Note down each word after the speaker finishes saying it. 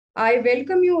I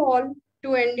welcome you all to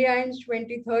NDIM's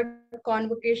 23rd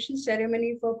Convocation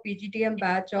Ceremony for PGDM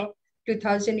batch of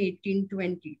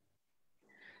 2018-20.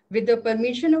 With the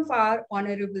permission of our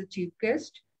Honorable Chief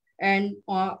Guest and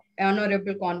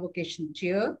Honorable Convocation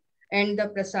Chair and the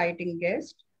presiding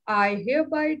guest, I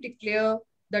hereby declare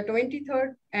the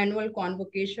 23rd Annual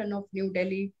Convocation of New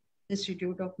Delhi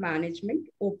Institute of Management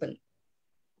open.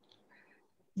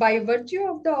 By virtue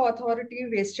of the authority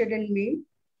vested in me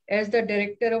as the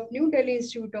Director of New Delhi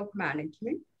Institute of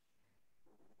Management,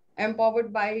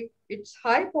 empowered by its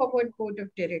high-powered Board of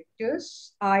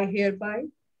Directors, I hereby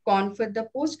confer the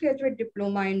postgraduate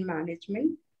diploma in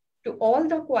management to all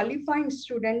the qualifying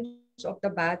students of the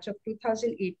batch of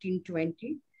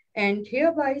 2018-20 and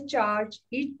hereby charge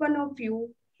each one of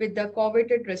you with the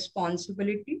coveted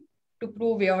responsibility to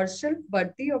prove yourself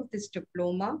worthy of this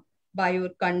diploma by your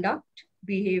conduct,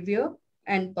 behavior,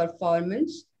 and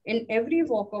performance in every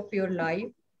walk of your life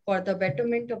for the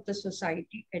betterment of the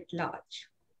society at large.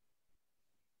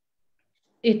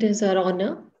 It is our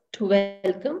honor to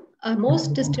welcome our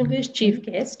most distinguished chief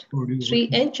guest, Shri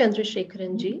N.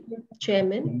 Chandrasekaran ji,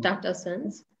 Chairman, Tata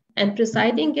Sons, and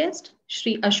presiding guest,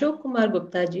 Shri Ashok Kumar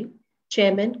Gupta ji,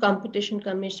 Chairman, Competition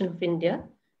Commission of India,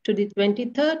 to the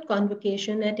 23rd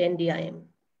Convocation at NDIM.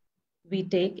 We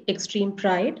take extreme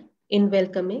pride in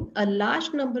welcoming a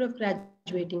large number of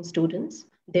graduating students,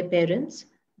 their parents,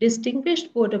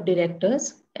 distinguished board of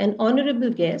directors, and honorable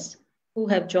guests who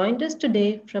have joined us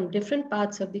today from different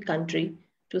parts of the country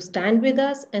to stand with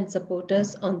us and support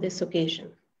us on this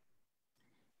occasion.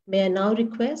 May I now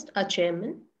request our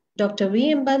chairman, Dr.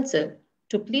 V.M. Bansal,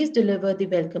 to please deliver the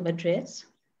welcome address.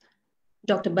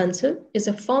 Dr. Bansal is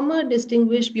a former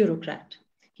distinguished bureaucrat.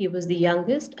 He was the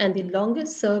youngest and the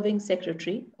longest serving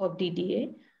secretary of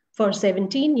DDA for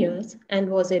 17 years and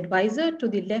was advisor to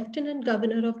the Lieutenant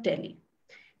Governor of Delhi.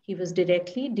 He was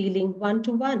directly dealing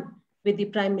one-to-one with the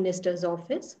Prime Minister's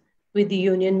office, with the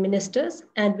union ministers,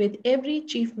 and with every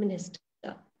chief minister.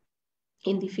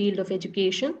 In the field of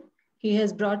education, he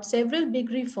has brought several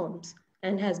big reforms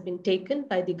and has been taken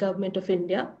by the Government of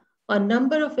India on a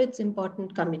number of its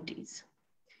important committees.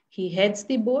 He heads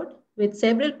the board with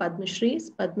several Padma Shris,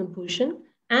 Padma Bhushan,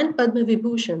 and Padma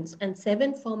Vibhushans, and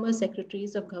 7 former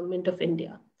secretaries of Government of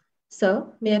India. Sir,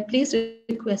 may I please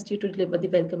request you to deliver the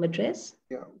welcome address?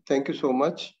 Yeah, thank you so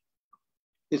much.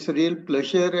 It's a real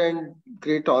pleasure and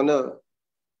great honor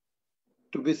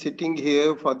to be sitting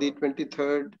here for the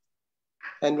 23rd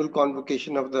annual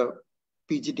convocation of the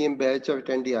PGDM batch of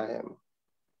NDIM.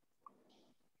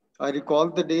 I recall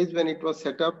the days when it was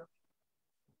set up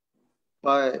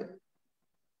by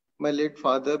my late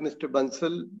father, Mr.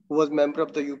 Bansal, who was member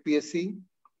of the UPSC,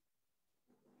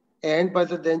 and by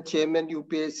the then chairman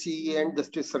UPSC and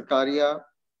Justice Sarkaria,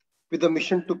 with a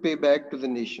mission to pay back to the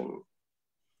nation.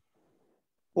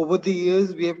 Over the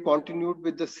years, we have continued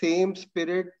with the same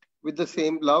spirit, with the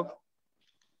same love,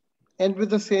 and with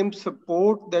the same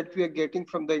support that we are getting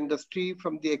from the industry,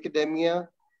 from the academia,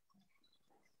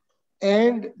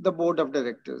 and the board of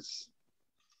directors,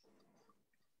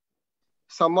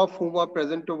 some of whom are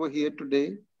present over here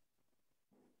today.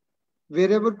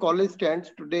 Wherever college stands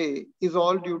today is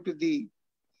all due to the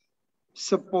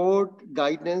support,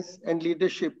 guidance, and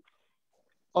leadership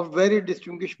of very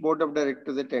distinguished board of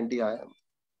directors at NDIM.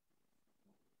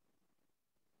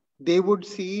 They would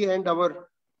see, and our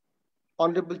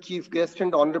honorable chief guest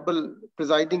and honorable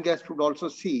presiding guest would also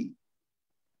see,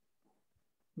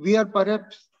 we are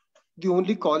perhaps the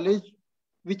only college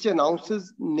which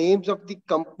announces names of the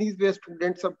companies where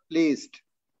students are placed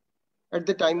at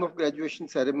the time of graduation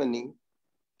ceremony,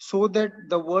 so that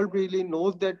the world really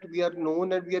knows that we are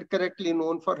known and we are correctly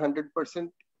known for 100%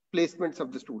 placements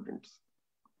of the students.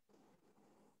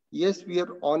 Yes, we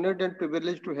are honored and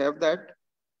privileged to have that,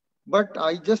 but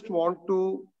I just want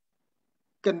to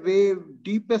convey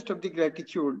deepest of the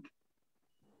gratitude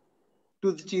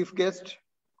to the chief guest,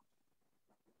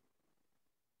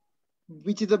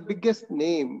 which is the biggest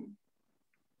name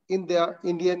in the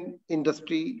Indian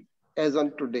industry as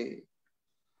on today.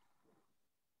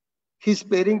 He's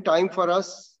sparing time for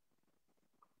us,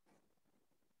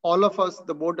 all of us,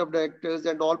 the board of directors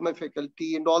and all my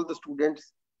faculty and all the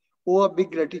students, owe a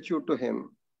big gratitude to him,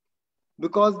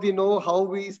 because we know how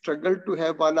we struggled to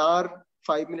have 1 hour,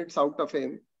 5 minutes out of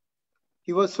him.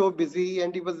 He was so busy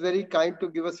and he was very kind to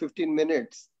give us 15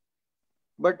 minutes,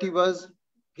 but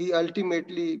he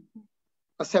ultimately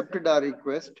accepted our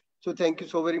request. So thank you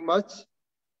so very much.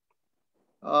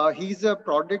 He's a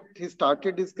product, he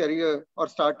started his career or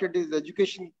started his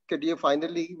education career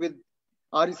finally with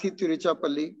REC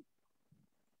Tiruchirappalli.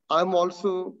 I'm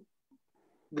also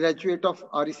graduate of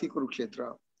REC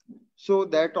Kurukshetra. So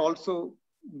that also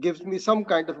gives me some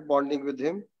kind of bonding with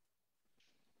him.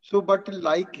 So, but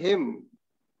like him,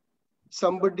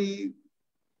 somebody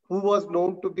who was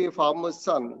known to be a farmer's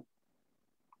son,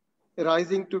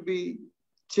 rising to be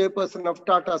chairperson of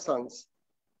Tata Sons,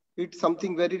 it's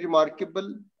something very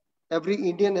remarkable. Every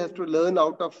Indian has to learn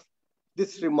out of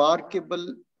this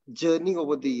remarkable journey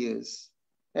over the years.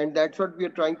 And that's what we are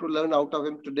trying to learn out of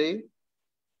him today.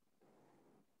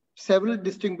 Several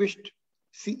distinguished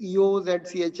CEOs and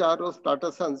CHROs,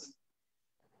 Tata Sons,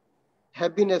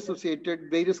 have been associated,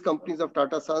 various companies of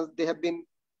Tata Sons, they have been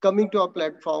coming to our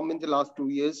platform in the last 2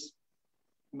 years.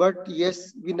 But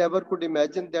yes, we never could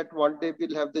imagine that one day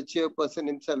we'll have the chairperson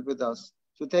himself with us.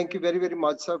 So thank you very, very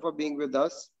much, sir, for being with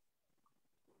us.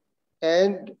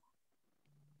 And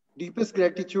deepest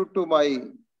gratitude to my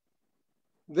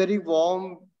very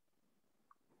warm,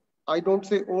 I don't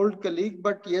say old colleague,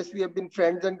 but yes, we have been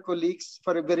friends and colleagues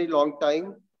for a very long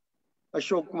time.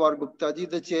 Ashok Kumar Gupta ji,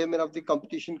 the chairman of the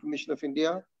Competition Commission of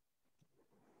India,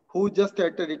 who just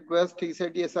at a request, he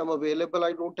said, yes, I'm available.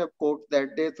 I don't have court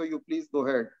that day, so you please go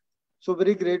ahead. So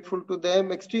very grateful to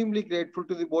them, extremely grateful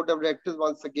to the board of directors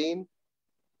once again.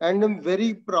 And I'm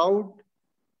very proud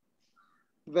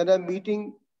when I'm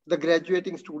meeting the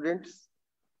graduating students,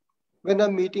 when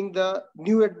I'm meeting the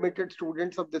new admitted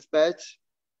students of this batch,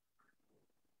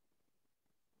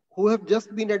 who have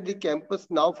just been at the campus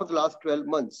now for the last 12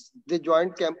 months. They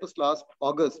joined campus last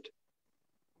August.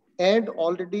 And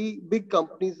already big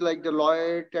companies like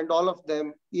Deloitte and all of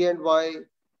them, E&Y,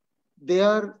 they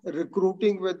are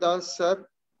recruiting with us, sir,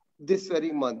 this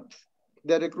very month.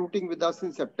 They're recruiting with us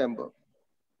in September.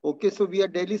 Okay, so we are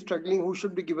daily struggling who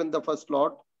should be given the first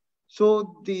slot.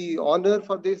 So the honor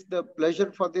for this, the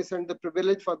pleasure for this, and the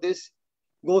privilege for this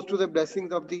goes to the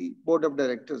blessings of the board of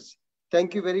directors.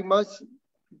 Thank you very much.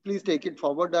 Please take it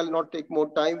forward. I'll not take more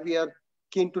time. We are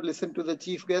keen to listen to the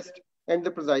chief guest and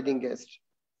the presiding guest.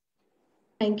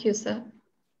 Thank you, sir.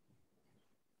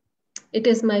 It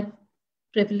is my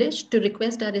privilege to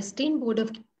request our esteemed board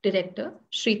of director,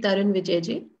 Shri Tarun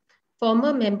Vijayji,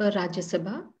 former member Rajya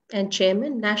Sabha and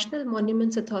chairman National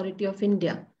Monuments Authority of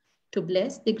India, to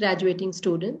bless the graduating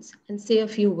students and say a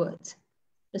few words.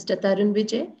 Mr. Tarun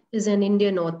Vijay is an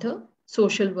Indian author,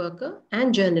 social worker,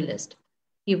 and journalist.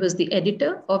 He was the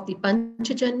editor of the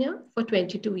Panchajanya for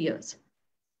 22 years.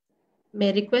 May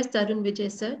I request Tarun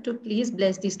Vijay sir to please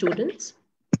bless the students.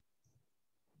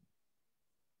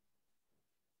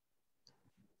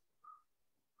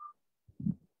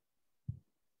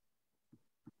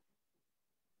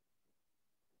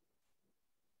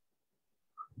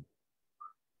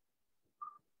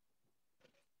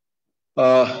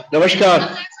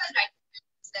 Namaskar.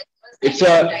 It's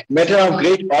a matter of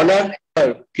great honor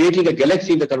creating a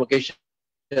galaxy in the convocation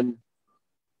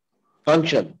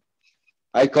function.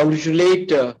 I congratulate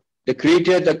the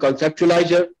creator, the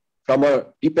conceptualizer from our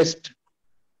deepest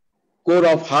core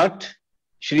of heart,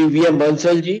 Shri V.M.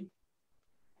 Bansalji,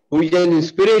 who is an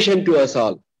inspiration to us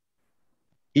all.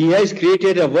 He has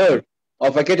created a world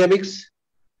of academics,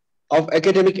 of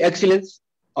academic excellence,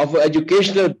 of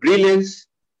educational brilliance,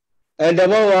 and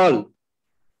above all,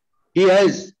 he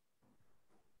has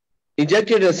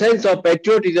injected a sense of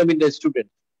patriotism in the student.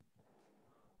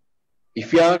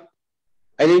 If you are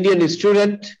an Indian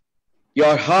student,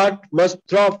 your heart must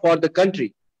throb for the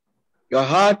country. Your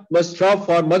heart must throb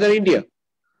for Mother India.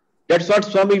 That's what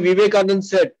Swami Vivekananda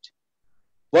said.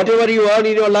 Whatever you earn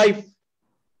in your life,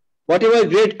 whatever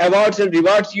great awards and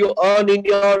rewards you earn in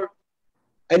your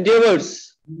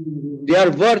endeavors, they are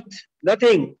worth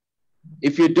nothing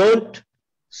if you don't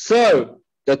serve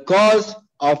the cause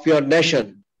of your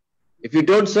nation, if you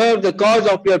don't serve the cause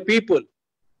of your people,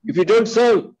 if you don't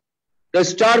serve the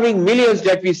starving millions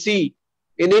that we see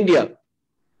in India.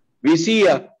 We see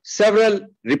several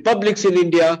republics in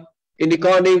India in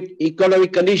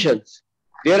economic conditions.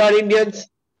 There are Indians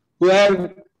who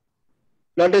have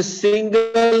not a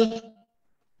single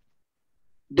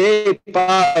day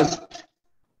passed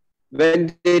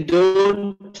when they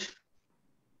don't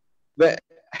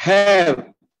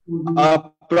have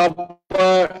a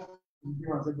proper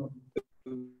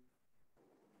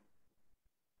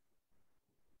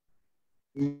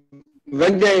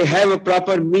when they have a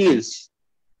proper meals,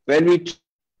 when we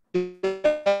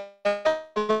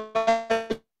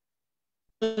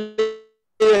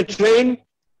train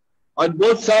on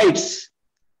both sides,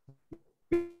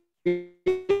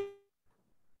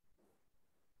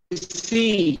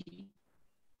 see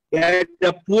that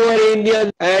the poor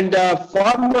Indians and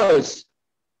farmers,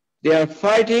 they are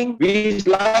fighting with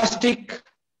plastic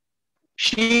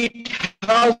sheet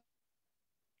house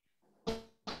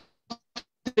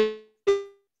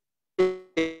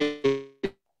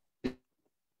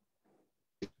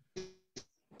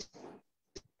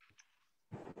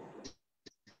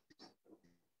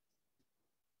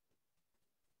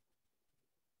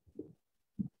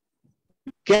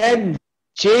can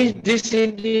change this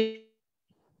India.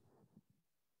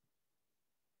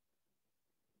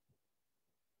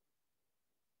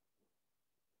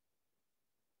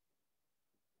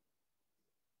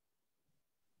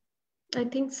 I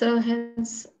think sir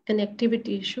has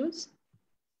connectivity issues.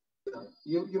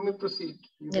 You may proceed.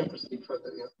 You may proceed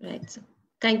further. Yeah. Right, sir.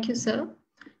 Thank you, sir.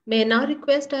 May I now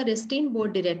request our esteemed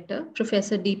board director,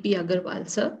 Professor D.P. Agarwal,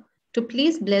 sir, to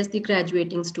please bless the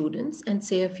graduating students and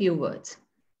say a few words.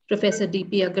 Professor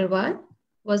D.P. Agarwal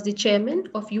was the chairman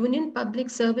of Union Public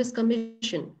Service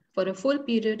Commission for a full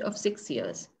period of 6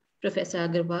 years. Professor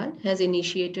Agarwal has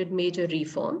initiated major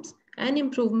reforms and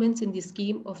improvements in the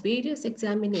scheme of various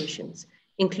examinations,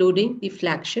 including the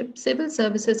flagship civil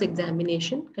services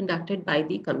examination conducted by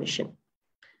the commission.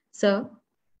 Sir.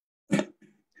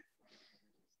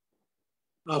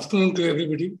 Afternoon to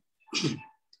everybody.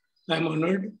 I am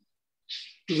honored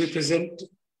to be present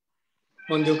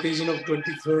on the occasion of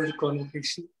 23rd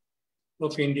Convocation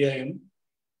of NDIM.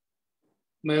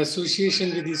 My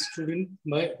association with the student,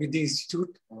 with the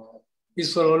institute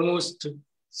is for almost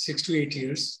 6 to 8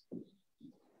 years,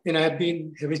 and I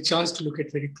have a chance to look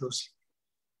at very closely.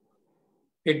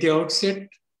 At the outset,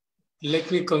 let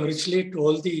me congratulate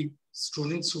all the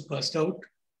students who passed out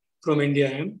from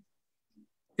NDIM.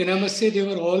 And I must say they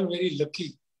were all very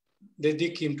lucky that they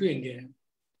came to NDIM.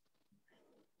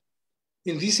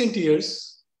 In recent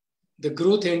years, the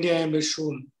growth NDIM has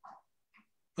shown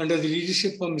under the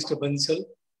leadership of Mr. Bansal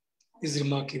is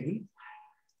remarkable.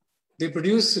 They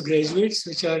produce graduates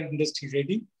which are industry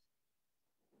ready.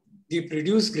 They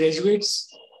produce graduates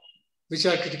which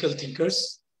are critical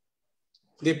thinkers.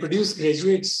 They produce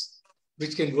graduates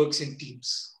which can work in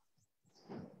teams.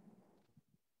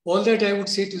 All that I would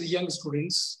say to the young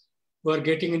students who are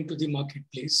getting into the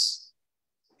marketplace,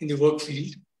 in the work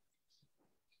field,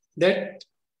 that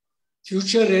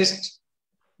future rests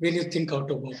when you think out of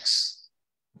the box.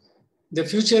 The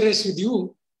future rests with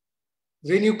you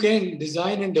when you can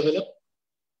design and develop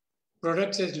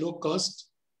products at low cost,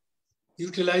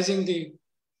 utilizing the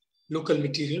local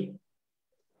material,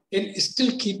 and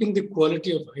still keeping the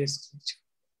quality of highest nature.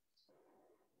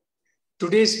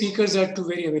 Today's speakers are two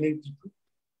very eminent people,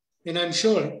 and I'm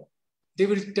sure they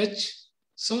will touch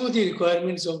some of the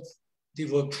requirements of the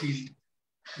work field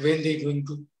when they're going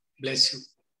to bless you.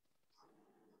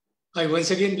 I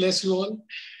once again bless you all.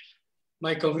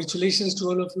 My congratulations to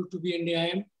all of you to be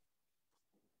NDIM.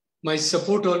 My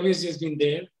support always has been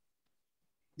there.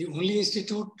 The only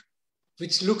institute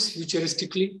which looks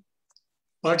futuristically,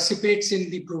 participates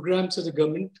in the programs of the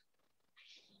government,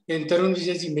 and Tarun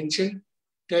Vijayji mentioned,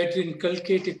 try to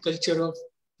inculcate a culture of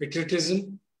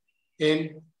patriotism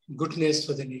and goodness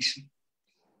for the nation.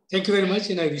 Thank you very much,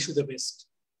 and I wish you the best.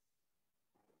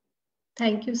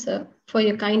 Thank you, sir, for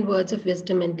your kind words of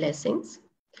wisdom and blessings.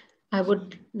 I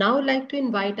would now like to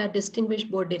invite our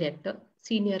distinguished board director,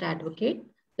 senior advocate,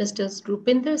 Mr.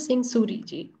 Rupinder Singh Suri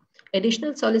ji,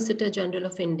 Additional Solicitor General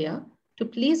of India, to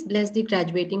please bless the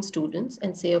graduating students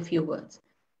and say a few words.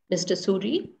 Mr.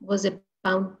 Suri was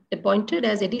appointed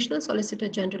as Additional Solicitor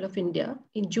General of India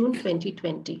in June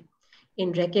 2020.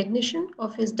 In recognition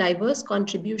of his diverse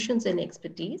contributions and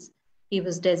expertise, he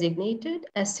was designated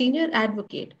as Senior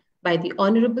Advocate by the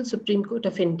Honorable Supreme Court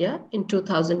of India in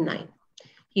 2009.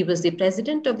 He was the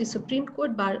President of the Supreme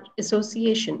Court Bar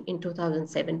Association in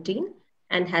 2017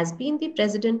 and has been the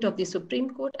President of the Supreme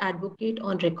Court Advocate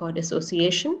on Record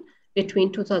Association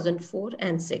between 2004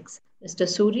 and 6. Mr.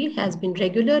 Suri has been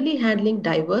regularly handling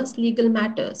diverse legal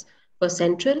matters for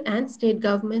central and state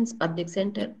governments, public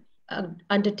sector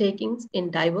undertakings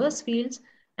in diverse fields,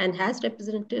 and has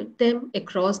represented them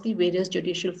across the various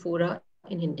judicial fora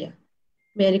in India.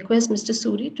 May I request Mr.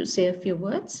 Suri to say a few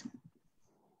words?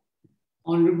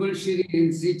 Honorable Shri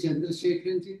N.C.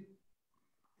 Chandrasekaran ji,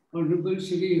 Honorable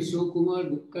Shri Ashok Kumar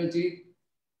Gupta ji,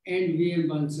 and V.M.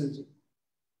 Bansal ji.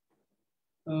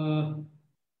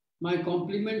 My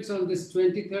compliments on this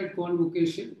 23rd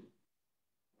convocation,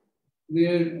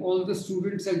 where all the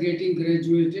students are getting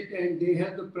graduated and they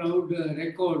have the proud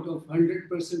record of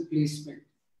 100% placement.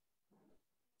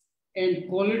 And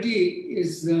quality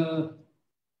is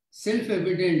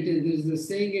self-evident, and there is a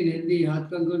saying in Hindi, Hath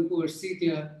Kangan ko arsi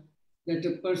kya, that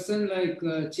a person like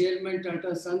Chairman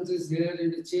Tata Sons is here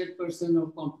and a chairperson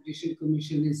of Competition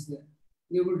Commission is there.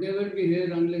 They would never be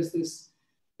here unless this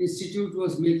institute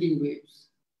was making waves.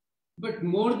 But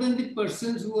more than the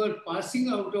persons who are passing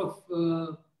out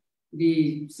of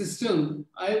the system,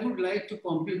 I would like to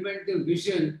compliment the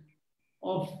vision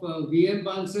of V.M.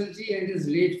 Bansalji and his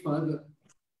late father.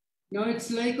 Now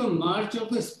it's like a march of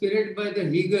the spirit by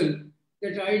the eagle.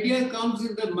 That idea comes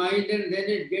in the mind and then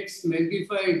it gets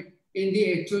magnified in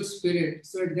the actual spirit.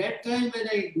 So at that time, when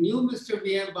I knew Mr.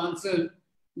 B.M. Bansal,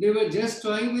 they were just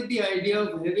toying with the idea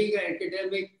of having an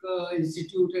academic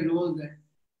institute and all that.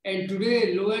 And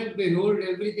today, lo and behold,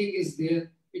 everything is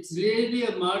there. It's really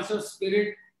a march of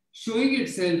spirit showing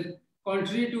itself,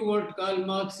 contrary to what Karl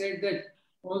Marx said, that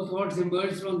all thoughts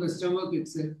emerge from the stomach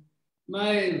itself.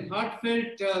 My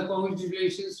heartfelt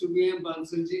congratulations to B.M.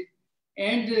 Bansalji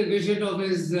and the vision of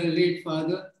his late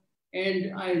father.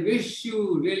 And I wish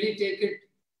you really take it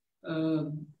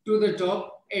to the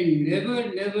top and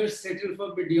never settle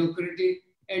for mediocrity,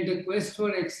 and the quest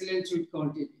for excellence should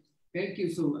continue. Thank you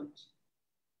so much.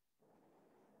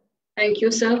 Thank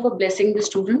you, sir, for blessing the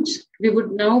students. We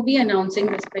would now be announcing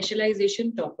the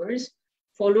specialization toppers,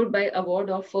 followed by award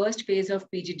of first phase of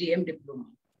PGDM diploma.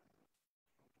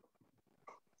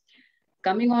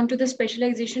 Coming on to the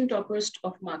specialization toppers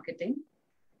of marketing,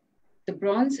 the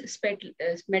bronze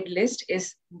medalist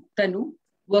is Tanu,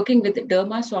 working with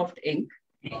Dermasoft Inc.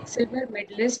 Silver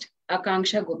medalist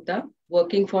Akanksha Gupta,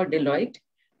 working for Deloitte.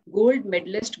 Gold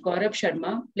medalist Gaurav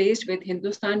Sharma, placed with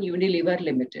Hindustan Unilever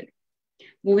Limited.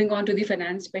 Moving on to the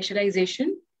finance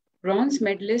specialization, bronze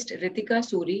medalist Ritika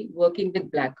Suri, working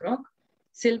with BlackRock.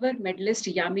 Silver medalist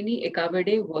Yamini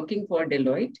Ekavade, working for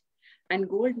Deloitte. And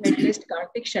gold medalist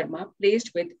Karthik Sharma,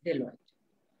 placed with Deloitte.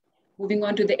 Moving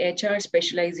on to the HR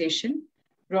specialization,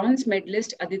 bronze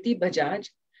medalist Aditi Bajaj,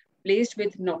 placed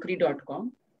with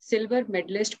Naukri.com. Silver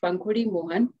medalist Pankhodi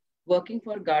Mohan, working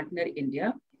for Gartner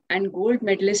India. And gold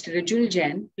medalist Rijul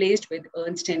Jain, placed with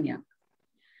Ernst & Young.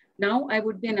 Now I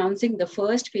would be announcing the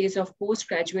first phase of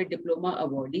postgraduate diploma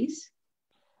awardees.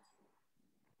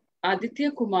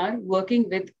 Aditya Kumar, working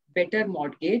with Better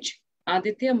Mortgage.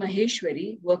 Aditya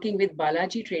Maheshwari, working with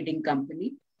Balaji Trading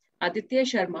Company. Aditya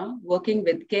Sharma, working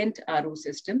with Kent RO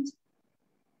Systems.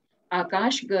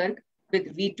 Akash Garg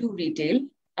with V2 Retail.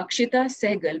 Akshita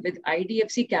Sehgal with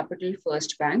IDFC Capital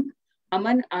First Bank.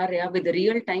 Aman Arya with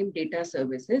Real Time Data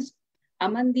Services.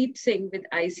 Amandeep Singh with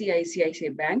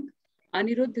ICICI Bank.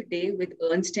 Anirudh Dey with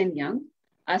Ernst & Young.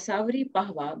 Asavari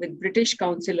Pahwa with British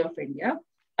Council of India.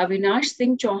 Avinash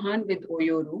Singh Chauhan with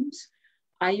Oyo Rooms.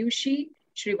 Ayushi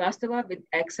Srivastava with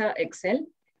AXA XL.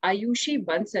 Ayushi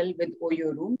Bansal with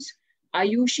Oyo Rooms.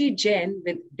 Ayushi Jain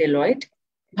with Deloitte.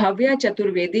 Bhavya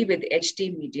Chaturvedi with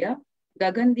HT Media.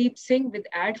 Gagandeep Singh with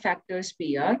Ad Factors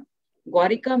PR.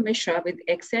 Gaurika Mishra with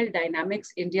Excel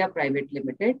Dynamics India Private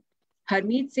Limited.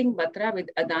 Harmeet Singh Batra with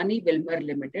Adani Wilmar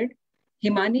Limited.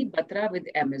 Himani Batra with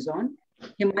Amazon.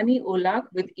 Himani Olak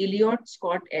with Elliott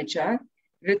Scott HR.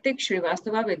 Ritik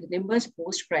Srivastava with Nimbus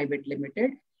Post Private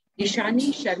Limited.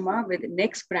 Ishani Sharma with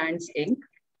Next Brands Inc.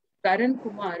 Karan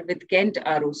Kumar with Kent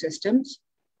RO Systems.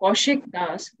 Kaushik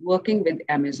Das working with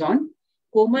Amazon.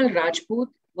 Komal Rajput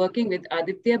working with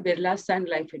Aditya Birla Sun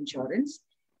Life Insurance.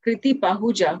 Kriti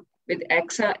Pahuja with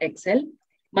AXA XL.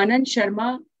 Manan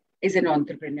Sharma is an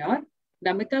entrepreneur.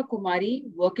 Namita Kumari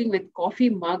working with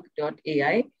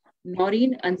coffeemug.ai.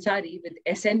 Noreen Ansari with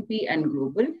SNP and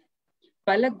Global.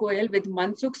 Palak Goyal with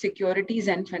Mansukh Securities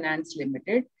and Finance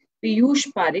Limited.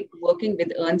 Piyush Parekh working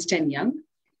with Ernst & Young.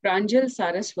 Pranjal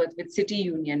Saraswat with City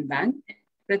Union Bank.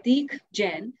 Prateek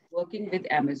Jain working with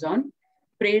Amazon.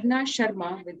 Prerna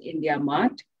Sharma with India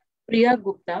Mart. Priya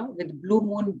Gupta with Blue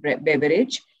Moon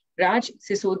Beverage. Raj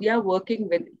Sisodia working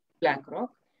with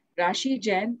BlackRock. Rashi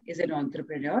Jain is an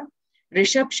entrepreneur.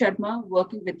 Rishabh Sharma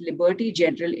working with Liberty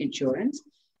General Insurance.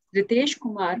 Ritesh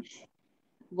Kumar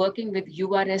working with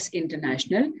URS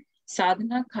International.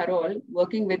 Sadhana Kharol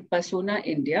working with Persona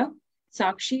India.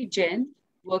 Sakshi Jain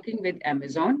working with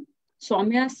Amazon.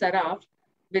 Soumya Saraf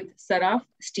with Saraf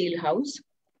Steelhouse.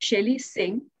 Shelly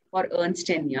Singh for Ernst &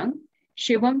 Young.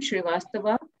 Shivam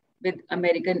Srivastava with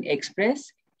American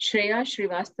Express. Shreya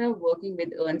Srivastava working with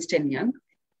Ernst & Young.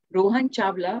 Rohan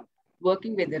Chawla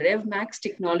working with RevMax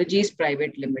Technologies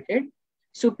Private Limited.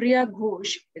 Supriya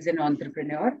Ghosh is an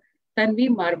entrepreneur. Tanvi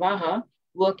Marwaha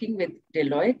working with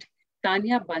Deloitte.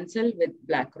 Tanya Bansal with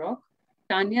BlackRock.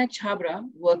 Tanya Chabra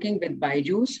working with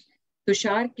Byju's.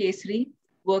 Tushar Kesri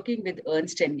working with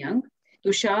Ernst & Young.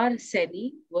 Tushar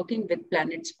Seni working with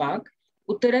Planet Spark.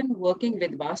 Uttaran working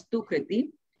with Vastu Kriti.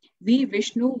 V.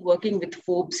 Vishnu working with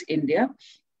Forbes India.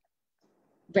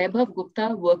 Vaibhav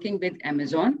Gupta working with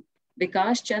Amazon.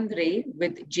 Vikas Chand Ray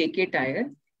with JK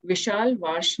Tire. Vishal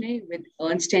Varshne with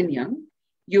Ernst & Young.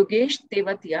 Yogesh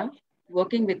Tevatia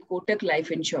working with Kotak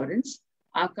Life Insurance.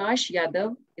 Akash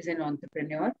Yadav is an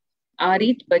entrepreneur.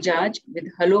 Arit Bajaj with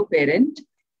Hello Parent.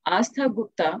 Astha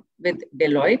Gupta with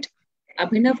Deloitte.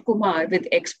 Abhinav Kumar with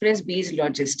Express Bees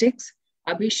Logistics.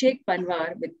 Abhishek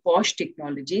Panwar with Posh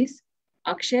Technologies.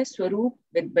 Akshay Swaroop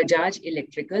with Bajaj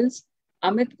Electricals.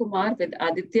 Amit Kumar with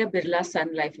Aditya Birla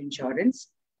Sun Life Insurance,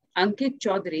 Ankit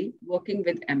Chaudhary working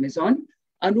with Amazon,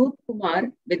 Anup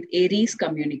Kumar with Aries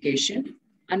Communication,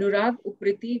 Anurag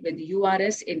Upriti with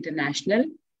URS International,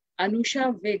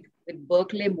 Anusha Vig with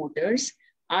Berkeley Motors,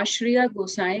 Ashriya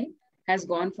Gosai has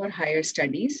gone for higher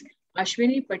studies,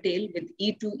 Ashwini Patel with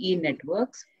E2E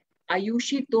Networks,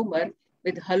 Ayushi Tomar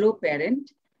with Hello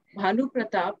Parent, Bhanu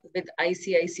Pratap with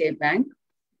ICICI Bank,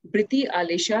 Priti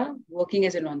Alisha working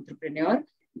as an entrepreneur,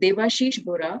 Devashish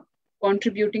Bora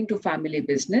contributing to family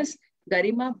business,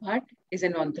 Garima Bhatt is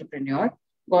an entrepreneur,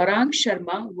 Gaurang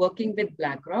Sharma working with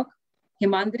BlackRock,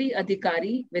 Himandri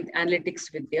Adhikari with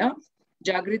Analytics Vidya,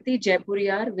 Jagriti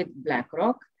Jaipuriyar with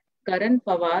BlackRock, Karan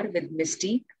Pawar with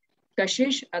Mystique,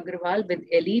 Kashish Agrawal with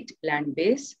Elite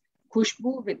Landbase,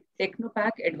 Khushbu with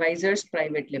Technopack Advisors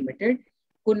Private Limited,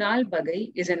 Kunal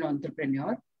Bagai is an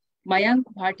entrepreneur, Mayank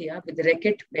Bhatia with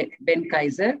Reckitt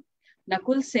Benckiser,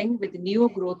 Nakul Singh with Neo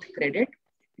Growth Credit,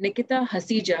 Nikita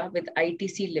Hasija with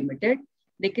ITC Limited,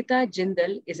 Nikita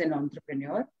Jindal is an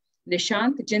entrepreneur,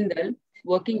 Nishant Jindal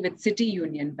working with City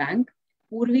Union Bank,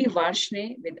 Purvi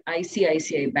Varshne with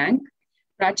ICICI Bank,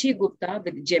 Prachi Gupta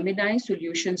with Gemini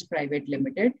Solutions Private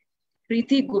Limited,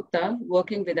 Preeti Gupta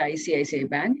working with ICICI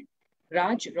Bank,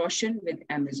 Raj Roshan with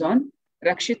Amazon,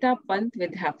 Rakshita Pant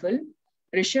with Haffle,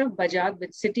 Rishabh Bajaj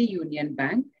with City Union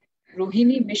Bank,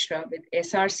 Rohini Mishra with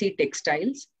SRC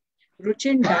Textiles,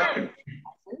 Ruchin Dad with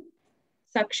Haffle,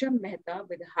 Saksham Mehta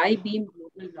with High Beam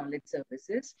Global Knowledge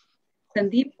Services,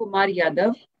 Sandeep Kumar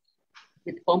Yadav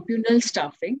with Communal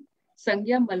Staffing,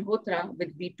 Sangya Malhotra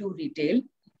with B2 Retail,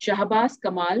 Shahbaz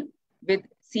Kamal with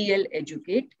CL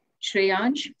Educate,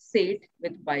 Shreyansh Seth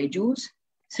with Byju's,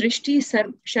 Srishti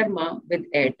Sharma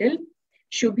with Airtel,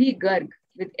 Shubhi Garg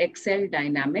with Excel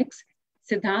Dynamics,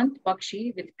 Siddhant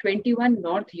Bakshi with 21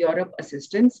 North Europe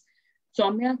Assistance,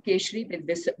 Soumya Keshri with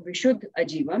Vishuddh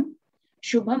Ajivam,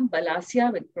 Shubham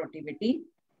Balasia with Protivity,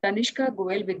 Tanishka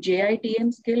Goel with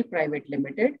JITM Skill Private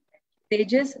Limited,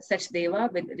 Tejas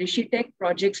Sachdeva with Rishi Tech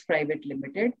Projects Private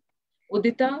Limited,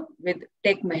 Udita with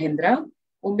Tech Mahindra,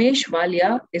 Umesh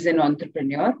Walia is an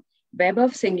entrepreneur,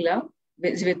 Vaibhav Singla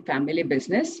is with family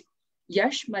business,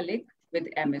 Yash Malik with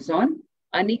Amazon,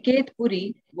 Aniket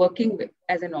Puri working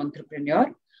as an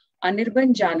entrepreneur,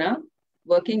 Anirban Jana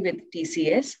working with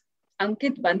TCS,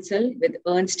 Ankit Bansal with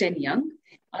Ernst & Young,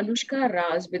 Anushka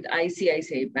Raz with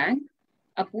ICICI Bank,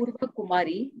 Apurva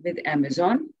Kumari with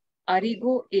Amazon,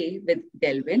 Arigo A with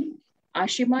Delvin,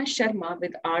 Ashima Sharma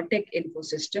with Artec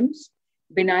Infosystems,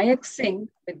 Binayak Singh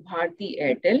with Bharti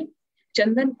Airtel,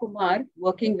 Chandan Kumar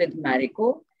working with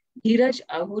Marico, Dheeraj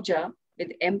Ahuja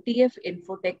with MTF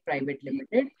Infotech Private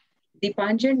Limited,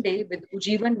 Dipanjan Day with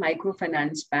Ujjivan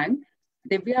Microfinance Bank,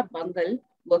 Divya Bangal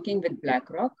working with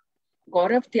BlackRock,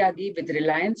 Gaurav Tyagi with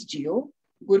Reliance Jio,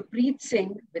 Gurpreet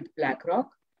Singh with BlackRock,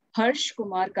 Harsh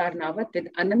Kumar Karnawat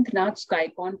with Anantnath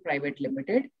Skycon Private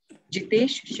Limited,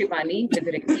 Jitesh Shivani with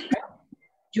Recruiter,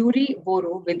 Yuri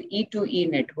Boro with E2E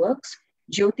Networks,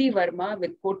 Jyoti Verma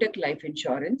with Kotak Life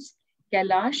Insurance,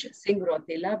 Kailash Singh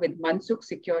Rotela with Mansukh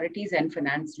Securities and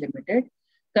Finance Limited,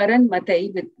 Karan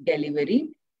Matai with Delivery,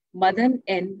 Madan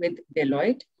N with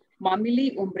Deloitte,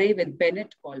 Mamili Umbre with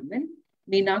Bennett Coleman,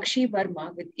 Meenakshi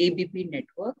Verma with ABP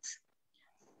Networks,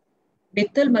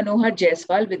 Mittal Manohar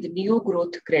Jaiswal with Neo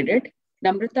Growth Credit,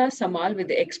 Namrata Samal with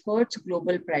Experts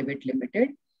Global Private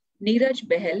Limited, Neeraj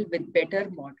Behel with Better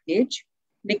Mortgage,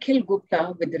 Nikhil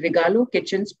Gupta with Regalo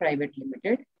Kitchens Private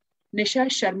Limited, Nisha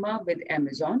Sharma with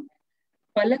Amazon,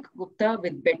 Palak Gupta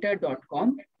with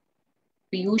Better.com,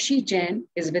 Piyushi Jain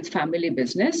is with Family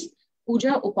Business,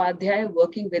 Pooja Upadhyay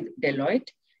working with Deloitte,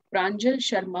 Pranjal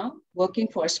Sharma working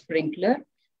for Sprinkler,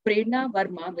 Prerna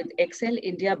Verma with Excel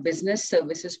India Business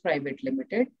Services Private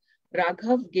Limited,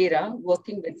 Raghav Gera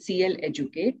working with CL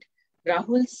Educate,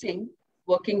 Rahul Singh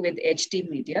working with HT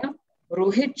Media,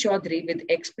 Rohit Chaudhary with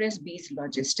Express Bees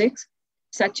Logistics,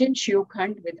 Sachin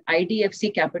Shiokhand with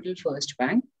IDFC Capital First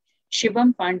Bank,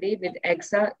 Shivam Pandey with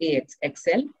EXA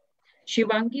AXXL,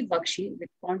 Shivangi Bakshi with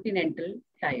Continental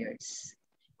Tires.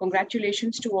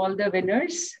 Congratulations to all the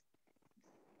winners.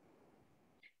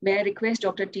 May I request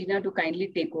Dr. Tina to kindly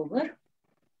take over?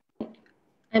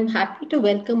 I'm happy to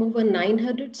welcome over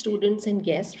 900 students and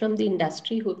guests from the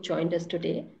industry who've joined us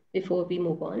today. Before we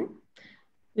move on,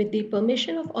 with the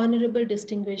permission of honorable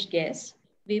distinguished guests,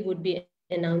 we would be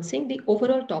announcing the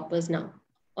overall toppers now.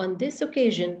 On this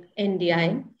occasion,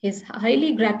 NDIM is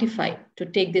highly gratified to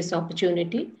take this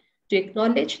opportunity to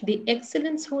acknowledge the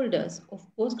excellence holders of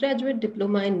postgraduate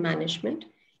diploma in management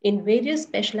in various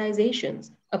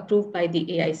specializations approved by the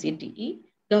AICTE,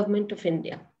 Government of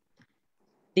India.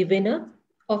 The winner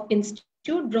of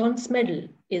Institute Bronze Medal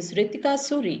is Ritika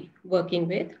Suri, working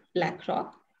with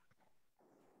BlackRock.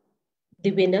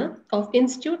 The winner of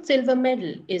Institute Silver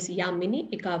Medal is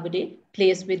Yamini Ikabade,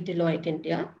 placed with Deloitte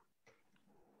India.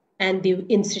 And the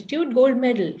Institute Gold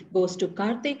Medal goes to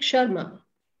Karthik Sharma,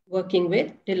 working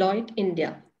with Deloitte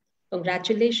India.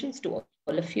 Congratulations to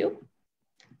all of you.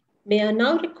 May I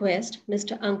now request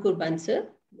Mr. Ankur Bansal,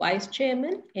 Vice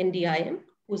Chairman, NDIM,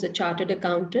 who's a Chartered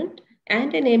Accountant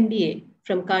and an MBA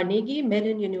from Carnegie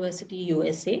Mellon University,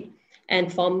 USA,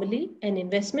 and formerly an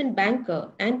investment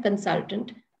banker and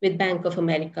consultant with Bank of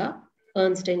America,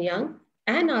 Ernst & Young,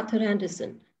 and Arthur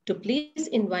Andersen, to please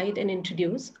invite and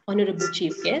introduce Honorable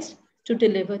Chief Guest to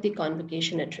deliver the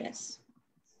convocation address.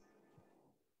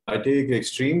 I take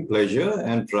extreme pleasure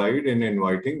and pride in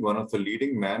inviting one of the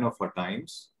leading men of our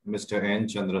times, Mr. N.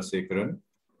 Chandrasekaran,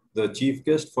 the chief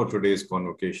guest for today's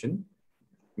convocation.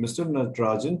 Mr.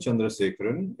 Natarajan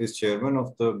Chandrasekaran is chairman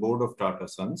of the board of Tata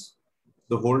Sons,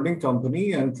 the holding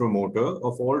company and promoter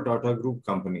of all Tata Group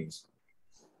companies.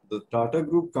 The Tata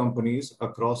Group companies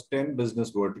across 10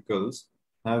 business verticals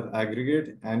have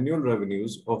aggregate annual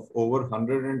revenues of over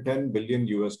 110 billion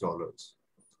US dollars.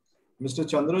 Mr.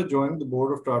 Chandra joined the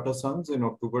board of Tata Sons in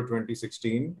October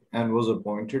 2016 and was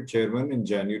appointed chairman in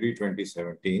January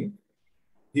 2017.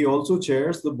 He also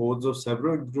chairs the boards of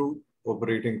several group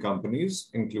operating companies,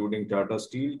 including Tata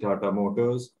Steel, Tata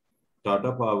Motors,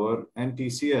 Tata Power, and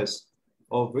TCS,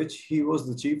 of which he was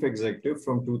the chief executive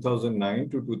from 2009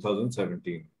 to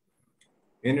 2017.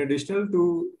 In addition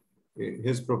to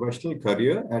his professional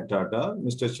career at Tata,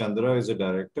 Mr. Chandra is a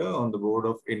director on the board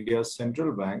of India's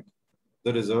Central Bank,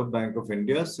 the Reserve Bank of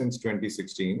India, since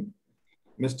 2016.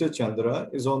 Mr. Chandra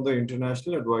is on the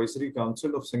International Advisory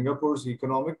Council of Singapore's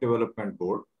Economic Development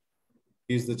Board.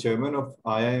 He is the chairman of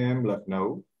IIM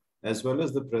Lucknow, as well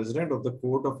as the president of the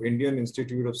Court of Indian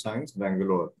Institute of Science,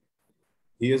 Bangalore.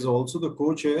 He is also the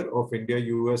co-chair of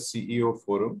India-US CEO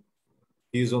Forum.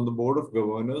 He is on the board of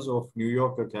governors of New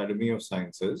York Academy of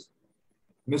Sciences.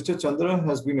 Mr. Chandra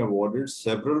has been awarded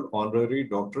several honorary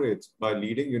doctorates by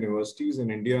leading universities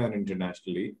in India and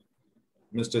internationally.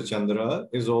 Mr. Chandra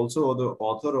is also the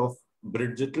author of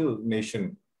Bridgital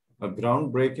Nation, a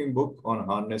groundbreaking book on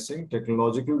harnessing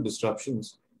technological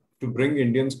disruptions to bring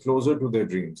Indians closer to their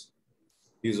dreams.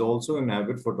 He is also an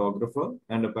avid photographer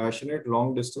and a passionate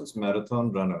long-distance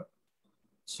marathon runner.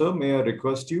 Sir, may I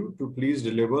request you to please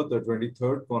deliver the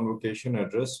 23rd convocation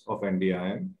address of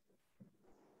NDIM.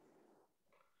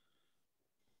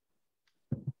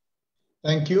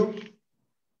 Thank you.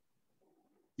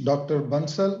 Dr.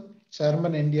 Bansal,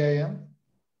 Chairman NDIM.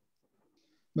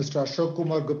 Mr. Ashok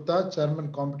Kumar Gupta, Chairman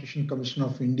Competition Commission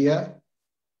of India.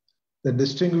 The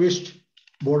distinguished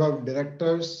Board of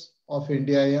Directors of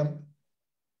NDIM.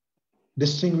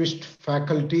 Distinguished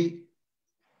faculty,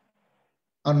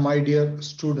 and my dear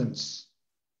students.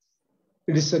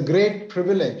 It is a great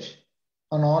privilege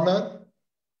and honor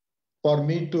for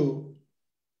me to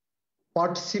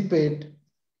participate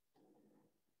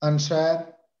and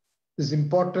share this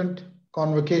important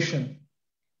convocation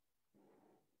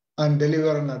and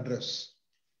deliver an address.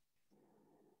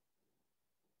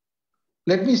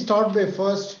 Let me start by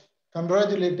first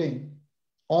congratulating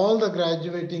all the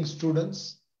graduating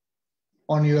students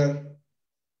on your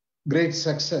great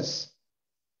success.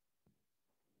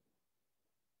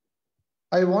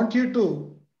 I want you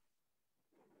to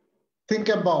think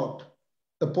about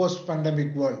the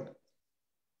post-pandemic world.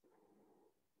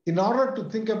 In order to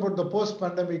think about the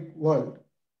post-pandemic world,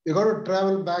 you got to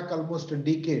travel back almost a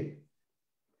decade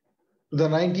to the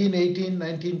 1918,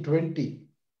 1920,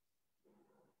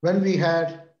 when we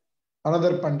had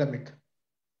another pandemic,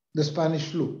 the Spanish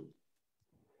flu.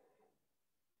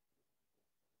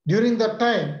 During that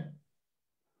time,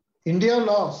 India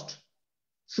lost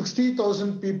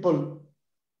 60,000 people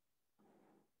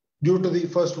due to the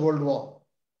First World War.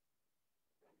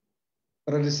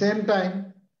 But at the same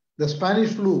time, the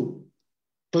Spanish flu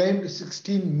claimed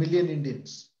 16 million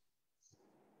Indians.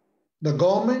 The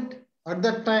government at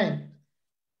that time,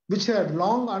 which had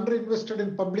long underinvested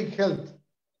in public health,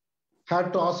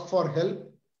 had to ask for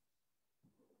help,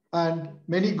 and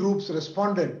many groups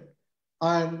responded,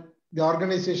 and the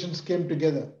organizations came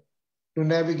together to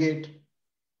navigate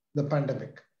the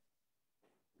pandemic.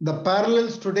 The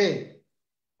parallels today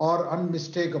are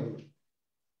unmistakable.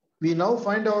 We now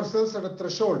find ourselves at a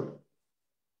threshold,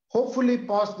 hopefully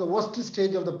past the worst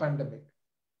stage of the pandemic.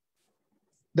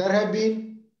 There have been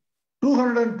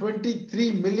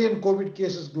 223 million COVID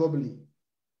cases globally.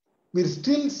 We're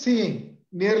still seeing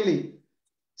nearly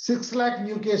 6 lakh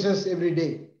new cases every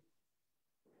day.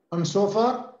 And so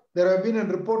far, there have been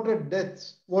reported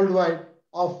deaths worldwide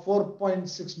of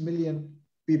 4.6 million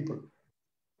people.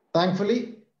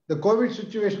 Thankfully, the COVID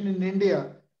situation in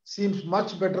India seems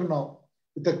much better now,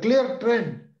 with a clear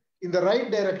trend in the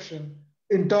right direction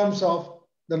in terms of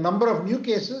the number of new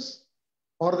cases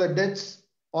or the deaths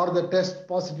or the test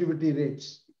positivity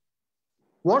rates.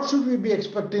 What should we be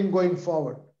expecting going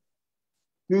forward?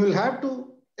 We will have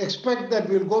to expect that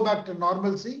we will go back to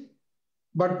normalcy,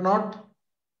 but not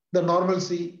the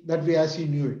normalcy that we actually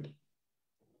knew it.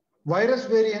 Virus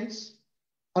variants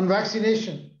and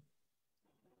vaccination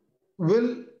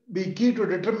will be key to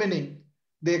determining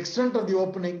the extent of the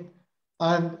opening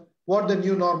and what the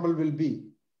new normal will be.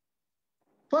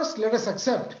 First, let us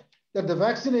accept that the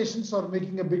vaccinations are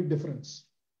making a big difference.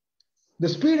 The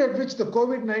speed at which the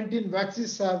COVID-19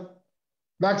 vaccines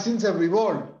have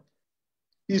evolved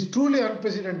is truly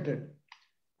unprecedented.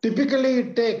 Typically,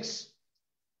 it takes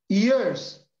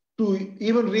years to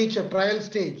even reach a trial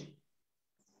stage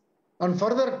and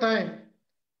further time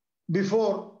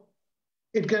before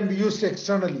it can be used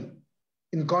externally.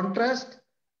 In contrast,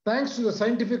 thanks to the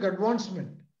scientific advancement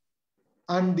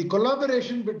and the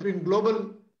collaboration between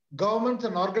global governments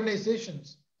and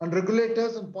organizations and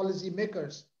regulators and policy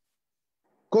makers,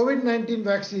 COVID-19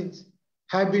 vaccines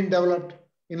have been developed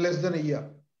in less than a year.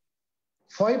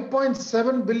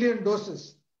 5.7 billion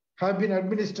doses have been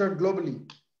administered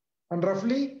globally, and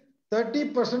roughly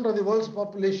 30% of the world's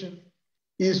population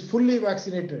is fully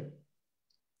vaccinated.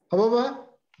 However,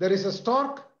 there is a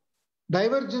stark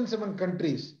divergence among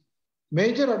countries.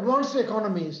 Major advanced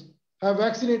economies have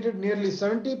vaccinated nearly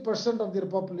 70% of their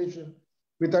population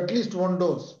with at least one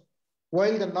dose,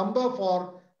 while the number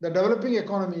for the developing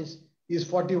economies is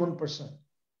 41%.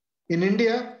 In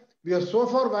India, we have so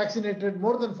far vaccinated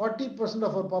more than 40%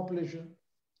 of our population,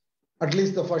 at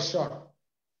least the first shot.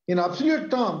 In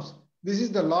absolute terms, this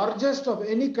is the largest of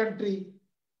any country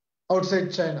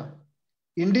outside China.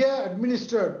 India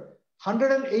administered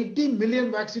 180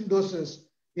 million vaccine doses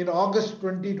in August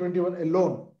 2021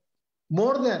 alone,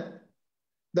 more than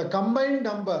the combined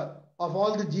number of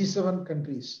all the G7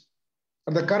 countries.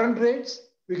 At the current rates,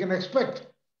 we can expect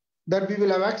that we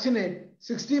will vaccinate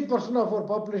 60% of our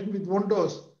population with one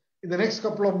dose in the next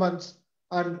couple of months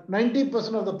and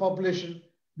 90% of the population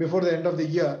before the end of the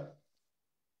year,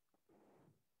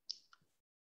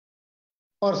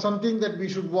 or something that we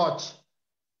should watch.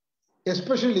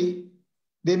 Especially,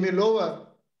 they may lower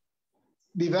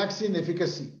the vaccine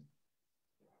efficacy.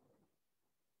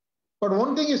 But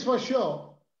one thing is for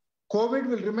sure, COVID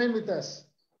will remain with us.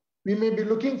 We may be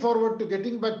looking forward to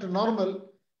getting back to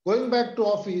normal, going back to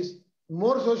office,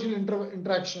 more social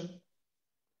interaction,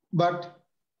 but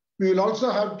we will also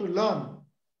have to learn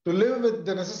to live with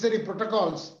the necessary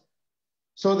protocols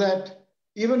so that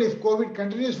even if COVID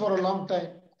continues for a long time,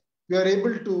 we are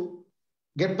able to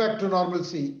get back to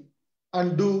normalcy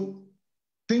and do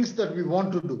things that we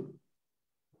want to do.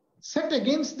 Set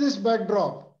against this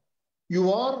backdrop,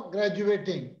 you are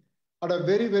graduating at a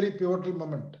very, very pivotal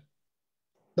moment.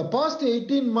 The past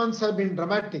 18 months have been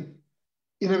dramatic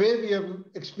in a way we have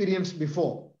experienced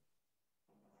before.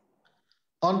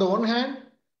 On the one hand,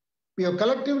 we have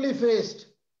collectively faced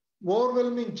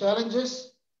overwhelming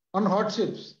challenges and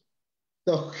hardships.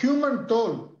 The human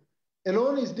toll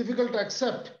alone is difficult to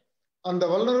accept, and the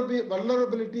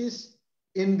vulnerabilities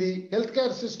in the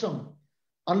healthcare system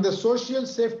and the social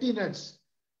safety nets,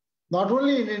 not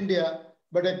only in India,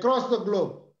 but across the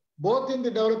globe, both in the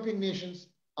developing nations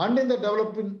and in the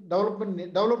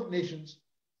developed nations,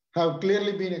 have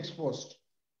clearly been exposed.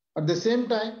 At the same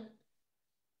time,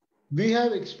 we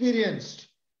have experienced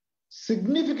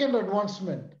significant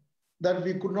advancement that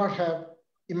we could not have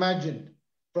imagined,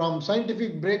 from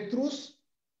scientific breakthroughs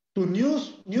to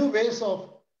new ways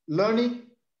of learning,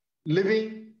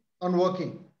 living, and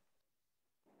working.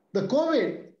 The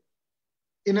COVID,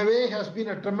 in a way, has been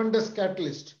a tremendous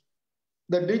catalyst.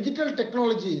 The digital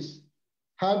technologies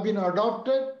have been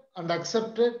adopted and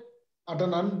accepted at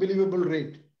an unbelievable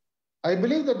rate. I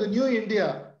believe that the new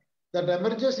India that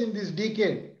emerges in this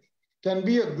decade can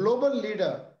be a global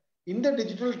leader in the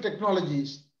digital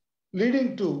technologies,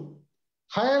 leading to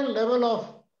higher level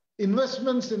of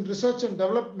investments in research and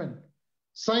development,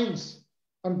 science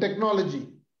and technology,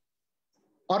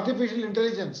 artificial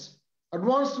intelligence,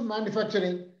 advanced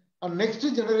manufacturing, and next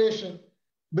generation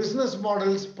business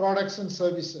models, products, and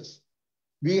services.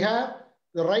 We have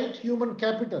the right human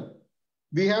capital.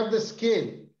 We have the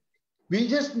scale. We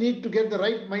just need to get the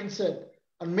right mindset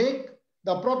and make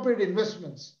the appropriate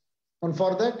investments. And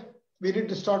for that, we need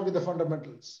to start with the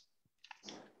fundamentals.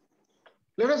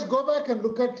 Let us go back and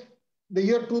look at the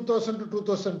year 2000 to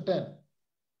 2010.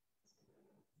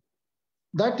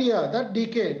 That year, that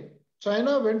decade,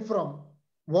 China went from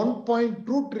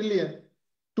 1.2 trillion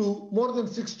to more than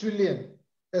 6 trillion,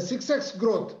 a 6x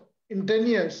growth in 10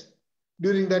 years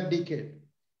during that decade.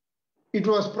 It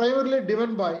was primarily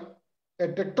driven by a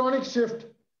tectonic shift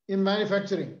in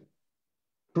manufacturing.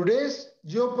 Today's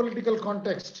geopolitical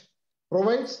context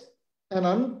provides an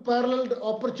unparalleled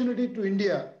opportunity to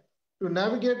India to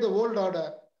navigate the world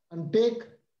order and take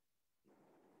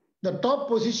the top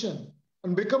position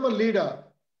and become a leader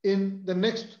in the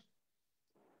next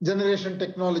generation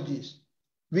technologies.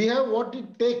 We have what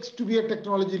it takes to be a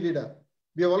technology leader.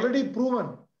 We have already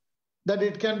proven that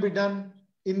it can be done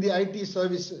in the IT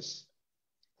services.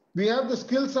 We have the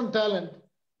skills and talent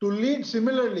to lead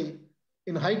similarly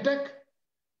in high-tech,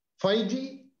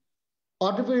 5G,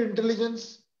 artificial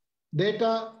intelligence,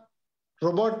 data,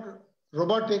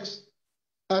 robotics,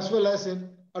 as well as in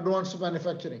advanced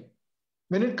manufacturing.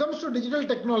 When it comes to digital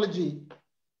technology,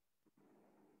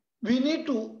 we need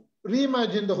to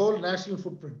reimagine the whole national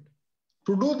footprint.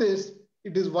 To do this,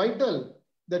 it is vital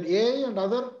that AI and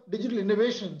other digital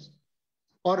innovations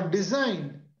are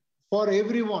designed for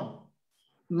everyone,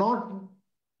 not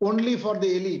only for the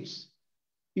elites.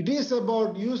 It is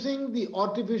about using the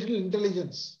artificial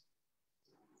intelligence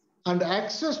and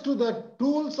access to the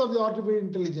tools of the artificial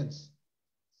intelligence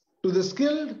to the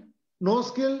skilled, no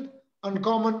skilled, and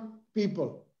common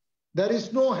people. There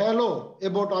is no halo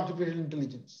about artificial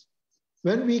intelligence.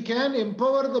 When we can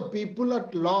empower the people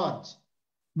at large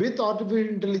with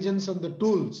artificial intelligence and the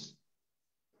tools,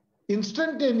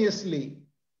 instantaneously,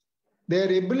 their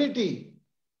ability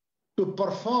to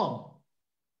perform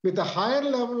with a higher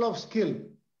level of skill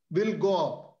will go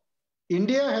up.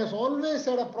 India has always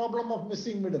had a problem of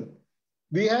missing middle.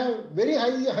 We have very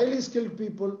highly skilled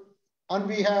people and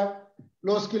we have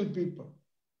low skilled people.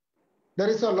 There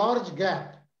is a large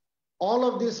gap. All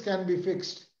of this can be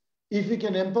fixed if we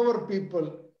can empower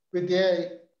people with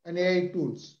AI and AI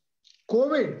tools.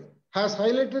 COVID has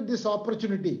highlighted this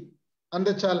opportunity and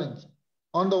the challenge.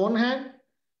 On the one hand,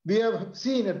 we have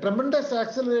seen a tremendous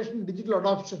acceleration in digital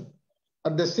adoption.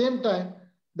 At the same time,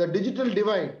 the digital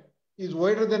divide is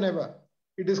wider than ever.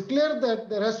 It is clear that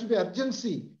there has to be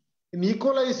urgency in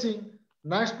equalizing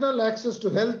national access to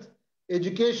health,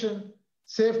 education,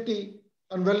 safety,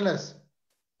 and wellness.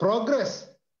 Progress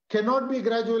cannot be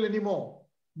gradual anymore.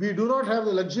 We do not have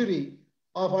the luxury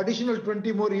of additional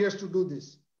 20 more years to do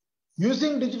this.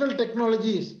 Using digital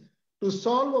technologies to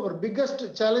solve our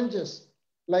biggest challenges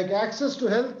like access to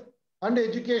health and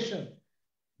education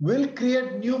will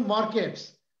create new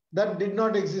markets that did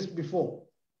not exist before.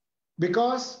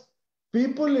 Because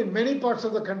people in many parts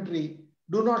of the country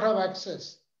do not have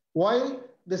access. While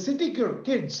the city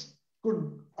kids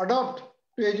could adopt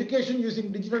to education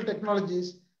using digital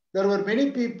technologies, there were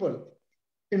many people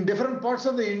in different parts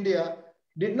of the India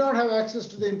did not have access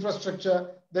to the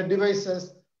infrastructure, the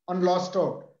devices, and lost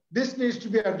out. This needs to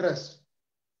be addressed.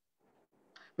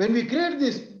 When we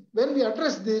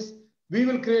address this, we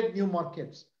will create new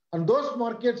markets. And those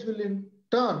markets will in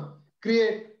turn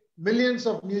create millions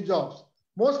of new jobs.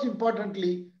 Most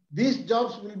importantly, these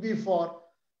jobs will be for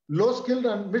low-skilled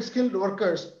and mid-skilled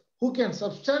workers who can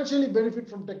substantially benefit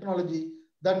from technology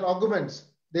that augments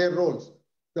their roles.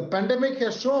 The pandemic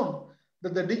has shown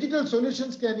that the digital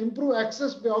solutions can improve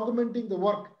access by augmenting the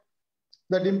work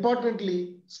that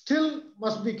importantly still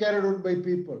must be carried out by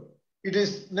people. It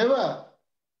is never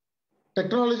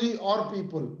technology or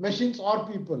people, machines or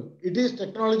people. It is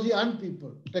technology and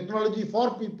people, technology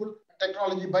for people,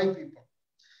 technology by people.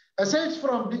 Aside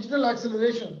from digital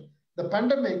acceleration, the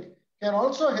pandemic can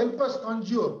also help us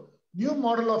conjure new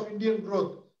model of Indian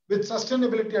growth with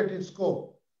sustainability at its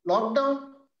core.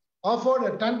 Lockdown offered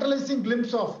a tantalizing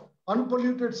glimpse of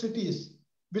unpolluted cities,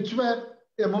 which were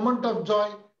a moment of joy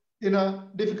in a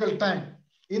difficult time.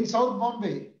 In South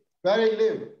Bombay, where I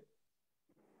live,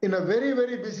 in a very,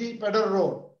 very busy pedal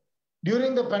road,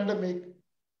 during the pandemic,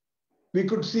 we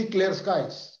could see clear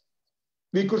skies.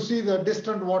 We could see the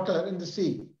distant water in the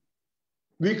sea.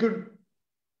 We could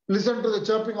listen to the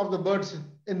chirping of the birds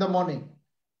in the morning.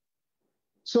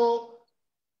 So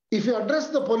if you address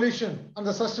the pollution and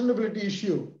the sustainability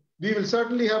issue, we will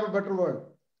certainly have a better world.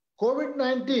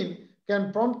 COVID-19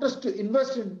 can prompt us to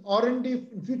invest in R&D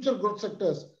in future growth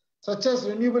sectors, such as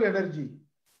renewable energy.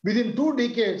 Within 2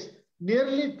 decades,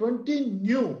 nearly 20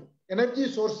 new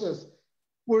energy sources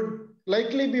would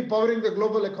likely be powering the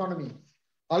global economy.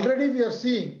 Already we are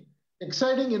seeing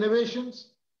exciting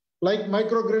innovations like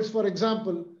microgrids, for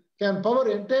example, can power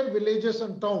entire villages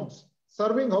and towns,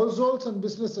 serving households and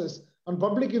businesses and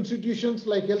public institutions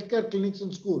like healthcare clinics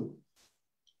and schools.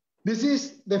 This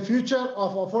is the future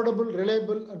of affordable,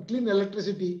 reliable, and clean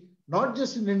electricity, not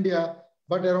just in India,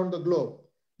 but around the globe.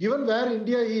 given where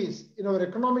India is in our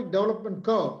economic development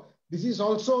curve, this is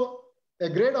also a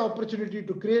great opportunity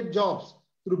to create jobs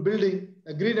through building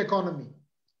a green economy,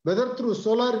 whether through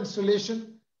solar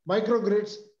installation,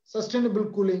 microgrids, sustainable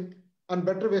cooling, and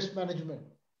better waste management.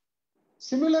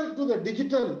 Similar to the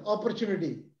digital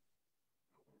opportunity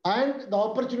and the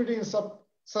opportunity in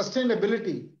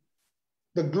sustainability,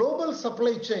 the global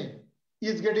supply chain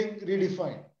is getting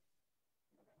redefined.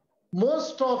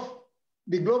 Most of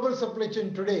the global supply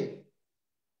chain today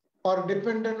are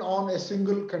dependent on a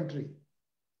single country.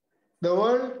 The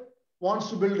world wants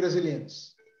to build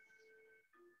resilience.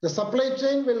 The supply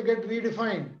chain will get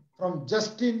redefined from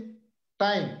just in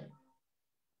time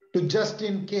to just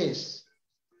in case.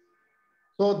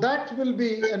 So that will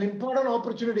be an important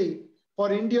opportunity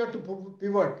for India to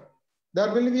pivot.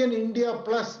 There will be an India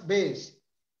Plus base,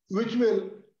 which will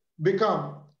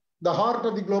become the heart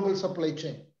of the global supply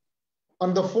chain.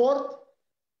 And the fourth,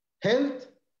 health,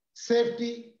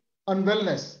 safety, and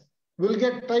wellness will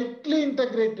get tightly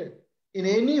integrated in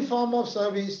any form of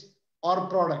service or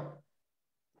product.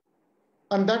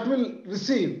 And that will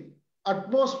receive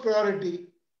utmost priority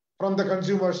from the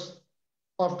consumers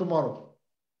of tomorrow.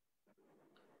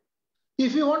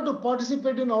 If you want to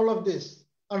participate in all of this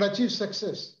and achieve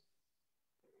success,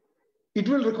 it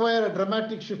will require a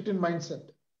dramatic shift in mindset.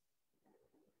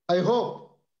 I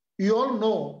hope you all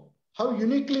know how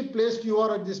uniquely placed you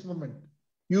are at this moment.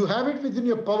 You have it within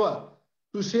your power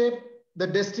to shape the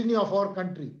destiny of our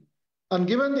country. And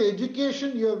given the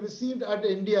education you have received at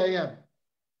NDIM,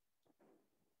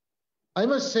 I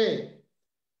must say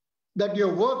that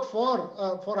your work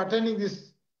for attaining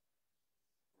this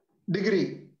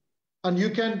degree, and you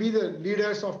can be the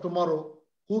leaders of tomorrow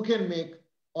who can make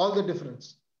all the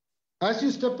difference. As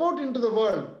you step out into the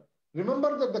world,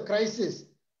 remember that the crisis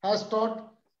has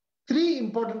taught 3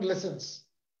 important lessons.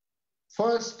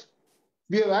 First,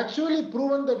 we have actually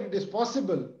proven that it is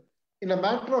possible in a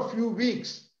matter of few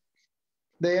weeks,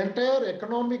 the entire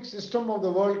economic system of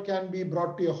the world can be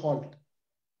brought to a halt.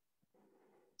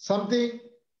 Something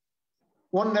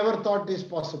one never thought is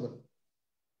possible.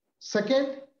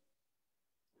 Second,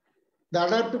 the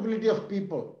adaptability of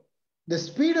people. The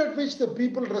speed at which the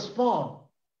people respond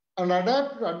and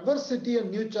adapt to adversity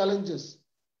and new challenges,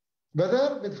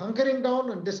 whether with hunkering down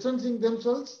and distancing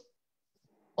themselves,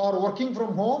 or working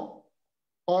from home,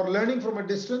 or learning from a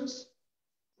distance,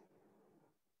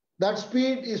 that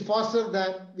speed is faster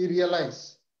than we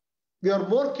realize. We are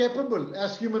more capable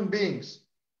as human beings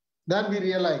than we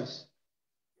realize.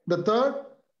 The third,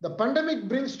 the pandemic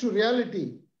brings to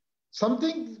reality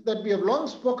something that we have long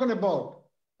spoken about,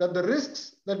 that the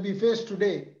risks that we face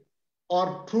today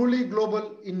are truly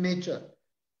global in nature.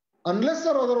 Unless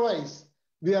or otherwise,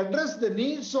 we address the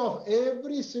needs of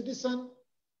every citizen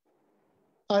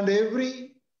and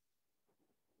every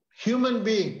human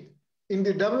being in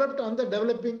the developed and the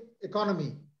developing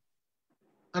economy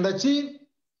and achieve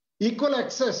equal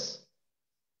access,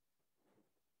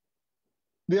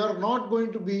 we are not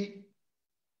going to be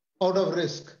out of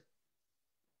risk.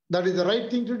 That is the right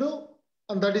thing to do,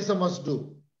 and that is a must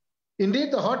do.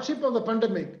 Indeed, the hardship of the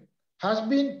pandemic has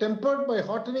been tempered by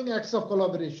heartening acts of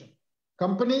collaboration.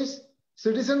 Companies,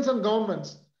 citizens, and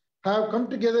governments have come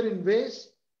together in ways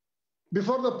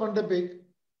before the pandemic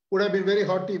would have been very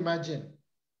hard to imagine.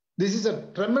 This is a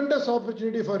tremendous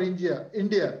opportunity for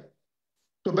India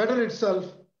to better itself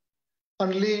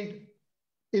and lead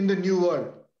in the new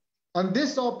world. And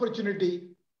this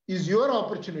opportunity is your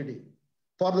opportunity,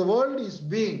 for the world is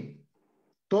being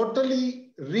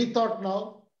totally rethought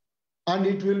now, and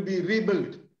it will be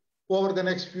rebuilt over the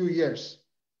next few years.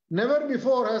 Never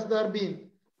before has there been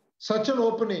such an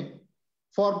opening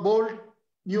for bold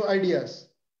new ideas.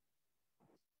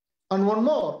 And one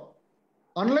more,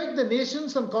 unlike the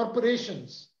nations and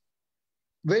corporations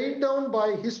weighed down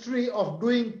by history of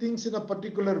doing things in a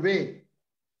particular way,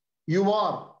 you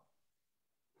are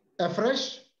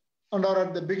afresh and are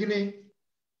at the beginning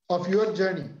of your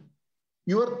journey.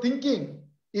 Your thinking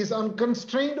is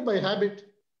unconstrained by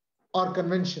habit or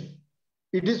convention.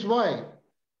 It is why,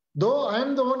 though I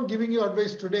am the one giving you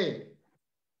advice today,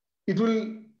 it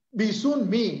will be soon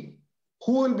me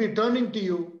who will be turning to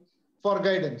you for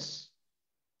guidance.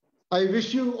 I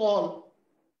wish you all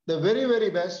the very, very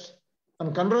best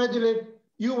and congratulate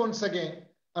you once again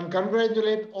and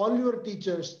congratulate all your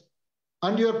teachers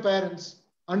and your parents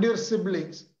and your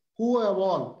siblings who have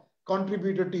all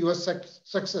contributed to your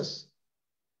success.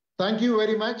 Thank you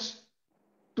very much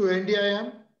to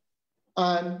NDIM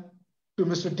and to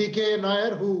Mr. TK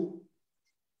Nair who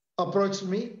approached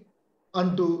me,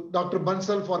 and to Dr.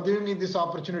 Bansal for giving me this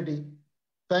opportunity.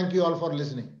 Thank you all for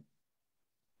listening.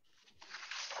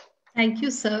 Thank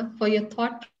you, sir, for your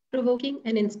thought-provoking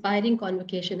and inspiring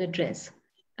convocation address.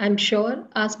 I'm sure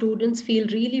our students feel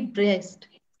really blessed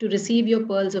to receive your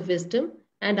pearls of wisdom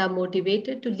and are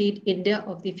motivated to lead India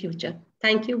of the future.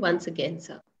 Thank you once again,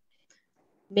 sir.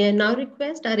 May I now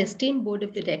request our esteemed Board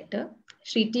of Director,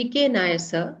 Shri T.K. Nair,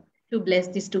 sir, to bless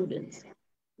the students.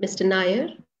 Mr. Nair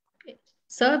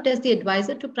served as the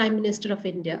advisor to Prime Minister of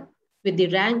India with the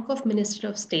rank of Minister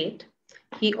of State.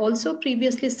 He also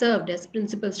previously served as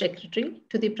Principal Secretary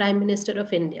to the Prime Minister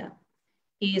of India.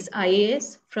 He is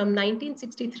IAS from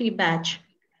 1963 batch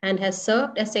and has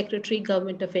served as Secretary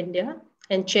Government of India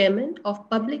and Chairman of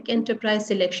Public Enterprise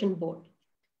Selection Board.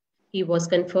 He was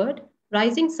conferred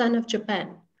Rising Sun of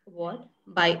Japan Award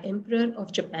by Emperor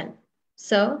of Japan.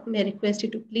 Sir, may I request you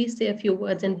to please say a few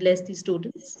words and bless the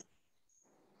students?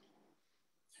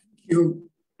 Thank you.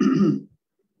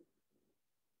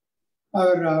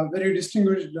 Our very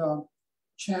distinguished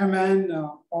chairman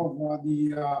of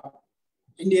the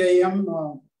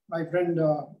NDIM, my friend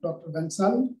Dr.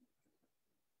 Bansal,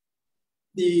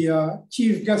 the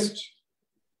chief guest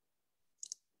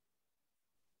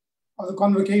of the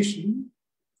convocation,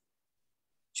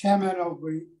 chairman of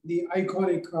the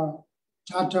iconic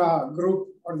Tata group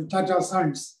or the Tata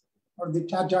Sons or the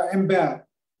Tata Empire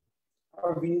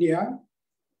of India,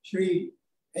 Shri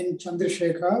N.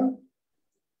 Chandrasekaran,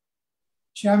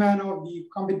 chairman of the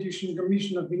Competition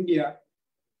Commission of India,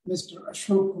 Mr.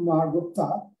 Ashok Kumar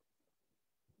Gupta,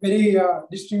 very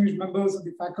distinguished members of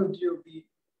the faculty of the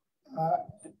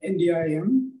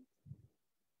NDIM,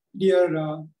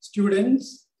 dear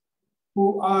students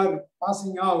who are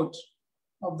passing out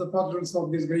of the portals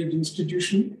of this great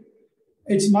institution.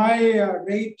 It's my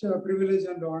great privilege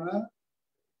and honor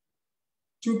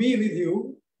to be with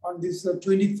you on this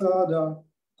 23rd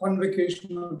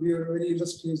convocation of your very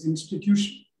illustrious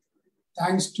institution.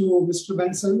 Thanks to Mr.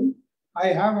 Bansal, I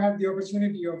have had the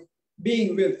opportunity of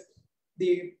being with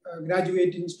the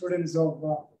graduating students of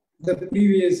the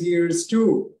previous years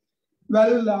too.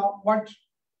 Well, what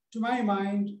to my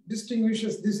mind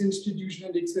distinguishes this institution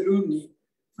and its alumni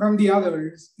from the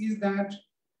others is that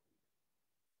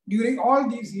during all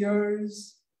these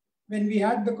years, when we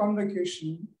had the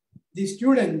convocation, the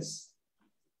students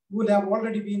would have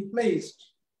already been placed.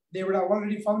 They would have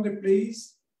already found a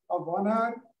place of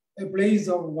honor, a place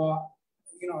of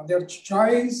their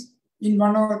choice in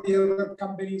one or the other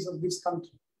companies of this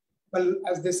country. Well,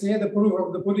 as they say, the proof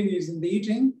of the pudding is in the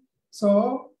eating.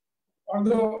 So,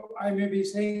 although I may be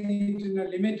saying it in a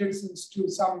limited sense to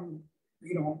some,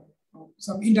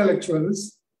 some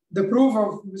intellectuals, the proof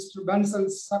of Mr.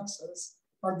 Bansal's success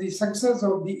or the success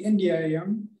of the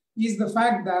NDIM is the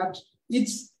fact that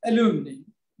its alumni,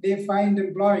 they find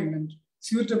employment,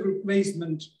 suitable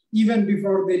placement, even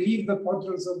before they leave the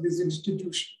portals of this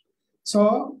institution.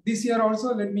 So this year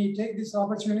also, let me take this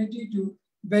opportunity to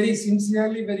very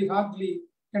sincerely, very heartily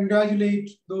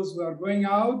congratulate those who are going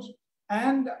out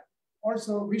and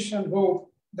also wish and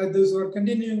hope that those who are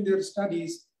continuing their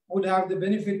studies would have the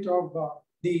benefit of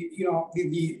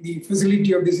the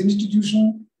facility of this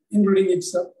institution, including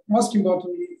its, most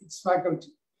importantly, its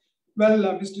faculty. Well,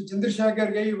 Mr.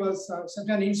 Chandrasekaran gave us such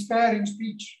an inspiring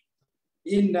speech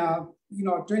in a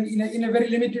very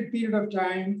limited period of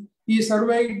time. He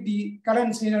surveyed the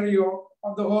current scenario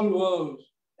of the whole world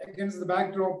against the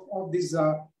backdrop of this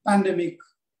pandemic.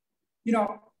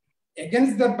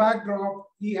 Against that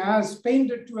backdrop, he has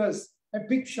painted to us a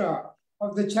picture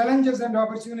of the challenges and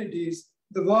opportunities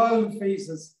the world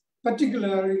faces,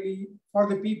 particularly for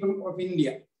the people of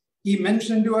India. He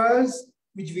mentioned to us,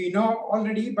 which we know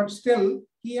already, but still,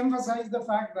 he emphasized the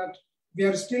fact that we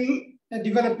are still a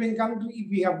developing country.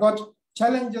 We have got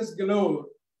challenges galore.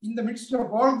 In the midst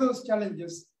of all those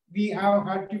challenges, we have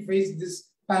had to face this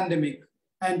pandemic.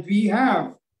 And we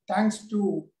have, thanks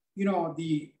to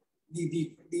the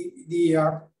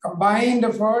combined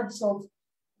efforts of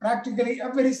practically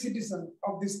every citizen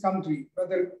of this country,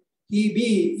 whether he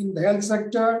be in the health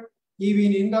sector, he be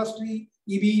in industry,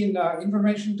 he be in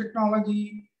information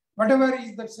technology, whatever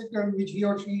is the sector in which he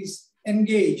or she is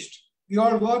engaged, we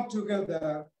all work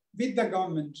together with the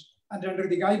government, and under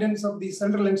the guidance of the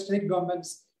central and state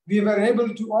governments, we were able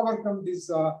to overcome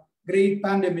this great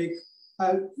pandemic,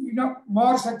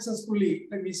 more successfully,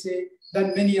 let me say,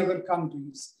 than many other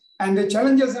countries. And the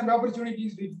challenges and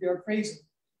opportunities which we are facing,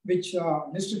 which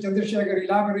Mr. Chandrasekaran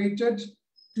elaborated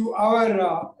to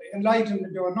our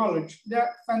enlightenment, our knowledge, they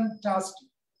are fantastic.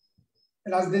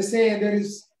 And as they say, there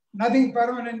is nothing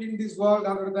permanent in this world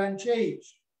other than change.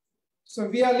 So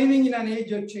we are living in an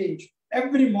age of change.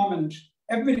 Every moment,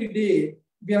 every day,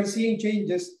 we are seeing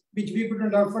changes which we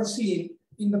couldn't have foreseen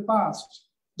in the past.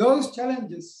 Those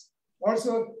challenges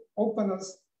also open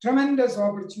us tremendous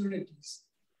opportunities.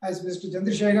 As Mr.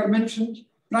 Chandrasekaran mentioned,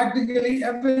 practically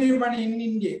everyone in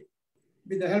India,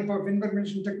 with the help of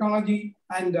information technology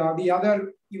and the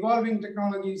other evolving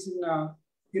technologies in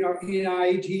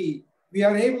IT, we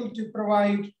are able to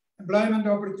provide employment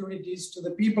opportunities to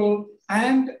the people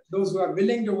and those who are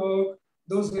willing to work,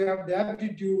 those who have the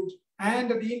aptitude and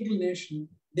the inclination.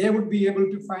 They would be able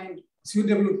to find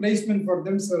suitable placement for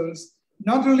themselves.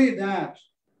 Not only that,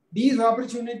 these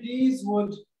opportunities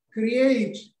would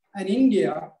create an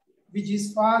India which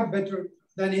is far better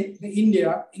than the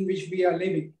India in which we are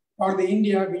living, or the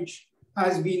India which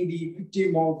has been the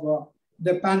victim of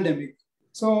the pandemic.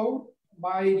 So,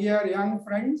 my dear young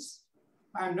friends,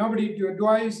 I am nobody to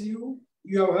advise you.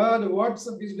 You have heard the words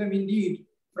of wisdom indeed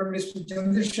from Mr.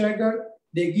 Chandrasekaran.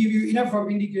 They give you enough of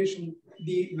indication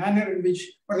the manner in which,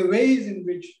 or the ways in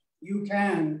which you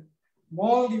can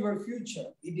mold your future.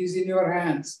 It is in your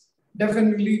hands.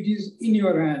 Definitely it is in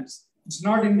your hands. It's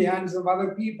not in the hands of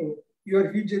other people.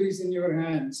 Your future is in your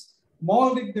hands.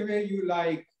 Mold it the way you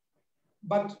like.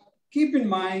 But keep in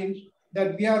mind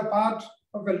that we are part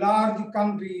of a large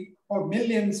country of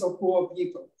millions of poor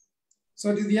people.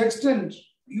 So to the extent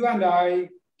you and I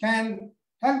can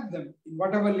help them in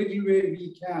whatever little way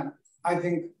we can, I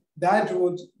think that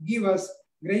would give us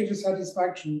greater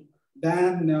satisfaction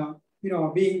than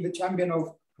being the champion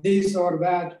of this or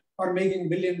that or making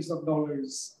billions of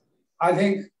dollars. I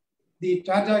think the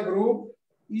Tata Group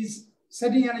is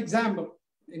setting an example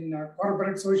in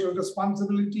corporate social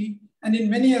responsibility and in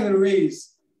many other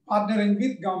ways, partnering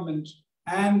with government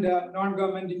and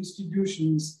non-government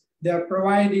institutions. They are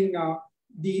providing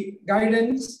the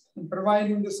guidance and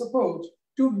providing the support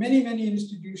to many, many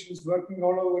institutions working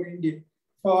all over India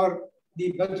for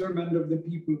the betterment of the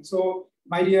people. So,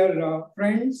 my dear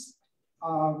friends,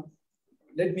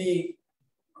 let me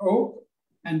hope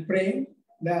and pray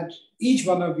that each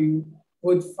one of you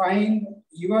would find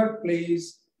your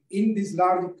place in this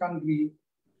large country,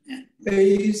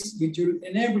 place which will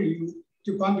enable you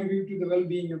to contribute to the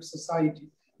well-being of society.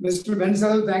 Mr.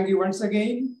 Bensal, thank you once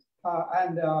again.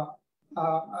 Mr.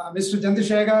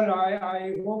 Chandrasekaran,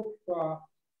 I hope, the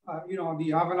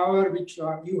half an hour which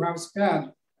you have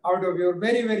spared out of your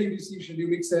very, very busy schedule.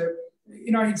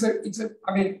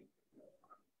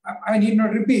 I need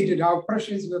not repeat it, how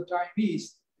precious your time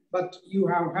is, but you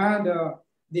have had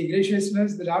the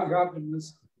graciousness, the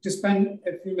large-heartedness to spend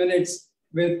a few minutes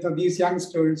with these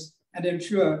youngsters, and I'm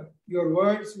sure your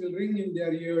words will ring in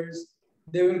their ears.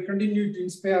 They will continue to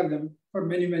inspire them for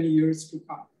many, many years to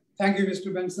come. Thank you, Mr.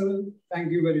 Bensal.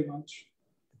 Thank you very much.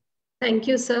 Thank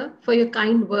you, sir, for your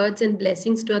kind words and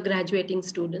blessings to our graduating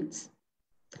students.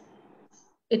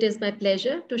 It is my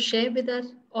pleasure to share with our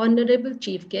Honorable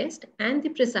Chief Guest and the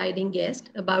presiding guest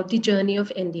about the journey of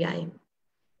NDIM.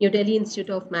 New Delhi Institute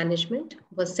of Management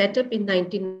was set up in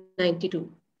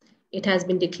 1992. It has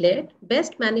been declared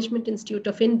Best Management Institute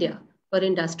of India for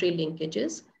Industry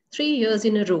Linkages 3 years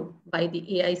in a row by the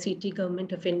AICT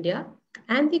Government of India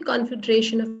and the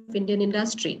Confederation of Indian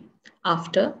Industry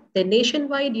after their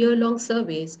nationwide year-long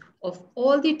surveys of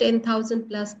all the 10,000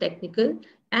 plus technical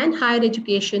and higher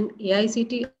education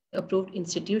AICT approved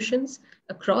institutions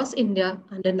across India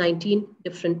under 19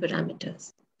 different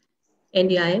parameters.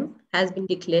 NDIM has been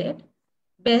declared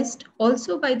best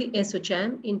also by the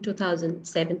SOCHAM in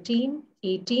 2017,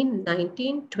 18,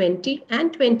 19, 20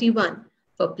 and 21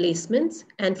 for placements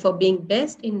and for being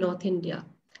best in North India,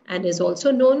 and is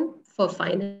also known for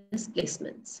finest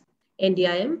placements.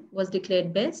 NDIM was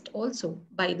declared best also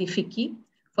by the FICCI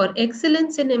for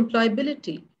excellence in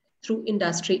employability through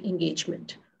industry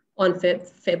engagement on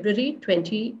February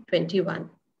 2021.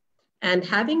 And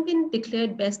having been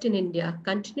declared best in India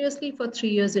continuously for 3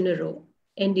 years in a row,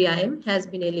 NDIM has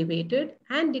been elevated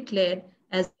and declared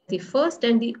as the first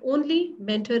and the only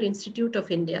mentor institute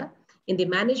of India in the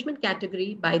management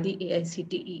category by the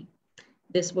AICTE.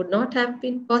 This would not have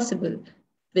been possible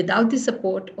without the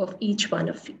support of each one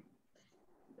of you.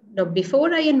 Now,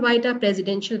 before I invite our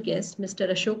presidential guest, Mr.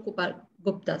 Ashok Kumar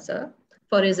Gupta, sir,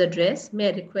 for his address, may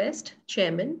I request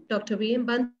Chairman Dr. V.M.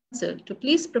 Bansal to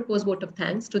please propose vote of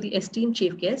thanks to the esteemed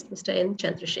Chief Guest, Mr. N.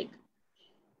 Chandrasekaran.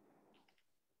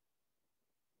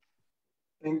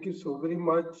 Thank you so very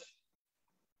much,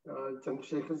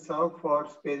 Chandrasekaran Saab, for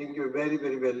sparing your very,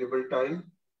 very valuable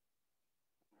time.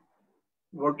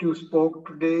 What you spoke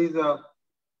today is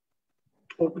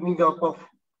opening up of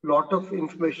a lot of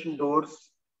information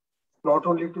doors, not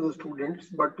only to the students,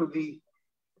 but to the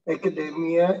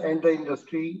academia and the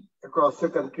industry across the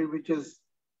country, which is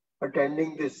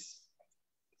attending this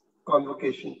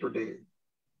convocation today.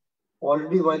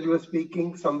 Already while you were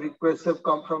speaking, some requests have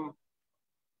come from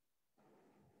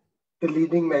the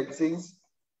leading magazines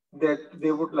that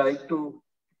they would like to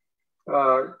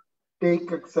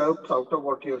take excerpts out of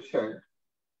what you have shared.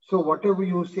 So whatever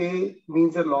you say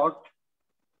means a lot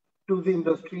to the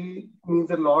industry,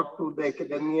 means a lot to the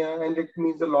academia, and it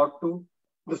means a lot to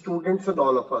the students and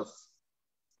all of us.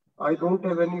 I don't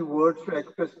have any words to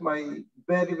express my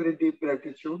very, very deep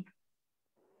gratitude.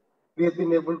 We have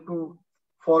been able to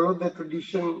follow the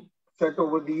tradition set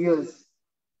over the years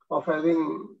of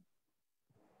having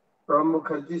Pranab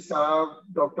Mukherjee Sahab,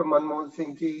 Dr. Manmohan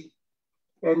Singh Ji,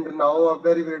 and now a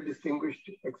very, very distinguished,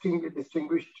 extremely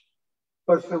distinguished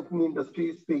person from the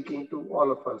industry speaking to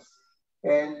all of us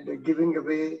and giving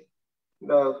away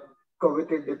the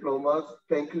coveted diplomas.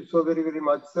 Thank you so very, very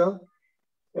much, sir.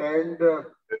 And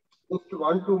just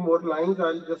 1-2 more lines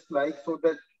I'll just like so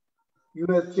that you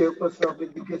as chairperson of the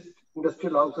biggest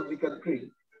industrial house of the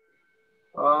country.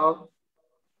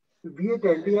 We at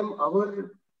NDM,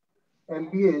 our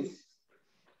MBAs,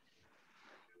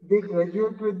 they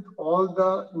graduate with all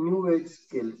the new age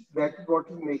skills. That's what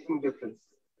is making difference.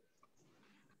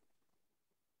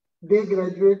 They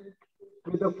graduate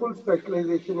with a full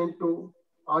specialization into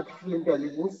artificial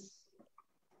intelligence,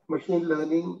 machine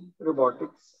learning,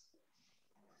 robotics.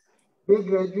 They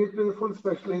graduate with a full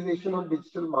specialization on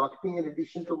digital marketing in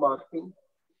addition to marketing.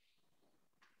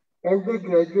 And they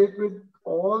graduate with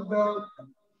all the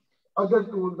other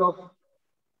tools of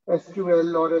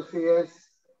SQL or SAS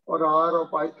or R or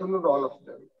Python or all of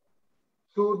them.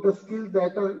 So the skills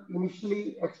that are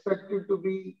initially expected to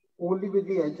be only with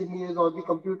the engineers or the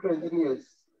computer engineers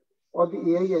or the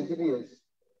AI engineers,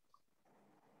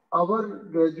 our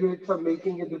graduates are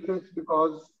making a difference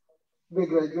because they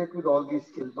graduate with all these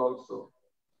skills also.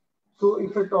 So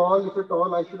if at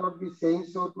all, I should not be saying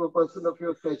so to a person of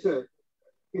your stature,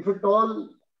 if at all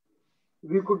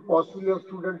we could possibly, our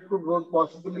students could work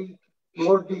possibly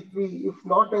more deeply, if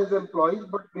not as employees,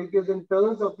 but maybe as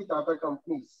interns of the Tata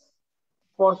companies.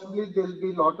 Possibly there will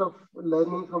be a lot of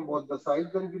learning from both the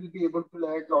sides and we'll be able to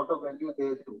add a lot of value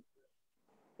there too.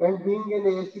 And being an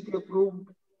AICTE approved,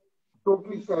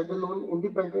 totally standalone,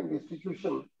 independent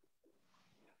institution,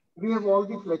 we have all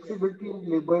the flexibility and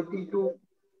liberty to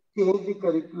change the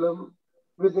curriculum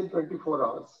within 24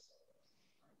 hours.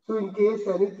 So in case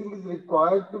anything is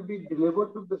required to be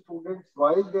delivered to the students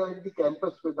while they are in the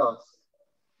campus with us,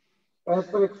 as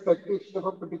per expectation of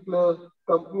a particular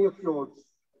company of yours,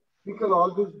 we can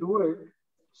always do it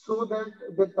so that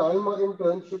the time of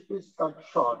internship is cut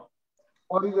short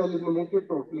or is eliminated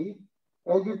totally.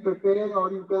 And we prepare,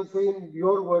 or you can say in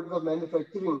your words of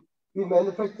manufacturing, we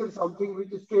manufacture something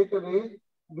which is straight away,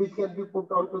 which can be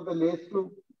put onto the lathe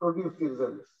to produce the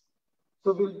results.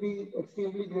 So we'll be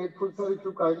extremely grateful, sir, if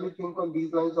you kindly think on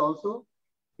these lines also.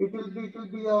 It will be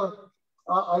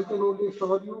I can only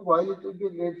assure you, while it will be a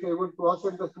great favor to us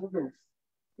and the students,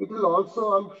 it will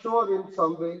also, I'm sure, in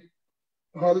some way,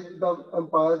 help the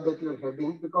empire that you're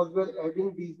heading, because we're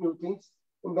adding these new things,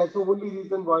 and that's the only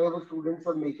reason why our students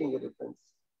are making a difference.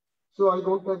 So I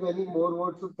don't have any more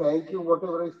words to thank you.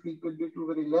 Whatever I speak will be too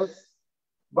very less.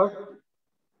 But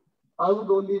I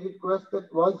would only request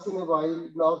that once in a while,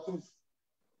 now since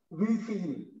we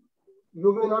feel,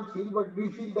 you may not feel, but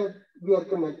we feel that we are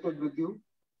connected with you.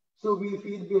 So we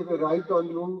feel we have a right on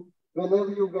you. Whenever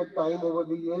you get time over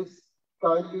the years,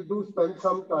 kindly do spend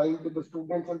some time with the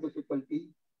students and the faculty.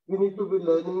 We need to be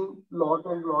learning lot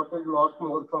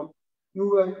more from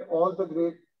you and all the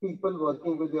great people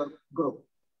working with your group.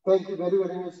 Thank you very,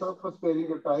 very much, sir, for sparing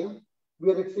your time.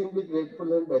 We are extremely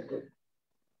grateful and indebted.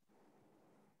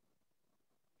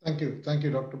 Thank you,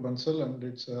 Dr. Bansal, and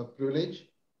it's a privilege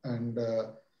and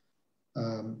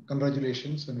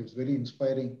congratulations, and it's very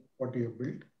inspiring what you have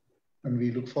built. And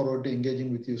we look forward to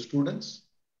engaging with your students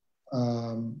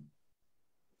and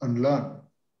learn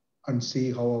and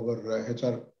see how our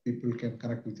HR people can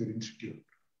connect with your institute.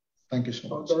 Thank you so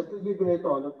much. That will be great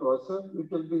honor to us, sir.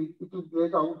 It will be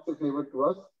great out the favor to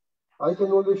us. I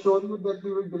can only assure you that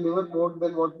we will deliver more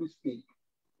than what we speak.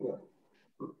 Yeah.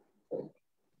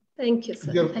 Thank you,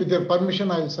 sir. With your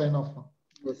permission, I will sign off now.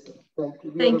 Yes, sir. Thank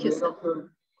you. Thank you, sir.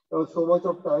 So much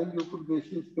of time you could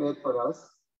graciously spare for us.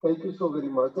 Thank you so very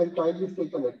much, and kindly stay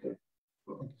connected.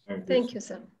 Thank you,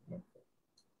 sir.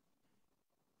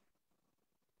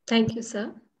 Thank you,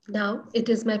 sir. Now, it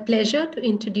is my pleasure to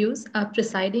introduce our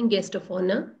presiding guest of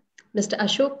honor, Mr.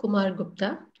 Ashok Kumar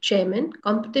Gupta, Chairman,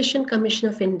 Competition Commission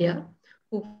of India,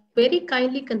 who very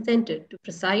kindly consented to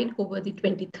preside over the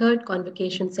 23rd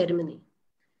Convocation ceremony.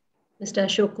 Mr.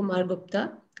 Ashok Kumar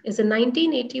Gupta is a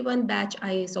 1981 batch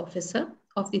IAS officer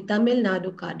of the Tamil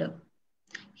Nadu cadre.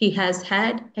 He has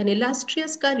had an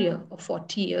illustrious career of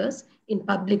 40 years in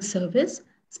public service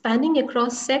spanning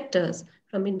across sectors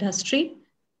from industry,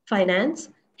 finance,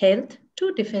 health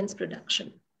to defense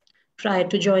production. Prior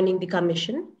to joining the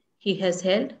Commission, he has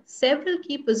held several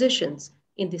key positions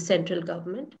in the central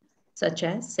government, such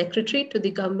as Secretary to the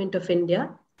Government of India,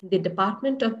 the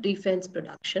Department of Defense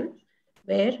Production,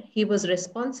 where he was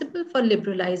responsible for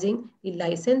liberalizing the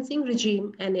licensing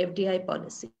regime and FDI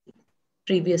policy.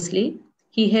 Previously,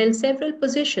 he held several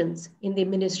positions in the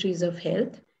Ministries of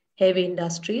Health, Heavy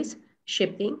Industries,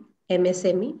 Shipping,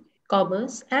 MSME,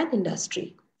 Commerce and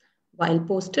Industry. While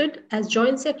posted as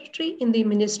Joint Secretary in the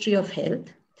Ministry of Health,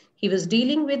 he was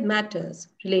dealing with matters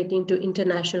relating to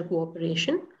international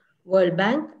cooperation, World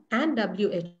Bank and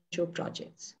WHO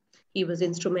projects. He was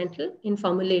instrumental in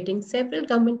formulating several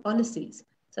government policies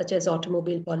such as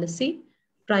automobile policy,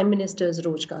 Prime Minister's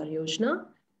Rozgar Yojana,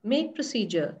 Make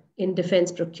procedure in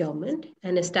defense procurement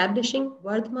and establishing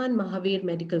Vardhaman Mahavir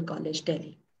Medical College,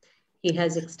 Delhi. He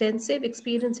has extensive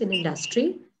experience in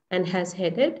industry and has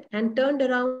headed and turned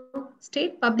around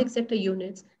state public sector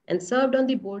units and served on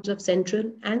the boards of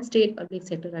central and state public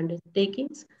sector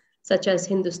undertakings such as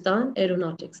Hindustan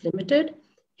Aeronautics Limited,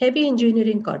 Heavy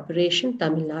Engineering Corporation,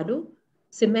 Tamil Nadu,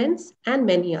 Cements, and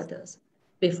many others.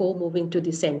 Before moving to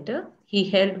the center, he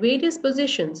held various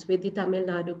positions with the Tamil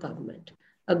Nadu government.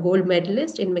 A gold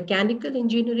medalist in mechanical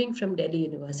engineering from Delhi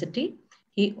University,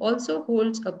 he also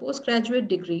holds a postgraduate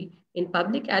degree in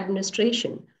public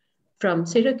administration from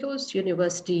Syracuse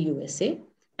University, USA,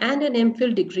 and an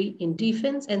MPhil degree in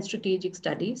defense and strategic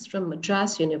studies from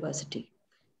Madras University.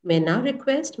 May now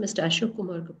request Mr. Ashok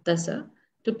Kumar Gupta, sir,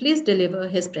 to please deliver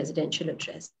his presidential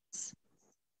address.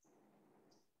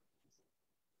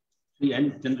 Shri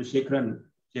N. Chandrasekaran,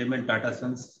 Chairman Tata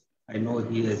Sons, I know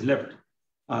he has left.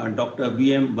 Dr.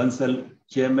 V.M. Bansal,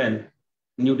 Chairman,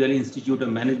 New Delhi Institute of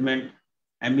Management,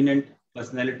 eminent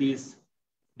personalities,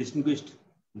 distinguished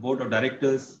Board of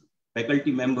Directors, faculty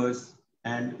members,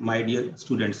 and my dear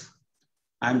students.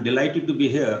 I am delighted to be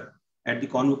here at the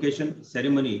convocation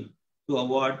ceremony to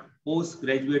award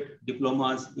postgraduate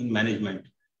diplomas in management.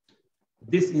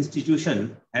 This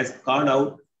institution has carved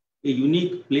out a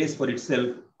unique place for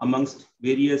itself amongst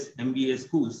various MBA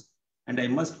schools, and I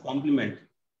must compliment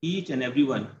each and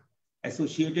everyone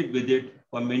associated with it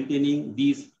for maintaining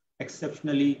these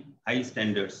exceptionally high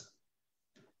standards.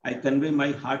 I convey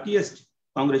my heartiest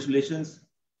congratulations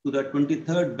to the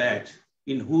 23rd batch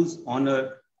in whose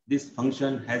honor this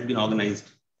function has been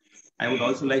organized. I would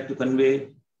also like to convey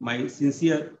my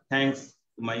sincere thanks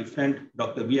to my friend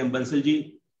Dr. V.M.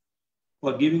 Bansalji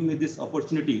for giving me this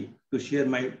opportunity to share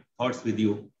my thoughts with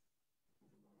you.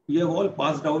 You have all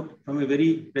passed out from a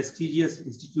very prestigious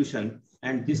institution,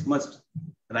 and this must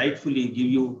rightfully give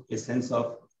you a sense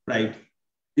of pride.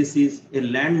 This is a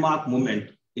landmark moment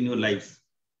in your lives.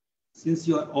 Since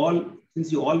you all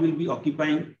will be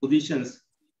occupying positions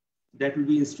that will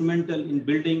be instrumental in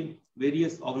building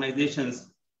various organizations,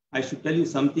 I should tell you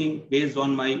something based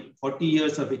on my 40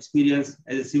 years of experience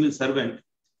as a civil servant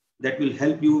that will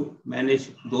help you manage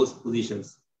those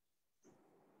positions.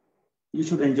 You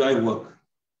should enjoy work.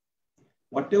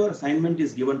 Whatever assignment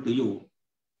is given to you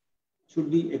should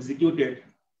be executed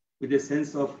with a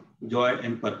sense of joy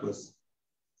and purpose.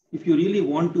 If you really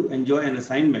want to enjoy an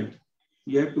assignment,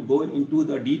 you have to go into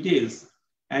the details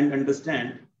and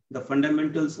understand the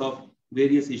fundamentals of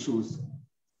various issues.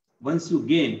 Once you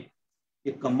gain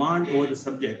a command over the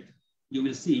subject, you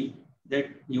will see that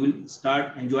you will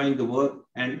start enjoying the work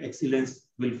and excellence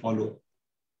will follow.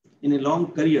 In a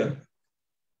long career,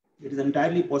 it is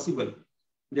entirely possible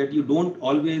that you don't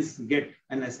always get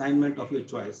an assignment of your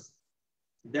choice.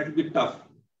 That will be tough,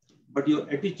 but your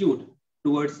attitude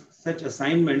towards such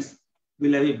assignments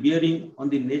will have a bearing on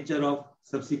the nature of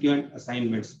subsequent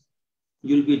assignments.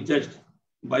 You will be judged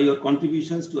by your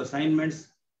contributions to assignments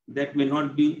that may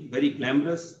not be very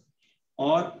glamorous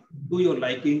or to your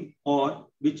liking or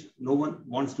which no one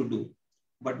wants to do.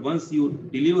 But once you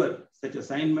deliver such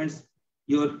assignments,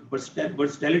 your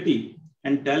versatility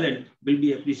and talent will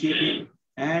be appreciated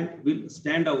and will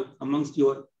stand out amongst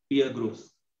your peer groups.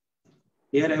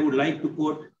 Here I would like to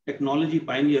quote technology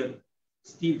pioneer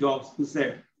Steve Jobs, who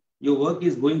said, "Your work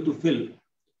is going to fill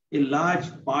a large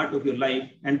part of your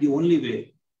life, and the only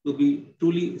way to be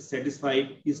truly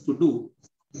satisfied is to do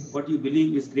what you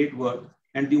believe is great work,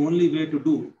 and the only way to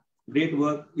do great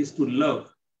work is to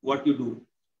love what you do."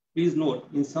 Please note,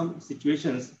 in some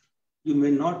situations, you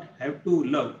may not have to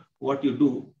love what you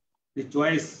do. The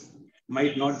choice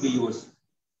might not be yours.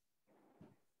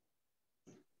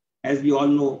 As we all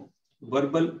know,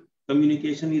 verbal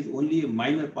communication is only a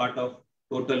minor part of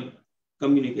total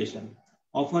communication.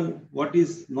 Often, what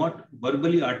is not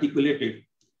verbally articulated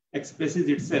expresses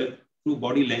itself through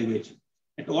body language.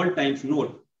 At all times,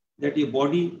 note that your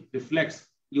body reflects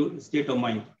your state of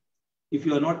mind. If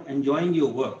you are not enjoying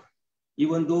your work,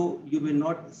 even though you may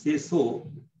not say so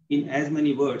in as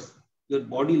many words, your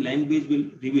body language will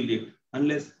reveal it,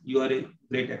 unless you are a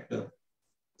great actor.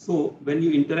 So when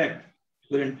you interact,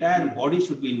 your entire body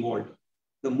should be involved.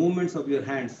 The movements of your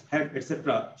hands, head,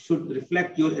 etc. should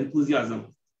reflect your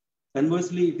enthusiasm.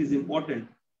 Conversely, it is important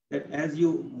that as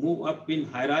you move up in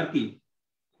hierarchy,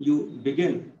 you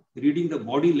begin reading the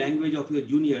body language of your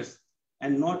juniors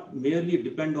and not merely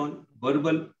depend on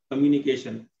verbal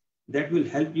communication. That will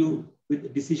help you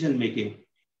with decision making.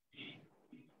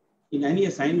 In any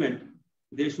assignment,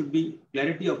 there should be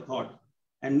clarity of thought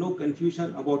and no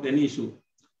confusion about any issue.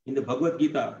 In the Bhagavad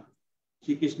Gita,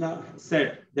 Shri Krishna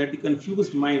said that the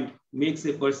confused mind makes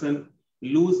a person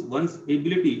lose one's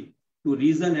ability to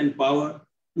reason and power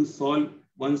to solve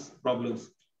one's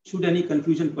problems. Should any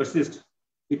confusion persist,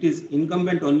 it is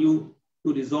incumbent on you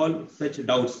to resolve such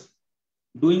doubts.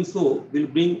 Doing so will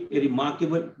bring a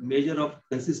remarkable measure of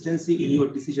consistency in your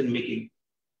decision making.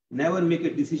 Never make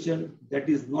a decision that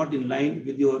is not in line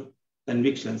with your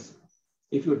convictions.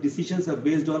 If your decisions are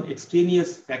based on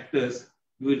extraneous factors,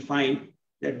 you will find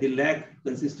that they lack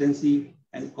consistency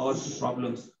and cause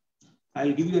problems.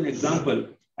 I'll give you an example.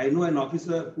 I know an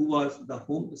officer who was the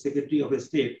Home Secretary of a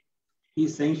state. He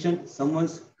sanctioned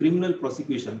someone's criminal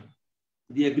prosecution.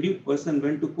 The aggrieved person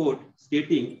went to court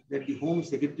stating that the Home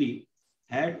Secretary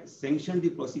had sanctioned the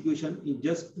prosecution in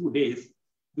just 2 days,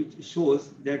 which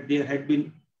shows that there had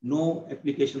been no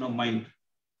application of mind.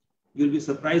 You'll be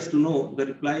surprised to know the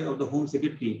reply of the Home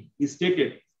Secretary. He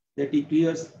stated that he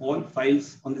clears all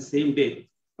files on the same day.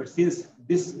 But since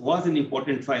this was an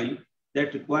important file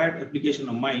that required application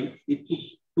of mind, it took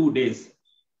 2 days.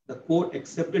 The court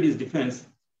accepted his defense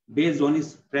based on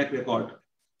his track record.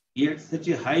 He had such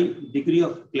a high degree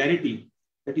of clarity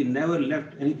that he never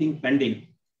left anything pending.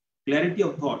 Clarity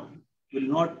of thought will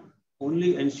not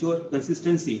only ensure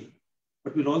consistency,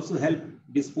 but will also help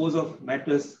dispose of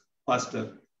matters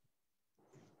faster.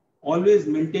 Always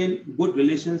maintain good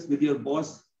relations with your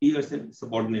boss, peers, and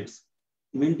subordinates.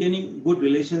 Maintaining good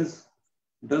relations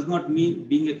does not mean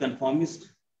being a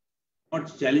conformist,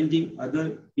 not challenging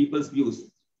other people's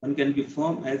views. One can be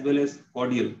firm as well as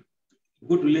cordial.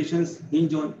 Good relations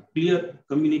hinge on clear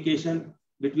communication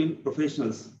between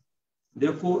professionals.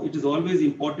 Therefore, it is always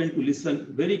important to listen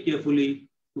very carefully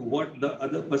to what the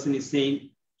other person is saying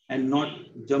and not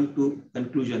jump to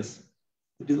conclusions.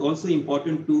 It is also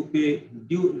important to pay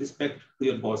due respect to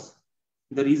your boss.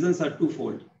 The reasons are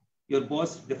twofold. Your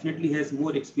boss definitely has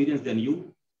more experience than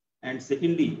you. And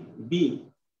secondly,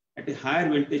 being at a higher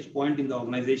vantage point in the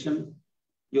organization,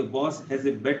 your boss has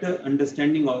a better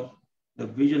understanding of the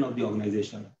vision of the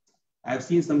organization. I have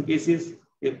seen some cases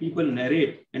where people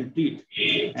narrate and treat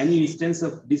any instance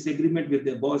of disagreement with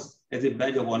their boss as a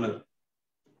badge of honor.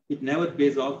 It never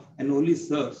pays off and only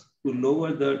serves to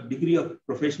lower the degree of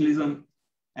professionalism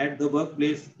at the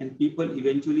workplace, and people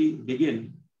eventually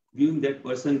begin viewing that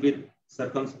person with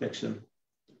circumspection.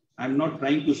 I'm not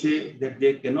trying to say that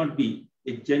there cannot be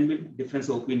a genuine difference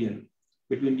of opinion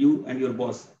between you and your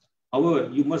boss. However,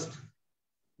 you must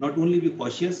not only be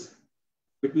cautious,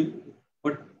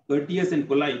 but courteous and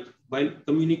polite while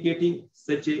communicating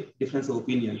such a difference of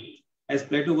opinion. As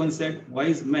Plato once said,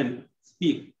 wise men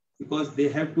speak because they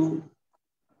have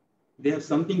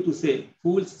something to say.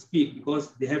 Fools speak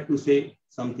because they have to say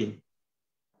something.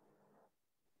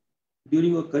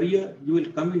 During your career, you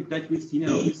will come in touch with senior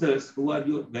officers who are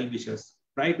your well-wishers.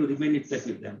 Try to remain in touch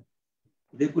with them.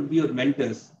 They could be your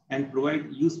mentors and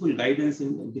provide useful guidance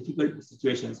in difficult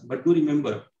situations. But do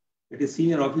remember that a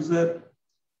senior officer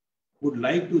would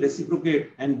like to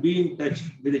reciprocate and be in touch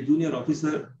with a junior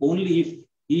officer only if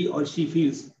he or she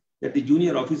feels that the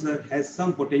junior officer has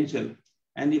some potential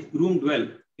and if groomed well,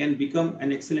 can become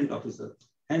an excellent officer.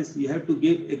 Hence, you have to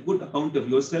give a good account of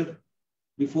yourself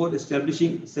before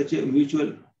establishing such a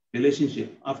mutual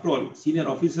relationship. After all, senior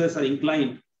officers are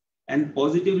inclined and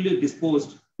positively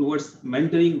disposed towards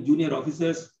mentoring junior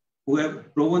officers who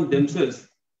have proven themselves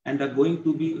and are going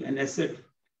to be an asset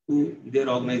to their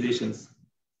organizations.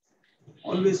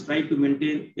 Always try to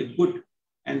maintain a good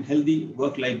and healthy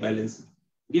work-life balance.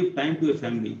 Give time to your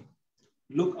family.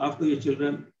 Look after your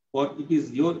children, for it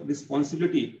is your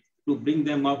responsibility to bring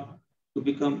them up to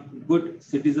become good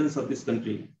citizens of this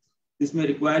country. This may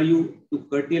require you to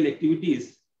curtail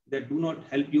activities that do not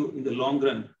help you in the long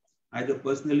run, either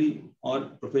personally or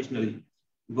professionally.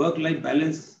 Work-life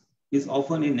balance is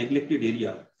often a neglected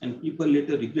area, and people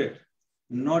later regret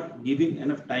not giving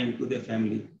enough time to their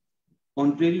family.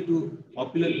 Contrary to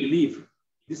popular belief,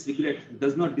 This regret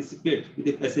does not dissipate with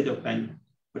the passage of time,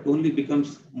 but only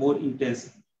becomes more intense.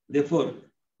 Therefore,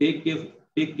 take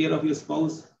care of your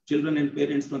spouse, children, and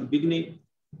parents from the beginning,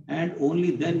 and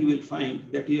only then you will find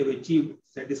that you have achieved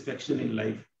satisfaction in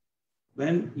life.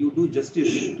 When you do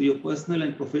justice to your personal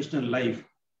and professional life,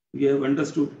 you have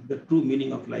understood the true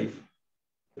meaning of life.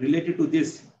 Related to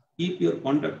this, keep your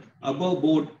conduct above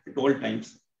board at all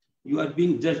times. You are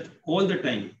being judged all the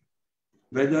time,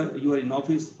 whether you are in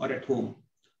office or at home.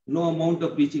 No amount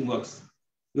of preaching works.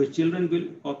 Your children will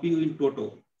copy you in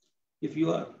toto. If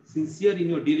you are sincere in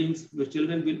your dealings, your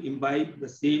children will imbibe the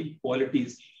same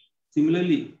qualities.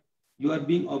 Similarly, you are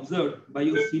being observed by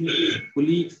your seniors,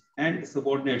 colleagues, and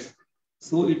subordinates.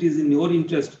 So it is in your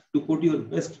interest to put your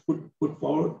best foot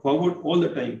forward all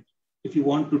the time if you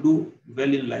want to do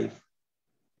well in life.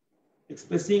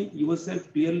 Expressing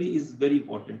yourself clearly is very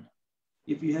important.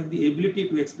 If you have the ability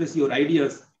to express your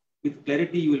ideas with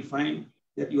clarity, you will find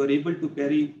that you are able to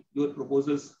carry your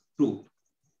proposals through.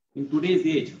 In today's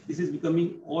age, this is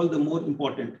becoming all the more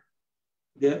important.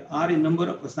 There are a number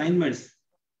of assignments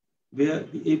where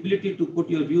the ability to put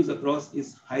your views across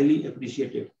is highly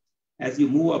appreciated. As you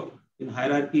move up in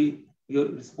hierarchy, your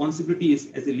responsibilities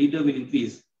as a leader will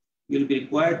increase. You will be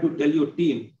required to tell your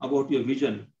team about your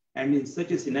vision. And in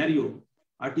such a scenario,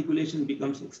 articulation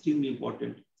becomes extremely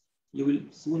important. You will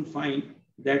soon find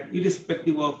that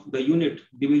irrespective of the unit,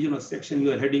 division, or section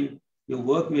you are heading, your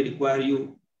work may require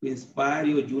you to inspire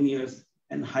your juniors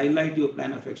and highlight your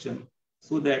plan of action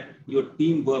so that your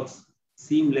team works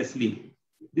seamlessly.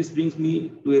 This brings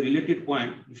me to a related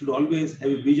point. You should always have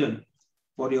a vision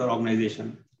for your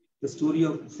organization. The story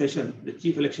of Session, the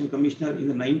Chief Election Commissioner in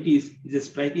the 90s, is a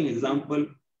striking example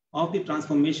of the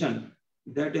transformation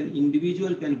that an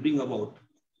individual can bring about.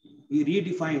 He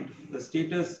redefined the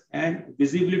status and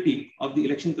visibility of the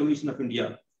Election Commission of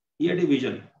India. He had a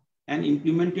vision and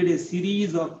implemented a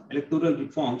series of electoral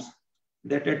reforms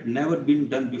that had never been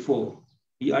done before.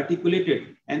 He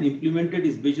articulated and implemented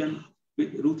his vision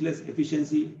with ruthless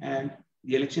efficiency, and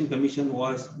the Election Commission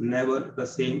was never the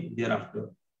same thereafter.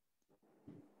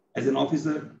 As an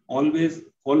officer, always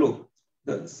follow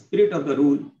the spirit of the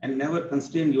rule and never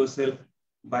constrain yourself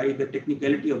by the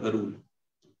technicality of the rule.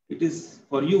 It is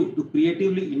for you to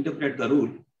creatively interpret the rule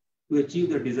to achieve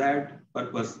the desired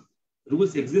purpose.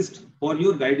 Rules exist for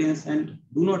your guidance and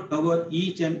do not cover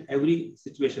each and every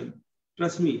situation.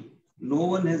 Trust me, no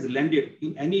one has landed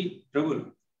in any trouble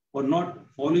for not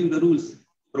following the rules,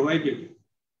 provided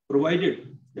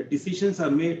the decisions are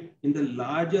made in the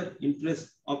larger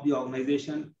interest of the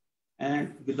organization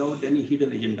and without any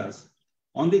hidden agendas.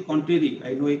 On the contrary,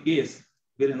 I know a case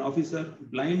where an officer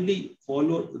blindly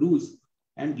followed rules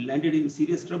and landed in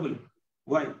serious trouble.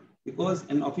 Why? Because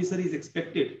an officer is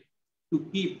expected to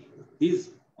keep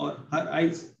his or her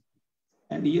eyes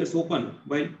and ears open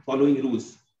while following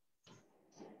rules.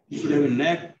 You should have a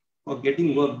knack for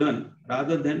getting work done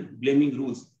rather than blaming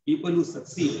rules. People who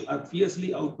succeed are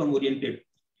fiercely outcome-oriented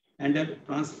and have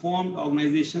transformed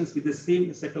organizations with the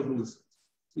same set of rules.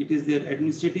 It is their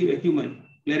administrative acumen,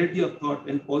 clarity of thought,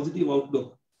 and positive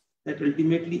outlook that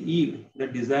ultimately yield the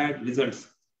desired results.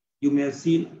 You may have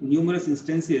seen numerous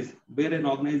instances where an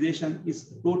organization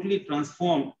is totally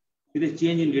transformed with a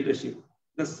change in leadership.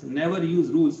 Thus, never use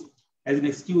rules as an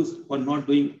excuse for not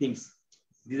doing things.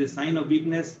 This is a sign of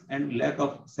weakness and lack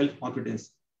of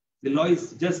self-confidence. The law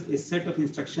is just a set of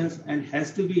instructions and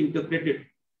has to be interpreted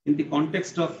in the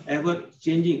context of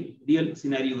ever-changing real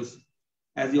scenarios.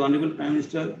 As the Honorable Prime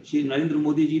Minister Shri Narendra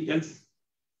Modi ji tells,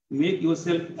 make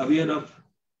yourself aware of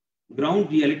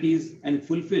ground realities and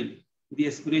fulfill the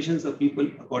aspirations of people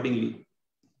accordingly.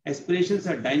 Aspirations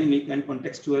are dynamic and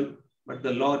contextual, but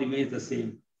the law remains the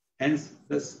same. Hence,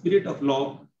 the spirit of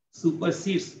law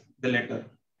supersedes the letter.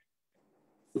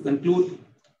 To conclude,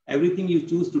 everything you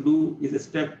choose to do is a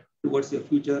step towards your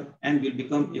future and will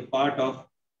become a part of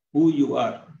who you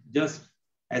are, just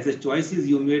as the choices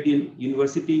you made in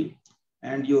university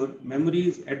and your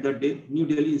memories at the New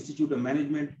Delhi Institute of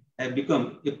Management have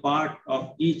become a part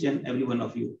of each and every one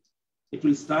of you. It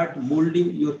will start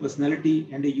molding your personality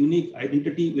and a unique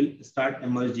identity will start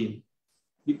emerging.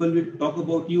 People will talk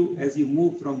about you as you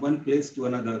move from one place to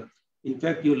another. In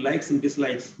fact, your likes and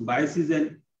dislikes, biases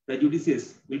and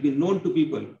prejudices will be known to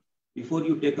people before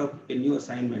you take up a new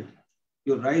assignment.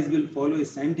 Your rise will follow a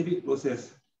scientific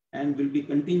process and will be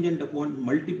contingent upon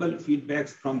multiple feedbacks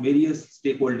from various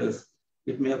stakeholders.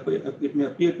 It may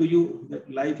appear to you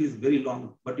that life is very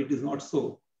long, but it is not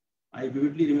so. I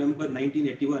vividly remember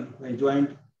 1981 when I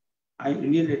joined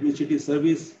Indian Administrative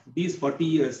Service. These 40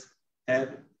 years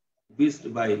have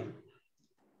whizzed by.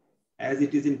 As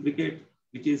it is in cricket,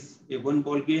 which is a one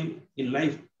ball game. In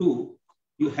life too,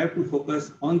 you have to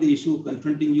focus on the issue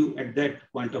confronting you at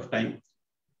that point of time.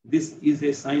 This is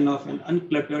a sign of an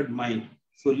uncluttered mind.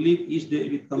 So live each day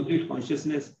with complete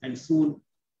consciousness, and soon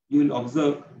you will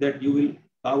observe that you will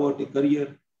carve out a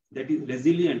career that is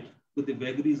resilient to the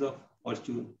vagaries of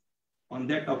fortune. On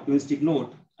that optimistic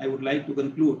note, I would like to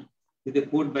conclude with a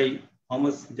quote by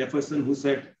Thomas Jefferson, who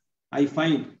said, "I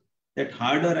find that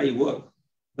harder I work,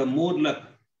 the more luck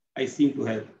I seem to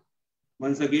have."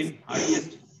 Once again,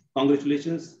 heartiest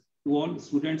congratulations to all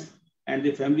students and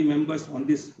their family members on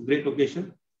this great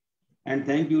occasion. And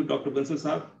thank you, Dr. Bansal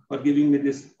Saab, for giving me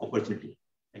this opportunity.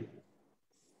 Thank you.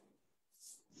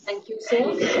 Thank you, sir.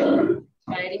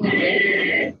 Inspiring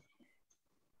address.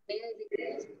 May I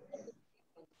request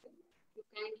to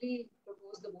kindly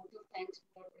propose the vote of thanks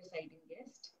for presiding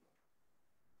guest.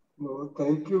 No,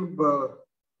 thank you,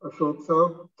 Ashok sir.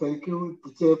 Thank you,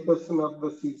 the chairperson of the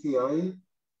CCI,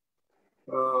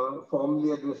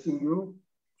 formally addressing you.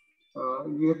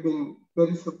 You have been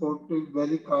very supportive,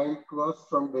 very kind to us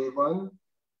from day one.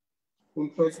 In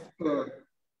fact,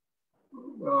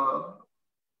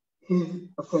 his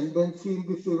ascendancy in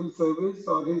the civil service,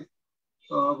 or his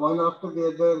one after the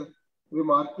other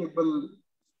remarkable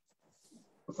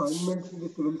assignments in the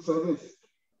civil service,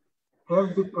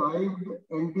 have deprived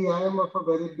NDIM of a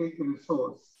very big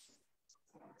resource,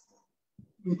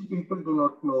 which people do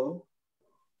not know.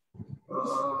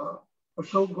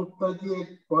 Ashok Gupta ji at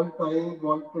one time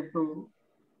wanted to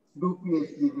do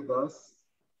PhD with us.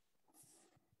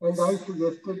 And I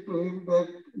suggested to him that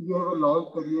you have a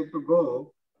long career to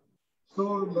go. So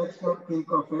let's not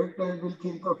think of it, and we'll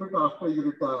think of it after you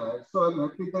retire. So I'm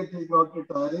happy that he's not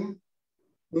retiring.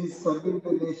 He's serving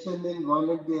the nation in one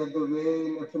and the other way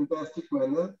in a fantastic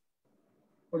manner.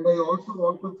 And I also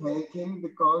want to thank him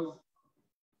because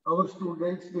our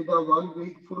students did a 1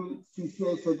 week full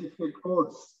CCI certificate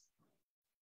course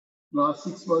last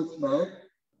 6 months back,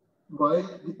 while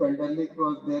the pandemic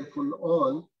was there full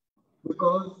on,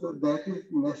 because that is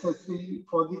necessary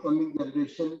for the coming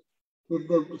generation if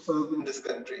they have to serve in this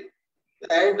country.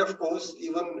 And of course,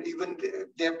 even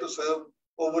they have to serve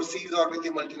overseas or with the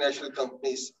multinational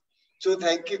companies. So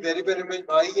thank you very, very much,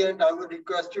 Bhai, and I would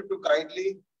request you to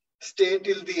kindly stay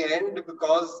till the end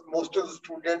because most of the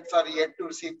students are yet to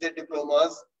receive their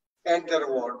diplomas and their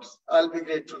awards. I'll be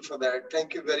grateful for that.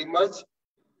 Thank you very much.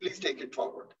 Please take it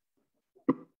forward.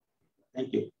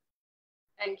 Thank you.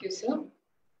 Thank you, sir.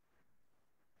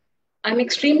 I'm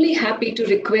extremely happy to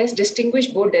request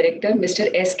Distinguished Board Director, Mr.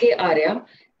 S.K. Arya,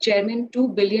 Chairman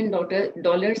 $2 billion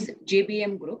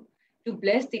JBM Group, to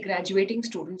bless the graduating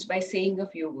students by saying a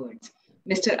few words.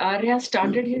 Mr. Arya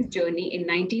started his journey in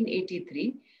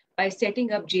 1983 by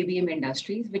setting up JBM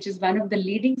Industries, which is one of the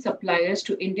leading suppliers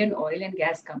to Indian oil and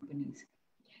gas companies.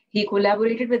 He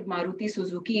collaborated with Maruti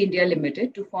Suzuki India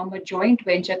Limited to form a joint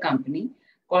venture company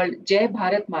called Jai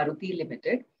Bharat Maruti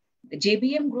Limited. The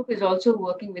JBM Group is also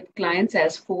working with clients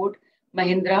as Ford,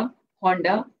 Mahindra,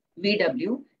 Honda,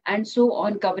 VW, and so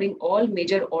on, covering all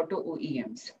major auto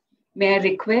OEMs. May I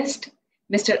request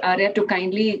Mr. Arya to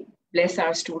kindly bless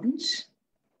our students?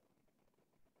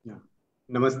 Yeah.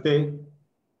 Namaste.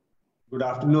 Good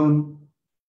afternoon,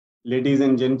 ladies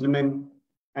and gentlemen,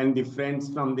 and the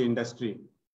friends from the industry.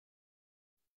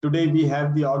 Today we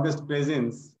have the august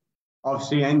presence of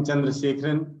Shri N.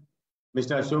 Chandrasekaran,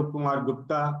 Mr. Ashok Kumar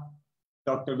Gupta,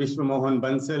 Dr. Vishwamohan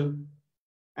Bansal,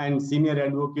 and Senior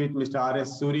Advocate Mr.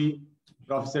 R.S. Suri,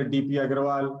 Professor D.P.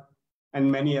 Agrawal, and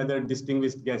many other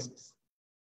distinguished guests.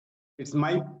 It's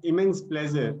my immense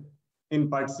pleasure in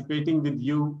participating with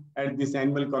you at this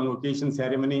annual convocation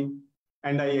ceremony,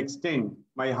 and I extend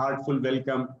my heartful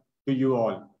welcome to you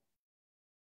all.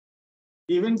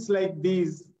 Events like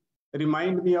these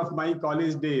remind me of my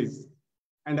college days,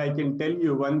 and I can tell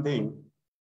you one thing,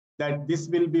 that this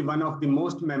will be one of the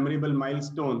most memorable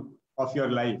milestones of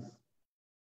your life.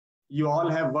 You all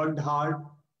have worked hard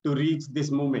to reach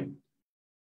this moment,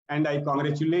 and I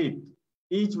congratulate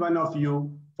each one of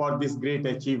you for this great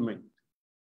achievement.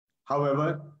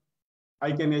 However,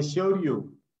 I can assure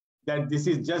you that this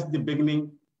is just the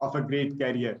beginning of a great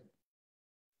career.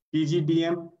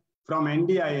 PGDM from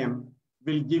NDIM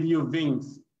will give you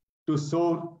wings to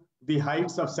soar the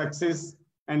heights of success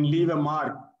and leave a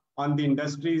mark on the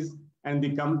industries and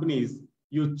the companies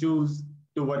you choose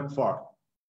to work for.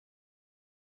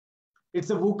 It's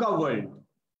a VUCA world,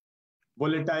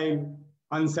 volatile,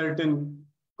 uncertain,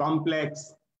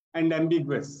 complex, and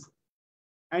ambiguous.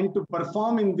 And to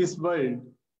perform in this world,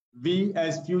 we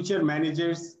as future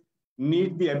managers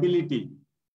need the ability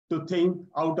to think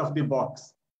out of the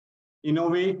box,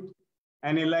 innovate,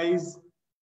 analyze,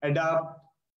 adapt,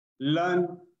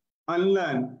 learn,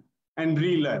 unlearn, and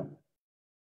relearn.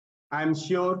 I am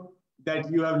sure that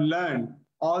you have learned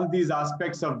all these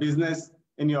aspects of business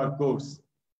in your course.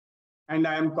 And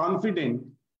I am confident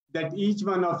that each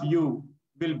one of you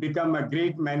will become a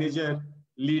great manager,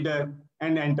 leader,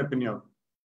 and entrepreneur.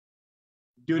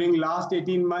 During last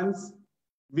 18 months,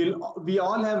 we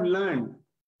all have learned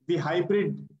the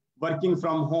hybrid working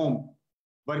from home,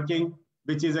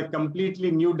 which is a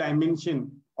completely new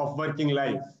dimension of working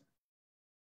life.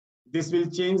 This will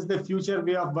change the future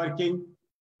way of working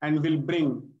and will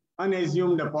bring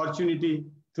unassumed opportunity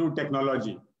through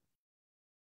technology.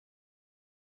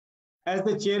 As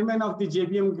the chairman of the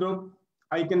JBM Group,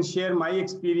 I can share my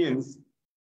experience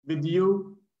with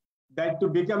you that to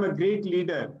become a great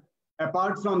leader,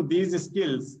 apart from these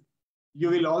skills, you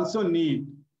will also need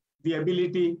the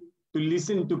ability to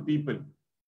listen to people,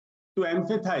 to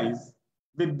empathize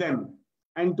with them,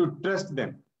 and to trust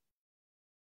them.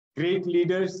 Great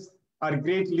leaders are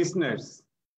great listeners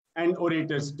and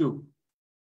orators too.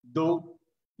 Though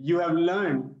you have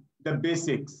learned the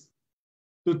basics,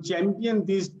 to champion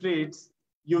these traits,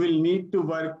 you will need to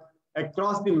work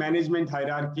across the management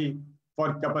hierarchy for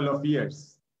a couple of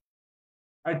years.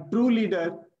 A true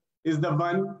leader is the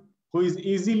one who is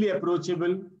easily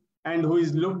approachable and who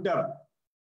is looked up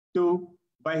to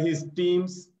by his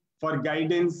teams for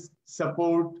guidance,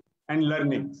 support, and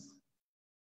learnings.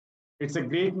 It's a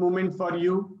great moment for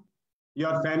you,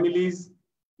 your families,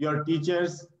 your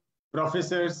teachers,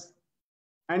 professors,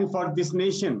 and for this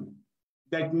nation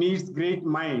that needs great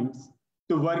minds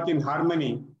to work in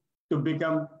harmony to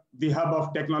become the hub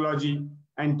of technology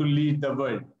and to lead the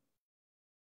world.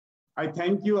 I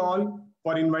thank you all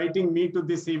for inviting me to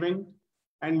this event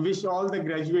and wish all the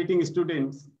graduating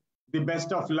students the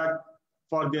best of luck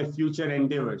for their future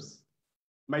endeavors.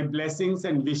 My blessings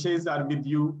and wishes are with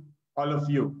you, all of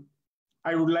you.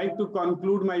 I would like to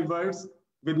conclude my words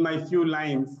with my few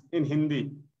lines in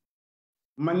Hindi.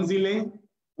 मंजिलें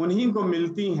उन्हीं को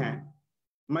मिलती हैं,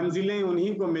 मंजिलें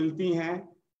उन्हीं को मिलती हैं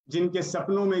जिनके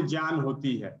सपनों में जान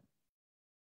होती है.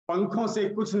 पंखों से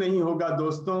कुछ नहीं होगा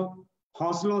दोस्तों,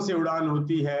 हौसलों से उड़ान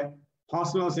होती है,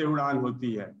 हौसलों से उड़ान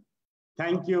होती है.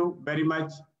 Thank you very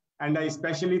much, and I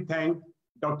especially thank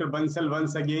Dr. Bansal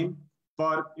once again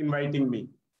for inviting me.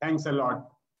 Thanks a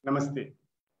lot. Namaste.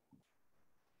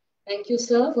 Thank you,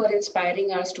 sir, for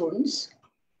inspiring our students.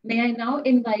 May I now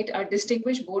invite our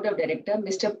distinguished Board of Director,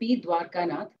 Mr. P.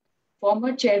 Dwarkanath,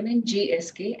 former Chairman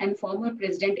GSK and former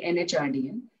President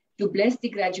NHRDM, to bless the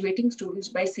graduating students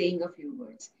by saying a few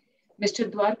words. Mr.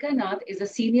 Dwarkanath is a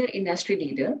senior industry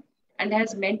leader and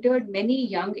has mentored many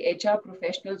young HR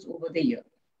professionals over the year.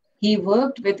 He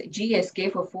worked with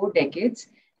GSK for 4 decades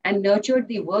and nurtured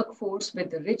the workforce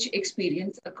with rich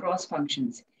experience across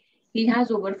functions. He has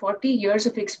over 40 years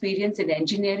of experience in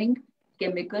engineering,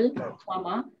 chemical,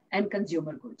 pharma, and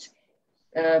consumer goods.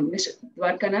 Mr.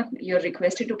 Dwarkanath, you're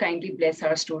requested to kindly bless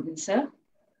our students, sir.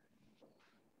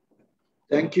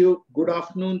 Thank you. Good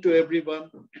afternoon to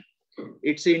everyone.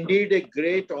 It's indeed a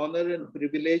great honor and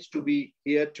privilege to be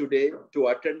here today to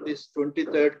attend this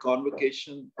 23rd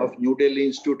Convocation of New Delhi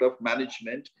Institute of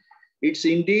Management. It's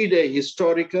indeed a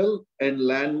historical and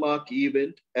landmark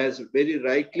event, as very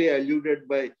rightly alluded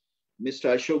by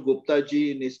Mr. Ashok Gupta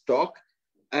ji in his talk.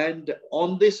 And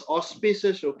on this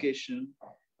auspicious occasion,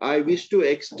 I wish to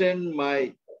extend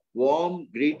my warm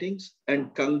greetings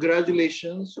and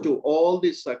congratulations to all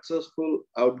the successful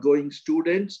outgoing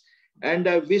students. And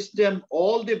I wish them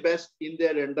all the best in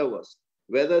their endeavors,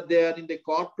 whether they are in the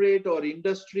corporate or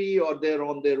industry or they're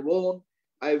on their own.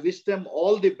 I wish them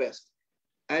all the best.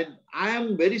 And I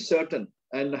am very certain,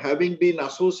 and having been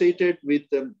associated with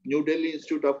the New Delhi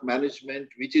Institute of Management,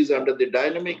 which is under the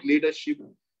dynamic leadership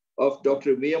of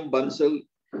Dr. V.M. Bansal,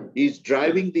 is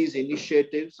driving these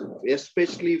initiatives,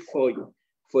 especially for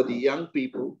the young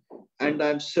people. And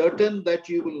I'm certain that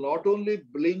you will not only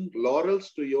bring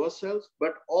laurels to yourselves,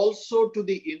 but also to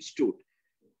the Institute.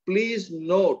 Please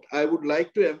note, I would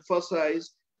like to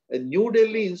emphasize, a New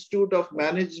Delhi Institute of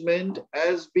Management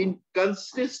has been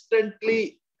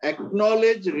consistently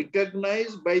acknowledged,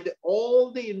 recognized by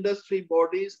all the industry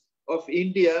bodies of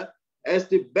India as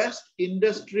the best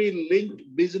industry-linked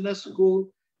business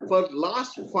school for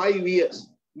last 5 years,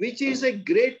 which is a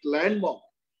great landmark.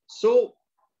 So,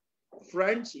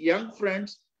 friends, young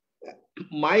friends,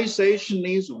 my suggestion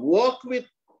is work with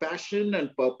passion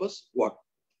and purpose.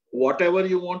 Whatever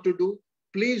you want to do,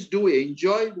 please do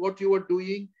enjoy what you are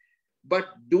doing, but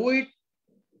do it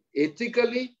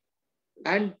ethically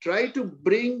and try to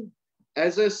bring,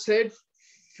 as I said,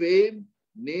 fame,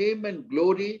 name, and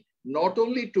glory, not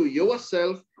only to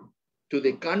yourself, to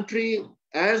the country,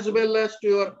 as well as to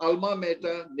your alma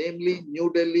mater, namely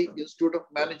New Delhi Institute of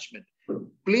Management.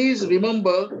 Please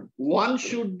remember, one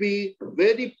should be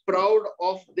very proud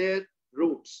of their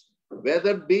roots,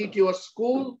 whether be it your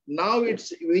school, now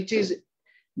which is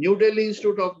New Delhi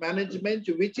Institute of Management,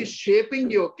 which is shaping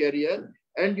your career,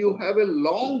 and you have a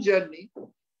long journey.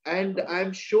 And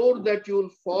I'm sure that you'll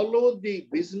follow the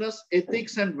business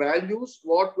ethics and values,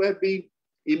 what were being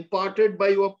imparted by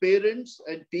your parents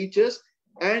and teachers,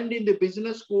 and in the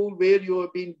business school where you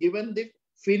have been given the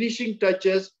finishing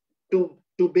touches to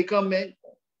become a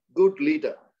good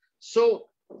leader. So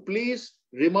please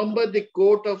remember the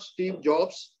quote of Steve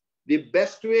Jobs, the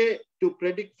best way to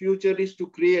predict future is to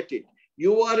create it.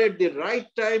 You are at the right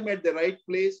time, at the right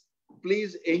place.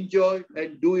 Please enjoy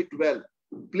and do it well.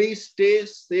 Please stay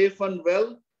safe and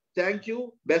well. Thank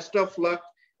you. Best of luck.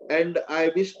 And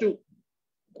I wish to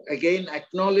again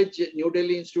acknowledge New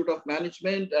Delhi Institute of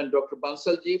Management and Dr.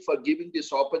 Bansalji for giving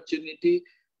this opportunity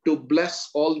to bless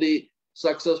all the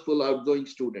successful outgoing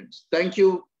students. Thank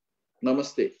you.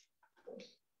 Namaste.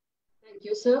 Thank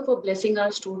you, sir, for blessing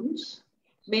our students.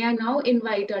 May I now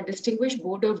invite our distinguished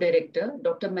Board of Director,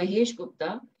 Dr. Mahesh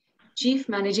Gupta, Chief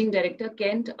Managing Director,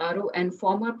 Kent RO, and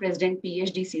former President,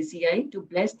 PhD CCI, to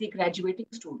bless the graduating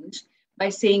students by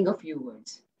saying a few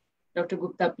words. Dr.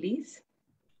 Gupta, please.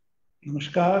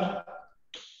 Namaskar.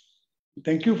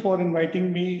 Thank you for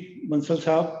inviting me, Bansal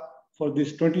Sahab, for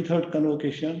this 23rd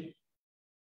convocation.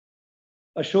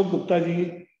 Ashok Gupta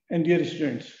ji and dear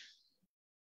students,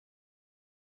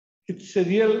 it's a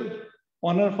real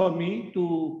honor for me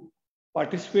to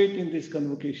participate in this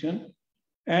convocation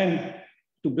and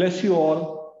to bless you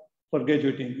all for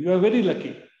graduating. You are very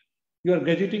lucky. You are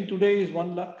graduating today is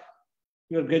one luck.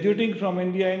 You are graduating from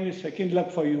NDIM is second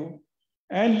luck for you.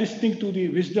 And listening to the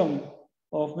wisdom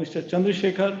of Mr.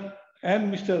 Chandrasekaran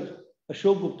and Mr.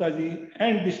 Ashok Gupta ji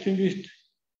and distinguished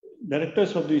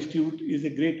directors of the institute is a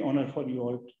great honor for you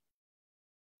all.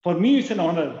 For me, it's an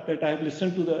honor that I have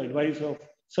listened to the advice of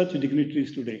such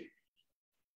dignitaries today.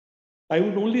 I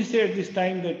would only say at this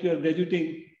time that you are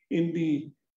graduating in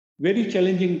the very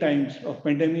challenging times of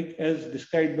pandemic as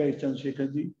described by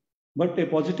Chandrasekaran ji, but a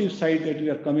positive side that we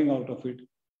are coming out of it.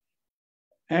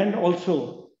 And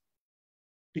also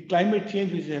the climate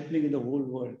change which is happening in the whole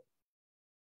world.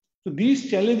 So these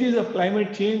challenges of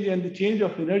climate change and the change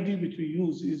of energy which we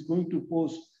use is going to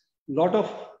pose a lot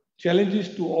of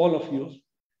challenges to all of you,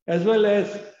 as well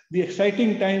as the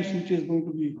exciting times which is going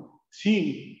to be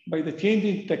seen by the change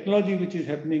in technology which is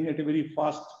happening at a very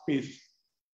fast pace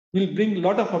will bring a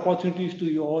lot of opportunities to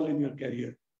you all in your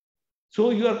career.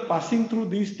 So you are passing through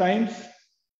these times.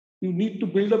 You need to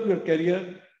build up your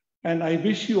career, and I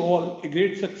wish you all a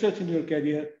great success in your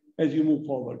career as you move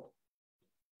forward.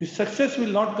 The success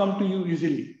will not come to you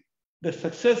easily. The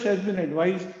success has been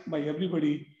advised by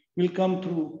everybody will come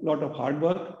through a lot of hard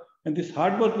work, and this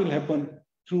hard work will happen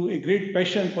through a great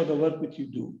passion for the work which you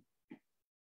do.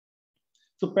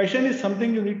 So passion is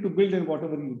something you need to build in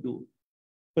whatever you do.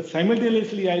 But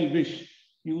simultaneously, I wish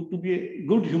you to be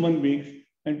good human beings,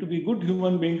 and to be good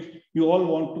human beings, you all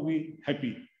want to be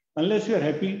happy. Unless you are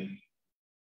happy,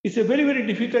 it's a very, very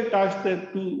difficult task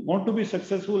that to want to be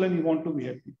successful and you want to be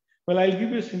happy. Well, I'll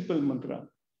give you a simple mantra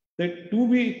that to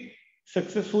be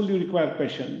successful, you require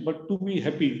passion, but to be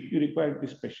happy, you require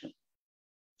this passion.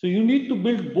 So you need to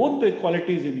build both the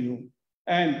qualities in you,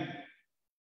 and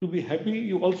to be happy,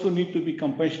 you also need to be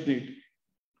compassionate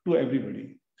to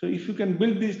everybody. So if you can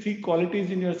build these three qualities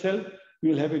in yourself,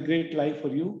 you will have a great life for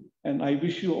you. And I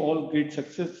wish you all great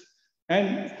success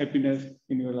and happiness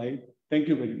in your life. Thank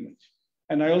you very much.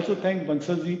 And I also thank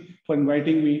Bansalji for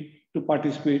inviting me to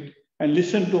participate and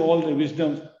listen to all the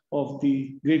wisdoms of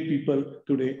the great people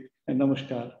today. And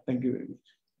namaskar. Thank you very much.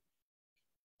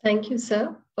 Thank you,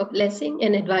 sir, for blessing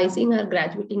and advising our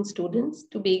graduating students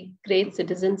to be great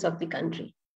citizens of the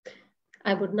country.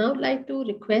 I would now like to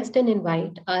request and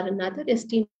invite our another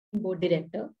esteemed board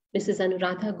director, Mrs.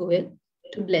 Anuradha Goyal,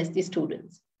 to bless the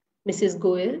students. Mrs.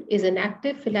 Goyal is an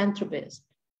active philanthropist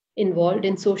involved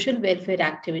in social welfare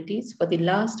activities for the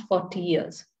last 40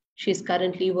 years. She is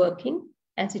currently working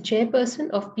as a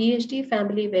chairperson of PhD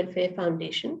Family Welfare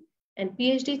Foundation and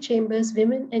PhD Chambers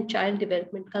Women and Child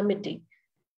Development Committee,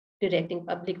 directing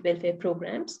public welfare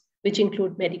programs, which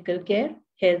include medical care,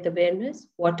 health awareness,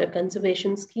 water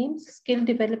conservation schemes, skill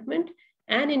development,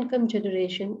 and income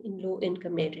generation in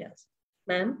low-income areas.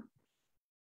 Ma'am?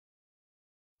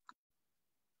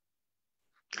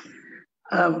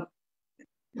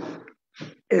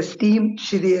 Esteemed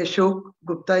Shri Ashok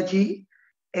Gupta ji,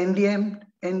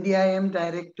 NDIM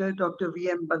Director Dr.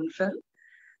 V.M. Bansal,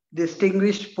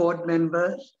 distinguished board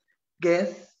members,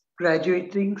 guests,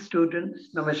 graduating students,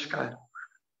 namaskar.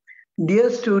 Dear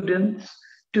students,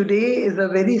 today is a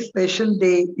very special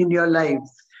day in your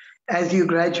lives as you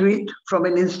graduate from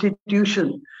an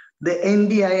institution, the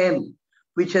NDIM,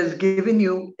 which has given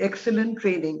you excellent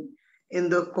training in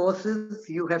the courses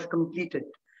you have completed.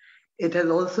 It has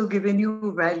also given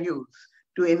you values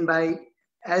to imbibe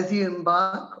as you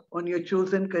embark on your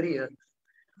chosen careers.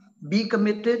 Be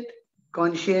committed,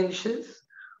 conscientious,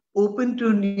 open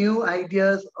to new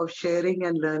ideas of sharing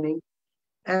and learning,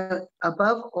 and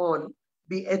above all,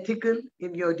 be ethical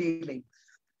in your dealings.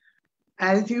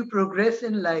 As you progress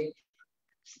in life,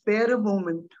 spare a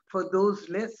moment for those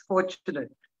less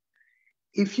fortunate.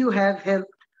 If you have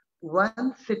helped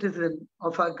one citizen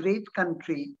of our great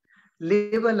country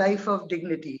live a life of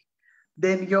dignity,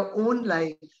 then your own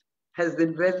life has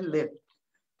been well lived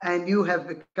and you have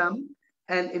become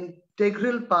an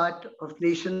integral part of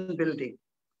nation building.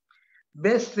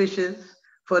 Best wishes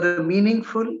for a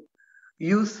meaningful,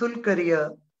 useful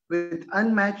career with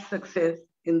unmatched success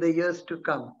in the years to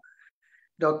come.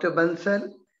 Dr.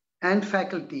 Bansal and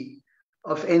faculty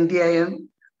of NDIM,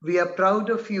 we are proud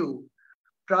of you,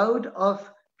 proud of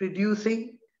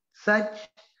producing such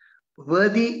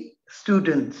worthy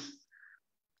students.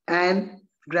 And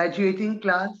graduating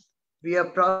class, we are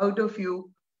proud of you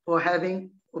for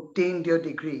having obtained your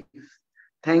degrees.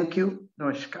 Thank you.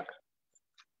 Namaskar.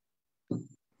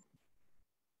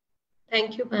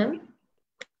 Thank you, ma'am.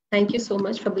 Thank you so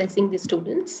much for blessing the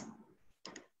students.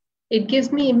 It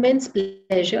gives me immense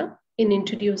pleasure in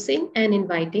introducing and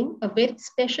inviting a very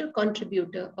special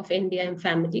contributor of NDIM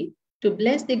family to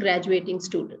bless the graduating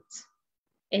students.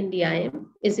 NDIM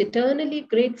is eternally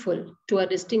grateful to our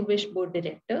distinguished board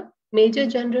director, Major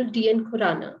General D.N.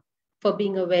 Khurana, for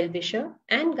being a well-wisher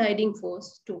and guiding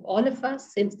force to all of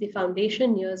us since the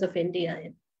foundation years of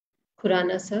NDIM.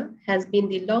 Khurana sir has been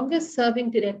the longest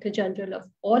serving Director General of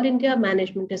All India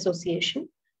Management Association,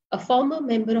 a former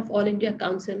member of All India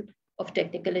Council of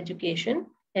Technical Education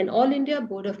and All India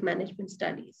Board of Management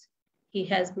Studies. He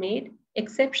has made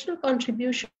exceptional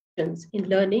contributions in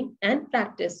learning and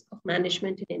practice of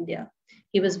management in India.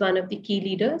 He was one of the key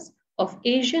leaders of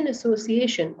Asian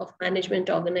Association of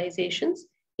Management Organizations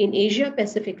in Asia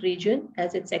Pacific region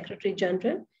as its Secretary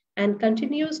General and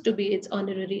continues to be its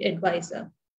honorary advisor.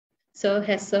 Sir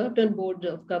has served on board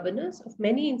of governors of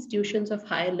many institutions of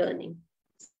higher learning.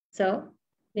 Sir,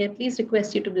 may I please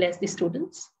request you to bless the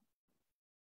students?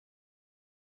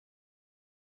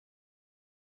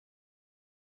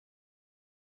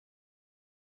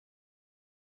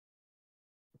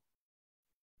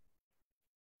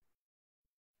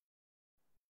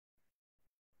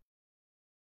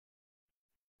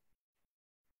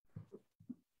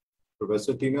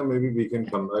 Professor Tina, maybe we can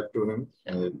come back to him.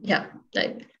 Yeah.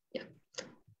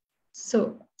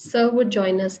 So, sir would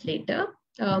join us later.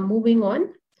 Moving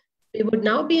on, we would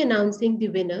now be announcing the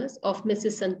winners of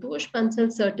Mrs. Santosh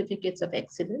Bansal Certificates of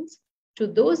Excellence to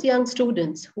those young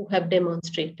students who have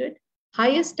demonstrated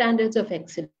highest standards of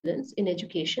excellence in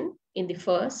education in the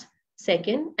first,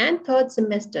 second, and third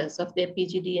semesters of their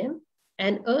PGDM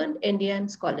and earned NDIM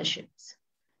scholarships.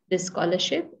 This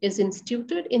scholarship is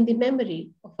instituted in the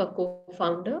memory of a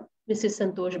co-founder, Mrs.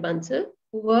 Santosh Bansal,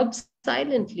 who worked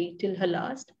silently till her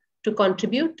last to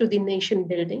contribute to the nation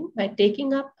building by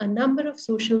taking up a number of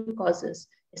social causes,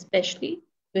 especially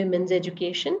women's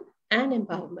education and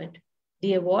empowerment.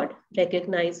 The award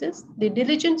recognizes the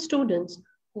diligent students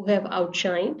who have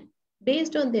outshined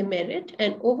based on their merit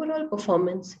and overall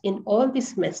performance in all the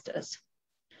semesters.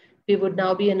 We would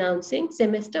now be announcing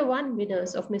Semester 1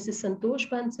 winners of Mrs. Santosh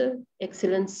Bansal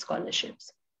Excellence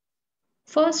Scholarships.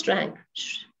 First rank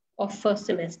of first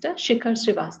semester, Shikhar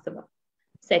Srivastava.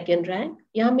 Second rank,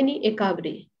 Yamini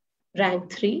Ekavre.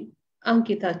 Rank 3,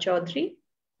 Ankita Chaudhary.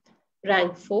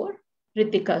 Rank 4,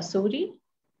 Ritika Suri.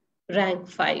 Rank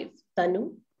 5,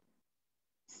 Tanu.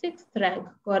 Sixth rank,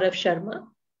 Gaurav Sharma.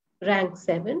 Rank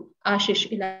 7,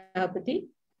 Ashish Ilabadi.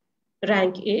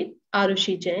 Rank 8,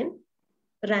 Arushi Jain.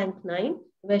 Rank 9,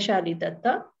 Vaishali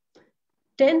Datta.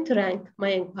 10th rank,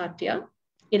 Mayank Bhatia.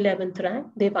 11th rank,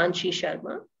 Devanshi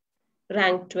Sharma.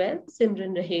 Rank 12,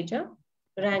 Simran Raheja.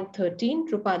 Rank 13,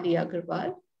 Rupali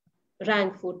Agarwal.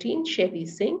 Rank 14, Shevi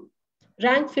Singh.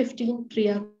 Rank 15,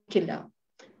 Priya Killa.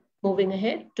 Moving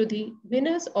ahead to the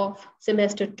winners of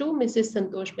Semester 2, Mrs.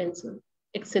 Santosh Bansal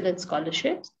Excellence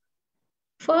Scholarships.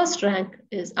 First rank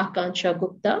is Akansha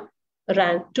Gupta.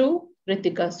 Rank 2,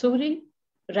 Ritika Suri.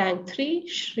 Rank 3,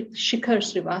 Shikhar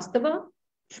Srivastava.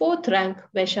 Fourth rank,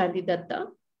 Vaishali Datta.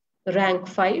 Rank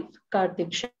 5, Kartik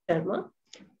Sharma.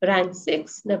 Rank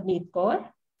 6, Navneet Kaur.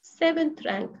 7th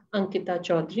rank, Ankita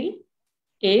Chaudhary.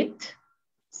 8th,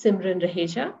 Simran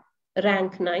Raheja.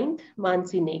 Rank 9th,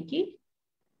 Mansi Negi.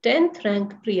 10th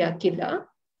rank, Priya Killa.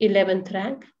 11th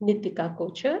rank, Nitika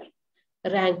Kochar.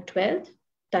 Rank 12th,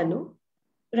 Tanu.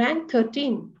 Rank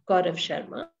 13, Gaurav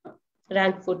Sharma.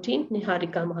 Rank 14,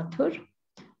 Niharika Mathur.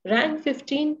 Rank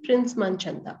 15, Prince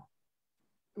Manchanda.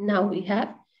 Now we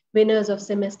have winners of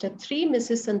semester 3,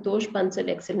 Mrs. Santosh Bansal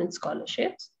Excellence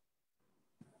Scholarships.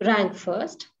 Rank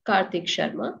 1st, Karthik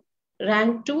Sharma.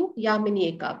 Rank 2,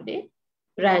 Yamini Ekavde.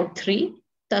 Rank 3,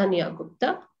 Tanya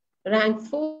Gupta. Rank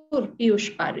 4,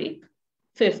 Piyush Parikh.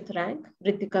 5th rank,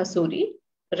 Ritika Suri.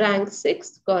 Rank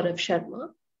 6, Gaurav Sharma.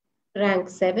 Rank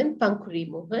 7, Pankuri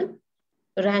Mohan.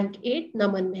 Rank 8,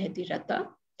 Naman Mehdi Rata.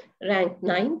 Rank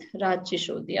 9th, Raj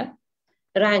Shishodia.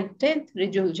 Rank 10th,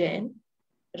 Rijul Jain.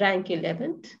 Rank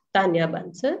 11th, Tanya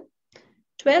Bansal.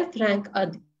 12th rank,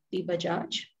 Aditi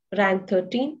Bajaj. Rank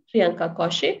 13, Priyanka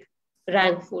Kaushik.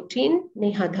 Rank 14,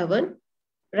 Neha Dhawan.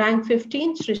 Rank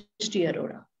 15, Srishti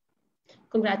Arora.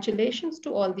 Congratulations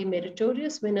to all the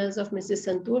meritorious winners of Mrs.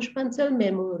 Santosh Bansal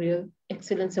Memorial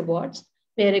Excellence Awards.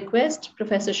 May I request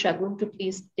Professor Shagun to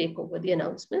please take over the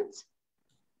announcements.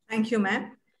 Thank you,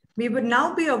 ma'am. We would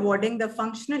now be awarding the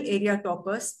functional area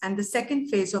toppers and the second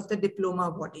phase of the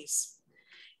diploma awardees.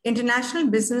 International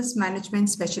Business Management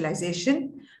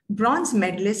Specialization, bronze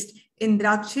medalist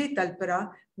Indrakshi Talpara,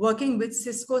 working with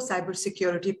Cisco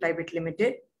Cybersecurity Private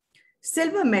Limited.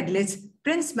 Silver medalist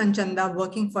Prince Manchanda,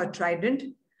 working for Trident.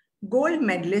 Gold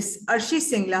medalist Arshi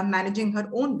Singla, managing her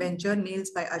own venture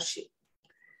Nails by Arshi.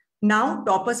 Now,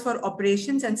 toppers for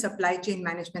Operations and Supply Chain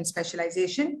Management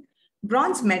Specialization.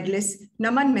 Bronze medalist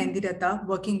Naman Mendirata,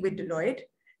 working with Deloitte.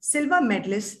 Silver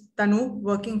medalist Tanu,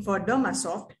 working for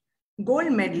Dermasoft.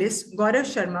 Gold medalist Gaurav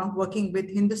Sharma, working with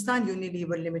Hindustan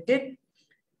Unilever Limited.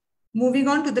 Moving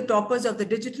on to the toppers of the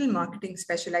Digital Marketing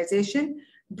Specialization.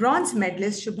 Bronze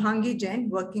medalist Shubhangi Jain,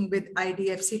 working with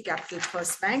IDFC Capital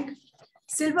First Bank.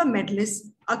 Silver medalist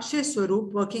Akshay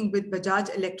Swaroop, working with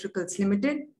Bajaj Electricals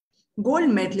Limited. Gold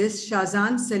medalist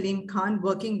Shahzan Salim Khan,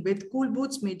 working with Cool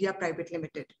Boots Media Private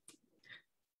Limited.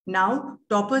 Now,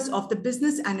 toppers of the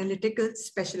Business Analytical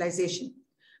Specialization.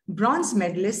 Bronze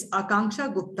medalist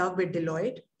Akanksha Gupta with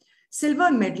Deloitte.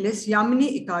 Silver medalist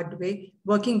Yamini Ikadwe,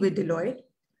 working with Deloitte.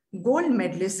 Gold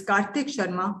medalist Karthik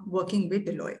Sharma, working with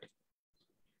Deloitte.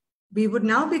 We would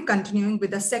now be continuing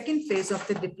with the second phase of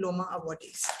the diploma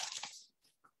awardees.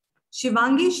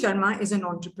 Shivangi Sharma is an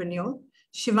entrepreneur.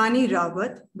 Shivani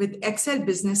Rawat with Excel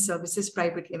Business Services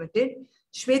Private Limited.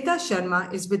 Shweta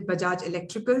Sharma is with Bajaj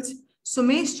Electricals.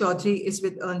 Sumesh Chaudhary is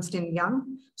with Ernst &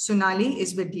 Young. Sonali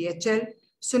is with DHL.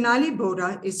 Sonali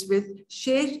Bora is with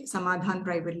Sher Samadhan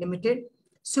Private Limited.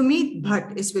 Sumit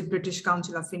Bhatt is with British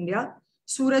Council of India.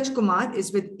 Suraj Kumar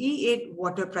is with E8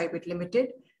 Water Private Limited.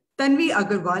 Tanvi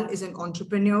Agarwal is an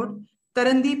entrepreneur.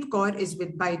 Tarandeep Kaur is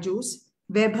with Byju's.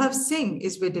 Vaibhav Singh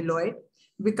is with Deloitte.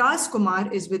 Vikas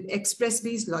Kumar is with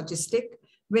Expressways Logistic.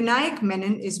 Vinayak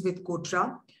Menon is with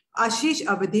Kotra. Ashish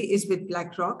Avadhi is with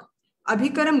BlackRock.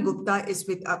 Abhikaram Gupta is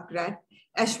with Upgrad.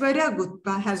 Aishwarya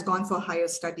Gupta has gone for higher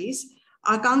studies.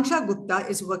 Akanksha Gupta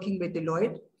is working with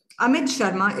Deloitte. Amit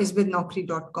Sharma is with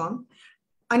Naukri.com.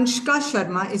 Anshka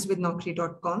Sharma is with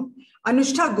Naukri.com.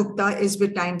 Anushka Gupta is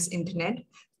with Times Internet.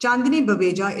 Chandini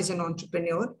Baveja is an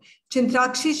entrepreneur.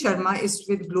 Chintrakshi Sharma is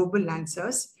with Global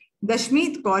Lancers.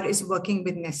 Dashmeet Kaur is working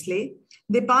with Nestle.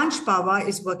 Dipansh Pava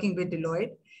is working with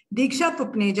Deloitte. Diksha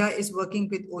Pupneja is working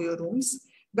with Oyo Rooms.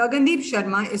 Gagandeep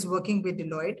Sharma is working with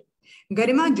Deloitte.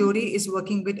 Garima Jori is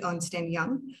working with Ernst &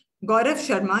 Young. Gaurav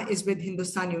Sharma is with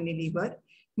Hindustan Unilever.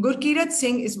 Gurkirat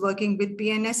Singh is working with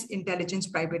PNS Intelligence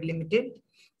Private Limited.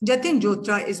 Jatin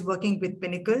Jotra is working with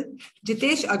Pinnacle.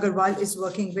 Jitesh Agarwal is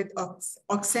working with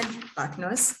Oxen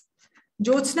Partners.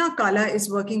 Jyotsna Kala is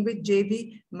working with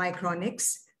JB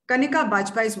Micronics. Kanika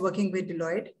Bajpai is working with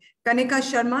Deloitte. Kanika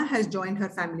Sharma has joined her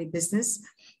family business.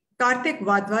 Karthik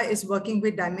Wadhwa is working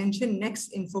with Dimension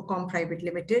Next Infocom Private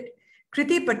Limited.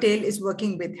 Kriti Patel is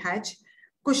working with Hatch.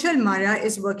 Kushal Mara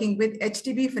is working with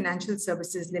HDB Financial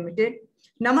Services Limited.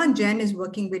 Naman Jain is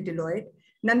working with Deloitte.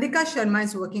 Nandika Sharma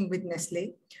is working with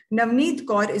Nestle. Navneet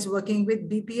Kaur is working with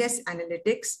BPS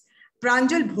Analytics.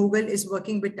 Pranjal Bhogal is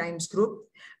working with Times Group.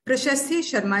 Prashasti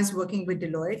Sharma is working with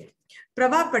Deloitte.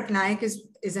 Prava Patnaik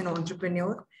is an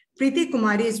entrepreneur. Preeti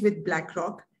Kumari is with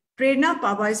BlackRock. Prerna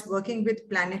Pava is working with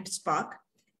Planet Spark.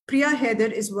 Priya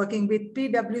Haider is working with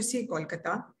PwC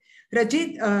Kolkata.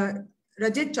 Rajit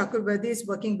Chakravarti is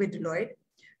working with Deloitte.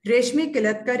 Reshmi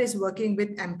Kilatkar is working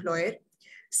with Employer.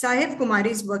 Sahib Kumari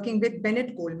is working with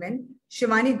Bennett Coleman.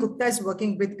 Shivani Gupta is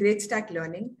working with Great Stack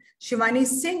Learning. Shivani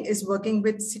Singh is working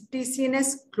with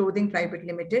TCNS Clothing Private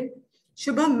Limited.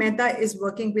 Shubham Mehta is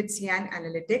working with Cyan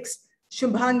Analytics.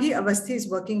 Shubhangi Avasthi is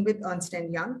working with Ernst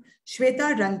 & Young.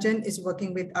 Shweta Ranjan is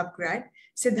working with Upgrad.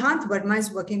 Siddhant Verma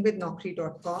is working with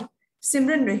Naukri.com.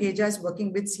 Simran Raheja is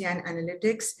working with Cyan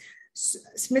Analytics.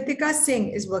 Smritika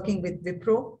Singh is working with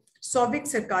Wipro. Souvik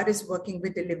Sarkar is working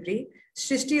with Delivery.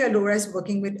 Shrishti Alora is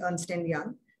working with Ernst &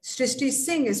 Young. Shrishti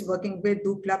Singh is working with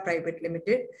Dupla Private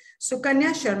Limited.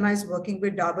 Sukanya Sharma is working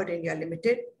with Dabur India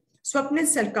Limited. Swapnil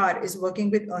Sarkar is working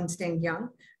with Ernst & Young.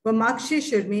 Vamakshi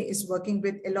Shirmi is working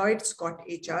with Eloyd Scott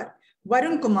HR.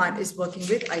 Varun Kumar is working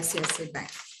with ICICI Bank.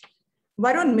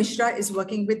 Varun Mishra is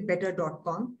working with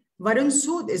Better.com. Varun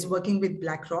Sood is working with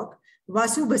BlackRock.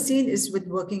 Vasu Bhasin is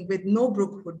working with No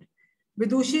Brookwood.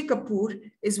 Vidushi Kapoor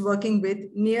is working with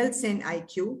Nielsen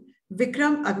IQ.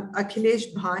 Vikram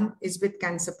Akhilesh Bhan is with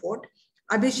CanSupport.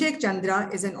 Abhishek Chandra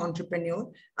is an entrepreneur.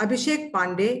 Abhishek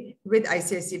Pandey with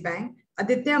ICICI Bank.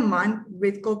 Aditya Man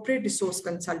with Corporate Resource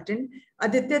Consultant.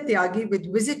 Aditya Tyagi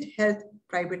with Visit Health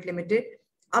Private Limited.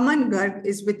 Aman Garg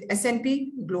is with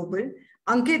S&P Global.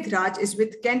 Ankit Raj is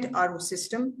with Kent RO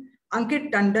System.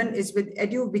 Ankit Tandon is with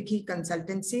EduWiki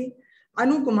Consultancy.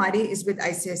 Anu Kumari is with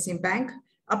ICICI Bank.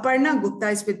 Aparna Gupta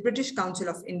is with British Council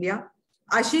of India.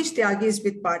 Ashish Tyagi is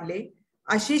with Parley.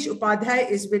 Ashish Upadhyay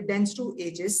is with Dentsu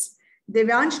Aegis.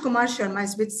 Devyansh Kumar Sharma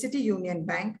is with City Union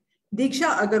Bank.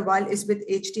 Diksha Agarwal is with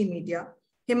HT Media.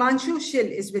 Himanshu Shil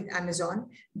is with Amazon.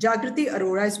 Jagrati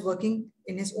Arora is working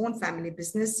in his own family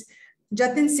business.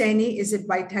 Jatin Saini is at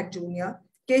White Hat Junior.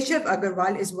 Keshav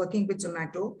Agarwal is working with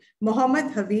Zomato.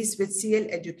 Mohammad Hafiz with CL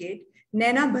Educate.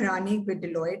 Naina Bharani with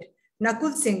Deloitte.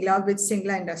 Nakul Singla with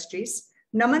Singla Industries.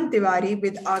 Naman Tiwari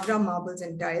with Agra Marbles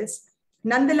and Tiles.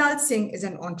 Nandalal Singh is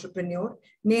an entrepreneur.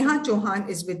 Neha Chauhan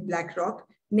is with BlackRock.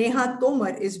 Neha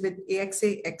Tomar is with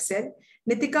AXA XL.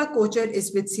 Nitika Kochar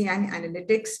is with Cyan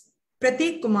Analytics.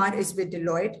 Prateek Kumar is with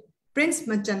Deloitte. Prince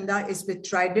Machanda is with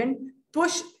Trident.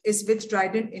 Push is with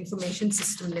Trident Information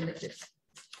System Limited.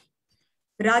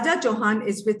 Raja Chauhan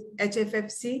is with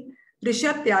HFFC.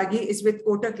 Rishabh Tyagi is with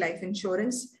Kotak Life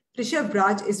Insurance. Rishabh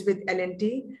Raj is with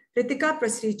L&T. Ritika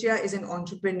Prasrichya is an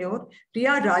entrepreneur.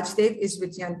 Riya Rajdev is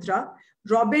with Yantra.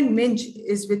 Robin Minch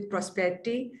is with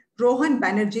Prosperity. Rohan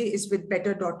Banerjee is with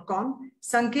Better.com.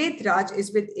 Sanket Raj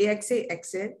is with AXA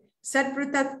XL.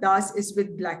 Sarpratap Das is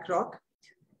with BlackRock.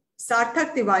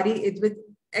 Sarthak Tiwari is with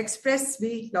Express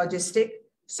V Logistic.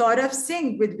 Saurav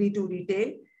Singh with V2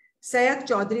 Retail. Sayak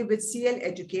Chaudhary with CL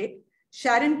Educate.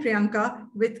 Sharon Priyanka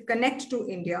with Connect to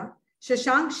India.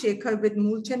 Shashank Shekhar with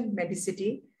Moolchand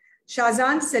Medicity.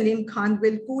 Shahzan Salim Khan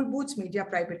with Cool Boots Media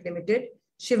Private Limited.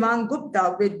 Shivang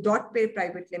Gupta with DotPay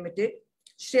Private Limited.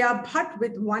 Shreya Bhatt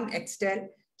with One Extel.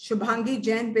 Shubhangi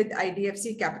Jain with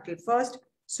IDFC Capital First.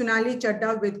 Sunali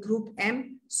Chadda with Group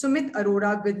M. Sumit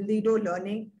Arora with Lido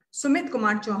Learning. Sumit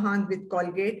Kumar Chauhan with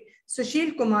Colgate.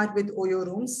 Sushil Kumar with Oyo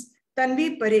Rooms.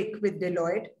 Tanvi Parekh with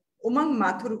Deloitte. Umang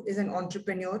Mathur is an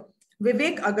entrepreneur.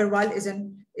 Vivek Agarwal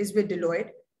is with Deloitte.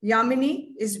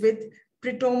 Yamini is with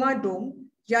Pritoma Dome.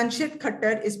 Yanshit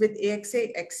Khattar is with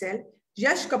AXA XL.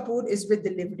 Yash Kapoor is with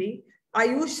Delivery.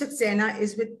 Ayush Saxena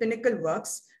is with Pinnacle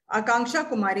Works. Akanksha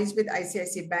Kumari is with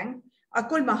ICICI Bank.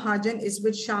 Akul Mahajan is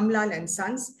with Shamlal and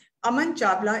Sons. Aman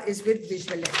Chawla is with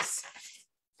VisualX.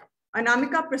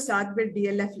 Anamika Prasad with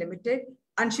DLF Limited.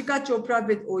 Anshika Chopra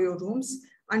with Oyo Rooms.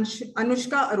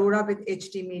 Anushka Arora with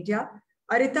HT Media.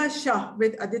 Arita Shah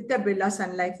with Aditya Birla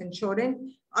Sun Life Insurance.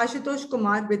 Ashutosh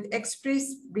Kumar with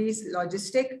Express Breeze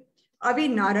Logistic. Avi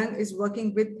Narang is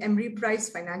working with Emery Price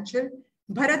Financial.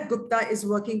 Bharat Gupta is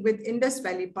working with Indus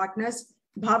Valley Partners.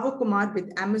 Bhavo Kumar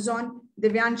with Amazon.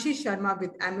 Divyanshi Sharma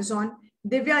with Amazon.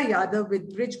 Divya Yadav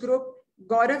with Bridge Group.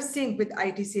 Gaurav Singh with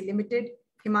ITC Limited.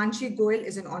 Himanshi Goel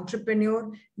is an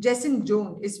entrepreneur. Jason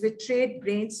Jones is with Trade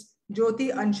Brains.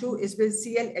 Jyoti Anshu is with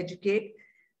CL Educate.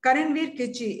 Karanveer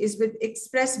Kichi is with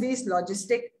Express Breeze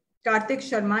Logistic. Karthik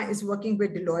Sharma is working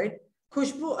with Deloitte.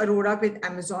 Khushbu Arora with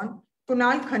Amazon.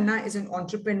 Kunal Khanna is an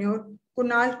entrepreneur.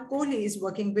 Kunal Kohli is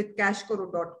working with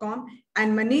Cashkoro.com.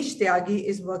 And Manish Tyagi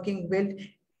is working with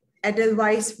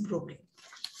Edelweiss Broking.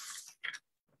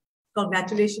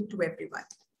 Congratulations to everyone.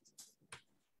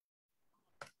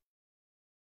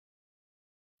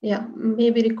 Yeah,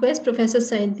 may we request Professor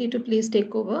Sainthi to please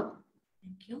take over.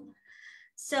 Thank you.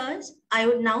 Sirs, I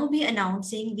would now be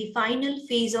announcing the final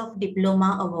phase of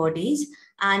diploma awardees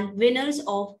and winners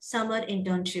of summer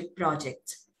internship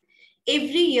projects.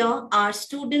 Every year, our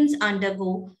students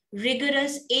undergo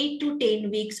rigorous 8 to 10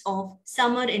 weeks of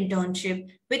summer internship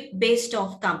with best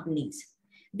of companies.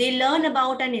 They learn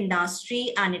about an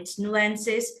industry and its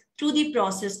nuances through the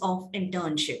process of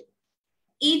internship.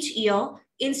 Each year,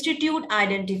 Institute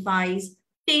identifies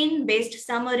 10 best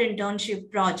summer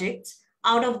internship projects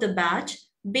out of the batch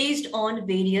based on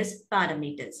various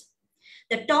parameters.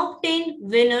 The top 10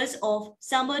 winners of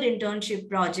summer internship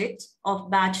projects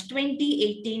of batch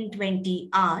 2018-20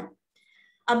 are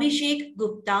Abhishek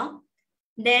Gupta,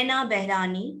 Naina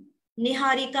Behrani,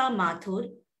 Niharika Mathur,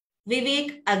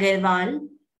 Vivek Agarwal,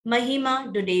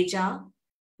 Mahima Dudeja,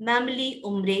 Mamli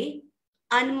Umre,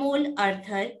 Anmol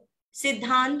Arthar,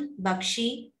 Siddhant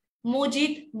Bakshi,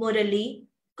 Mojit Murali,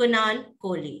 Kunal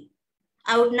Kohli.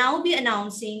 I would now be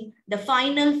announcing the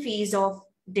final phase of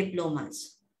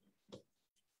diplomas.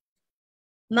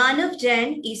 Manav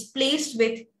Jain is placed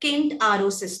with Kent RO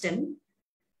system.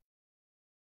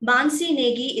 Mansi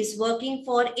Negi is working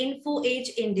for Info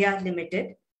Age India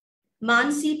Limited.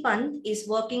 Mansi Pant is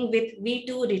working with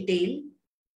V2 Retail.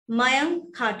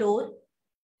 Mayank Khator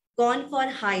gone for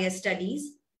higher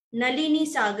studies. Nalini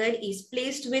Sagar is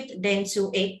placed with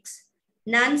Dentsu X.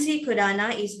 Nancy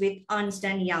Khurana is with Ernst &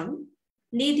 Young.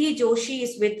 Nidhi Joshi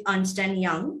is with Ernst &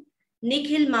 Young.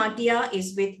 Nikhil Matia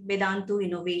is with Vedantu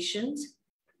Innovations.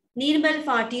 Nirmal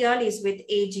Fatiyal is with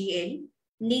AGL.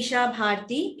 Nisha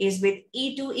Bharti is with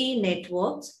E2E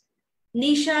Networks.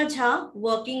 Nisha Jha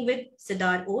working with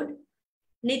Siddhar Wood.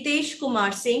 Nitesh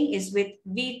Kumar Singh is with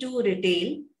V2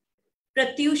 Retail.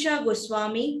 Pratyusha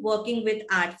Goswami working with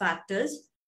Ad Factors.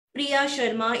 Priya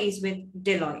Sharma is with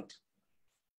Deloitte.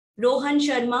 Rohan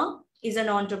Sharma is an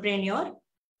entrepreneur.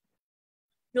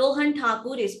 Rohan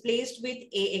Thakur is placed with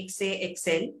AXA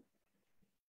XL.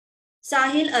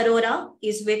 Sahil Arora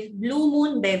is with Blue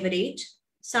Moon Beverage.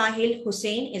 Sahil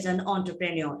Hussain is an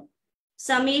entrepreneur.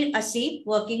 Samir Asif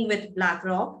working with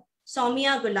BlackRock.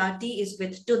 Soumya Gulati is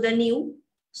with To The New.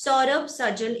 Saurabh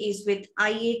Sajal is with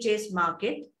IHS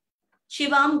Market.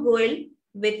 Shivam Goel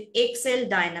with Excel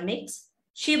Dynamics.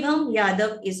 Shibham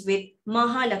Yadav is with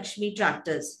Mahalakshmi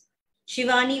Tractors.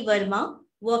 Shivani Verma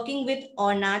working with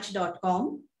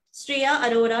Ornach.com. Shreya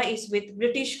Arora is with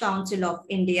British Council of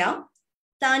India.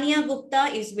 Tanya Gupta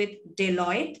is with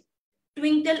Deloitte.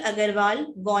 Twinkle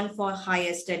Agarwal gone for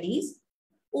higher studies.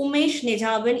 Umesh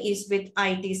Nijavan is with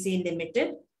ITC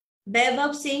Limited.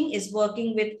 Vaibhav Singh is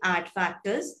working with Ad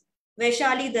Factors.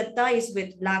 Vaishali Datta is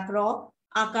with BlackRock.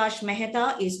 Akash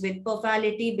Mehta is with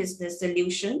Perfality Business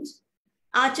Solutions.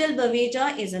 Achal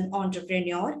Baveja is an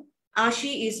entrepreneur.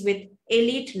 Ashi is with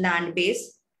Elite Land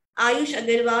Base. Ayush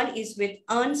Agarwal is with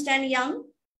Ernst & Young.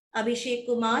 Abhishek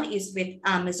Kumar is with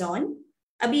Amazon.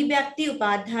 Abhivyakti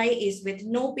Upadhyay is with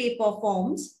No Paper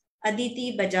Forms.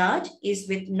 Aditi Bajaj is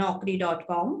with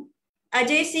Naukri.com.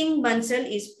 Ajay Singh Bansal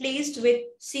is placed with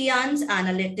Sians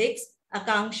Analytics.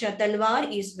 Akanksha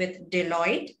Talwar is with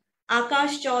Deloitte.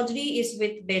 Akash Chaudhary is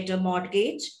with Better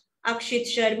Mortgage. Akshit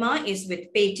Sharma is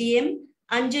with Paytm.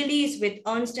 Anjali is with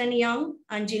Ernst & Young.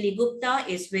 Anjali Gupta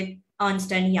is with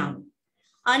Ernst & Young.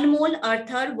 Anmol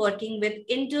Arthar working with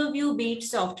Interview Beat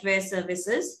Software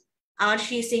Services.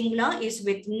 Arshi Singla is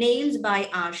with Nails by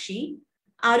Arshi.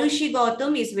 Arushi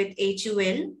Gautam is with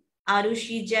HUL.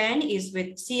 Arushi Jain is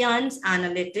with Sians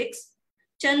Analytics.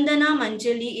 Chandana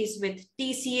Manchali is with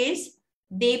TCS.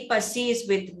 Dev Pasi is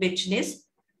with Business.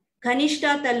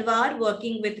 Ghanishta Talwar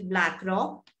working with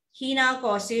BlackRock. Hina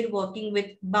Kausir working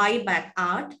with Buyback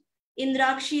Art.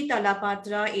 Indrakshi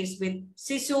Talapatra is with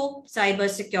CISO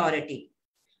Cybersecurity.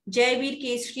 Jaivir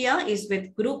Kesriya is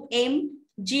with Group M.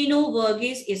 Gino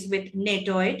Verghese is with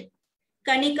Netoid.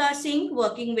 Kanika Singh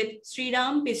working with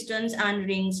Sriram Pistons and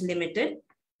Rings Limited.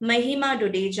 Mahima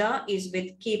Dudeja is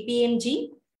with KPMG.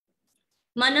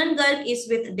 Manan Garg is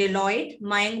with Deloitte.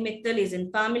 Mayank Mittal is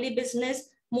in family business.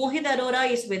 Mohit Arora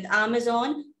is with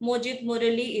Amazon. Mojit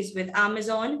Murali is with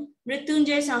Amazon.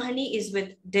 Mrityunjay Sahani is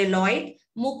with Deloitte.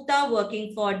 Mukta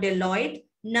working for Deloitte.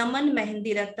 Naman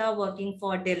Mehendiratta working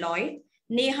for Deloitte.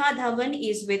 Neha Dhawan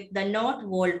is with The Knot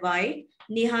Worldwide.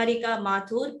 Niharika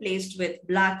Mathur placed with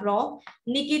BlackRock.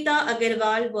 Nikita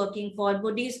Agarwal working for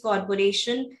Moody's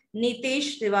Corporation.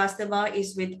 Nitesh Srivastava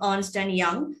is with Ernst &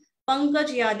 Young. Pankaj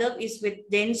Yadav is with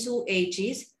Dentsu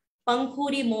Aegis.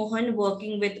 Pankhuri Mohan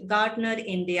working with Gartner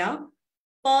India.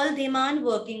 Paul Dhiman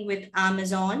working with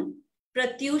Amazon.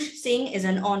 Pratyush Singh is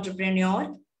an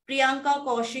entrepreneur. Priyanka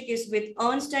Kaushik is with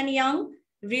Ernst & Young.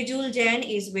 Rijul Jain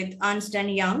is with Ernst &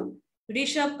 Young.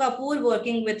 Rishabh Kapoor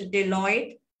working with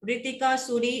Deloitte. Ritika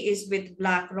Suri is with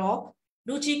BlackRock.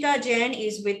 Ruchika Jain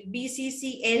is with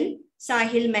BCCL.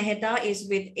 Sahil Mehta is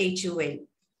with HUL.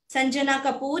 Sanjana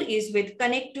Kapoor is with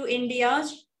Connect to India.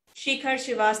 Shikhar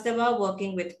Srivastava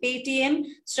working with Paytm.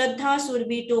 Shraddha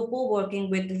Surbi Topo working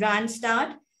with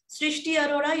Randstad. Srishti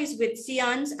Arora is with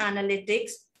Sians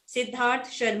Analytics. Siddharth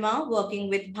Sharma working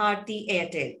with Bharti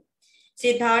Airtel.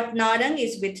 Siddharth Narang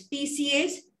is with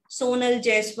TCS. Sonal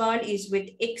Jaiswal is with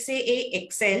XAA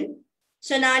XL.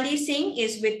 Sonali Singh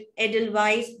is with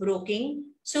Edelweiss Broking.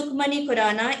 Sukhmani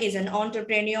Khurana is an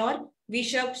entrepreneur.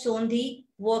 Vishab Sondhi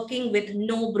working with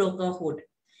No Brokerhood.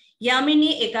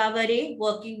 Yamini Ekavare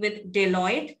working with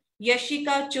Deloitte.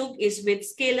 Yashika Chug is with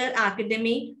Scalar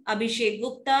Academy. Abhishek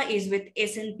Gupta is with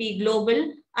S&P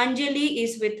Global. Anjali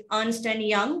is with Ernst &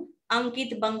 Young.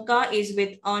 Ankit Banka is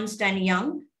with Ernst &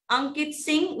 Young. Ankit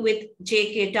Singh with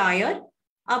JK Tyre.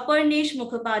 Aparnesh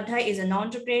Mukhopadhyay is an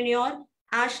entrepreneur.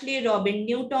 Ashley Robin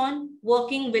Newton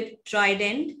working with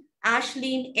Trident.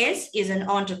 Ashleen S is an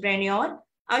entrepreneur.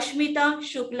 Ashmita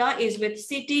Shukla is with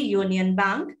City Union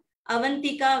Bank.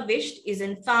 Avantika Visht is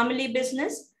in family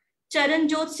business.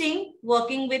 Charanjot Singh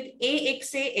working with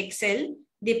AXA XL.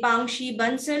 Dipangshi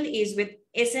Bansal is with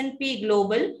S&P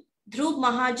Global. Dhruv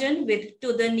Mahajan with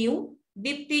To The New.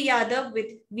 Dipti Yadav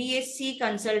with VSC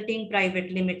Consulting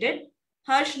Private Limited.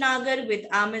 Harsh Nagar with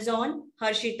Amazon.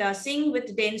 Harshita Singh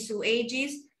with Dentsu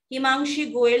Aegis.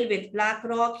 Himangshi Goyal with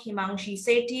BlackRock. Himangshi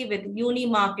Sethi with Uni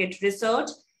Market Research.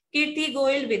 Kirti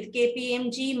Goyal with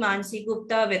KPMG. Mansi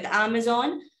Gupta with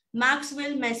Amazon.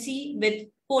 Maxwell Messi with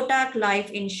Kotak Life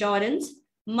Insurance.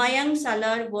 Mayank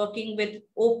Salar working with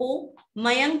Oppo.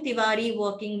 Mayank Tiwari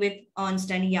working with Ernst &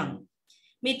 Young.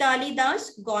 Mitali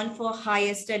Das gone for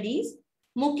higher studies.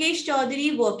 Mukesh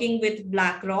Chaudhary working with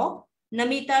BlackRock.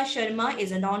 Namita Sharma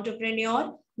is an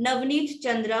entrepreneur. Navneet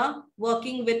Chandra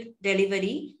working with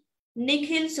Delivery.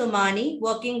 Nikhil Somani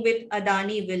working with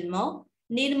Adani Wilmar.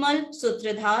 Nirmal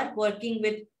Sutradhar working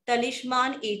with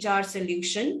Talishman HR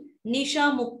Solution.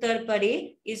 Nisha Mukhtar Pare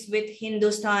is with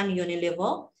Hindustan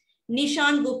Unilever.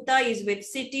 Nishan Gupta is with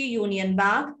City Union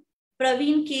Bank.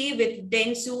 Praveen K with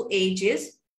Dentsu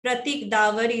Aegis. Pratik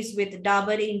Davar is with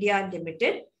Dabur India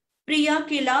Limited. Priya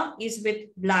Kila is with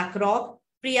BlackRock.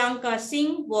 Priyanka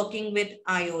Singh working with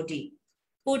IOD.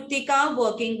 Purtika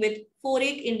working with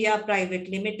Forex India Private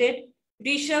Limited.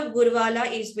 Rishabh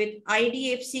Gurwala is with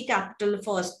IDFC Capital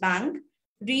First Bank.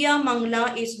 Riya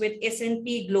Mangla is with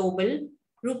S&P Global.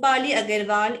 Rupali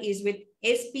Agarwal is with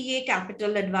SPA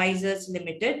Capital Advisors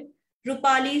Limited.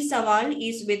 Rupali Sawal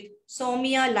is with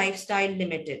Somia Lifestyle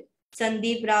Limited.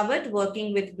 Sandeep Rawat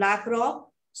working with BlackRock.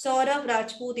 Saurabh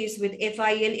Rajput is with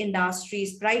FIL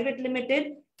Industries Private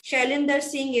Limited. Shailinder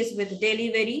Singh is with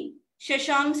Delivery.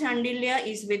 Shashank Sandilya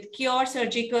is with Cure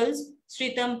Surgicals.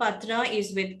 Sritam Patra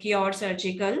is with Cure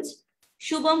Surgicals.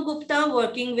 Shubham Gupta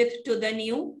working with To The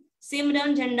New.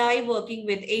 Simran Jhandai working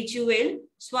with HUL.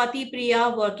 Swati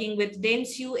Priya working with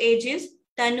Dentsu Aegis.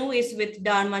 Tanu is with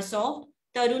Dharmasoft.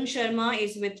 Tarun Sharma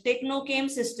is with Technochem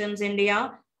Systems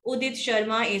India. Udit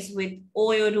Sharma is with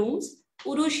Oyo Rooms.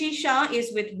 Urushi Shah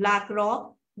is with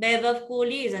BlackRock. Vaibhav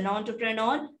Kohli is an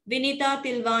entrepreneur. Vinita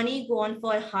Tilwani gone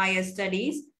for higher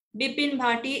studies. Bipin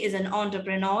Bhati is an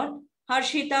entrepreneur.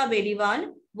 Harshita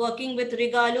Bediwal working with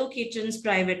Regalo Kitchens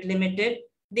Private Limited.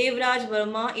 Devraj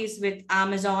Verma is with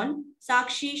Amazon.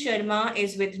 Sakshi Sharma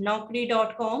is with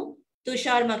Naukri.com.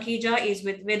 Tushar Makhija is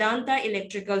with Vedanta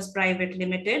Electricals Private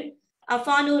Limited.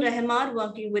 Afanu Rahmar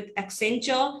working with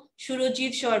Accenture.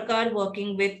 Shurujit Sharkar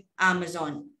working with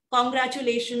Amazon.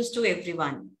 Congratulations to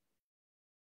everyone.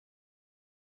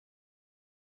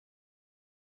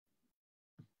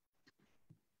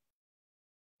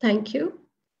 Thank you.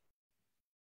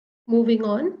 Moving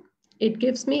on, it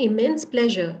gives me immense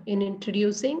pleasure in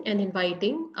introducing and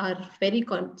inviting our very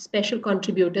special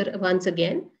contributor once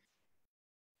again.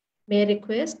 May I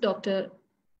request Dr.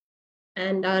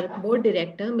 and our board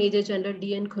director, Major General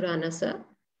D.N. Khurana sir.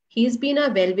 He's been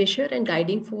our well-wisher and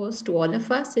guiding force to all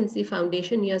of us since the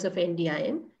foundation years of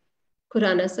NDIM.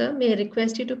 Khurana sir, may I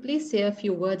request you to please say a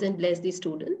few words and bless the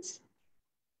students.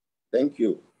 Thank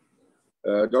you.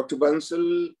 Dr.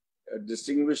 Bansal,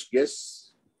 distinguished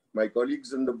guests, my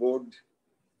colleagues on the board,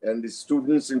 and the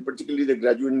students, in particularly the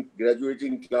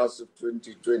graduating class of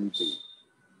 2020.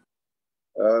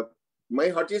 My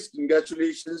heartiest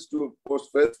congratulations to, of course,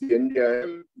 first the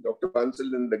NDIM, Dr.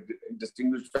 Bansal, and the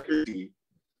distinguished faculty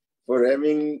for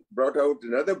having brought out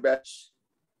another batch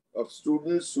of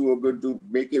students who are going to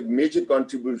make a major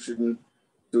contribution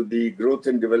to the growth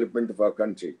and development of our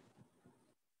country.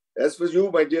 As for you,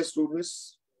 my dear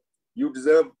students, you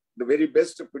deserve the very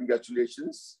best of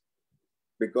congratulations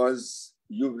because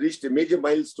you've reached a major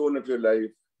milestone of your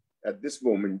life at this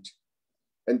moment.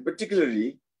 And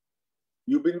particularly,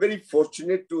 you've been very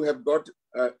fortunate to have got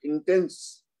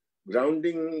intense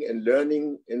grounding and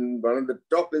learning in one of the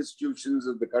top institutions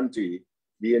of the country,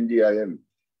 the NDIM.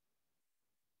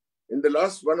 In the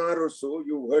last 1 hour or so,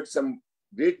 you've heard some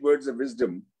great words of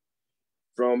wisdom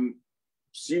from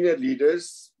senior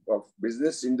leaders of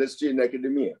business, industry, and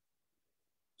academia.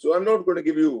 So I'm not going to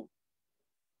give you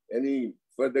any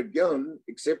further gyan,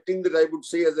 excepting that I would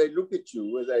say, as I look at you,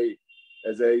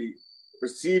 as I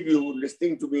perceive you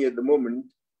listening to me at the moment,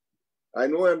 I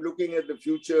know I'm looking at the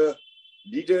future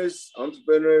leaders,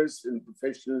 entrepreneurs, and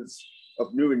professionals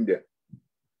of New India.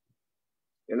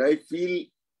 And I feel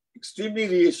extremely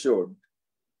reassured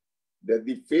that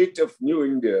the fate of New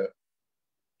India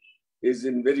is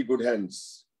in very good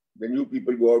hands when you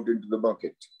people go out into the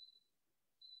market.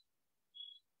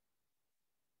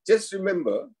 Just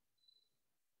remember,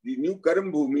 the new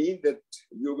Karam Bhumi that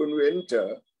you're going to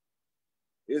enter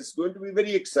is going to be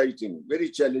very exciting, very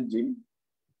challenging,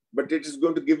 but it is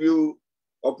going to give you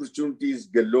opportunities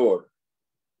galore.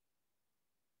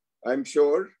 I'm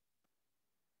sure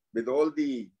with all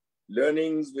the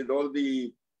learnings, with all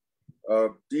the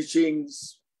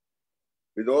teachings,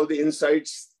 with all the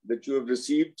insights that you have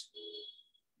received,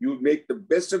 you make the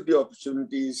best of the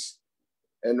opportunities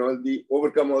and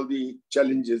overcome all the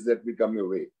challenges that will come your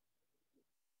way.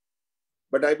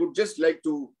 But I would just like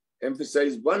to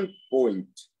emphasize one point,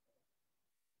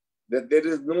 that there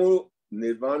is no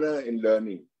nirvana in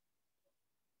learning.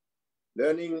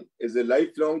 Learning is a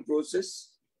lifelong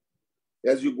process.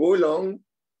 As you go along,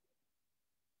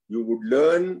 you would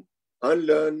learn,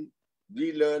 unlearn,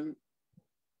 relearn,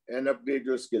 and upgrade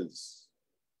your skills.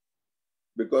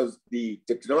 Because the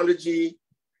technology,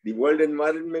 the world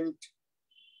environment,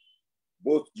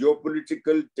 both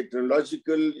geopolitical,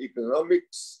 technological,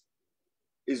 economics,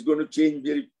 is going to change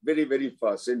very, very, very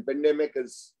fast. And pandemic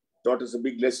has taught us a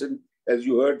big lesson, as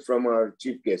you heard from our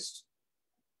chief guest.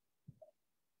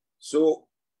 So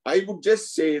I would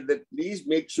just say that please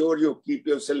make sure you keep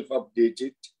yourself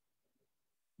updated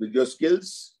with your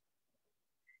skills.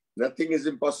 Nothing is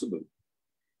impossible.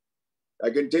 I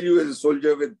can tell you as a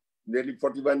soldier with nearly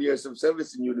 41 years of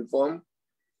service in uniform,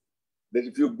 that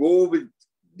if you go with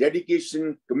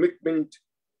dedication, commitment,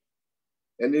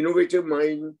 and innovative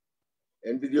mind,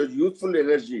 and with your youthful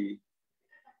energy,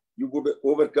 you would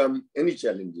overcome any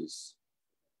challenges.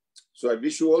 So I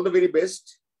wish you all the very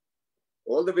best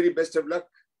of luck,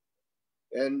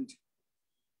 and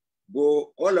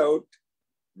go all out,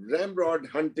 ramrod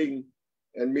hunting,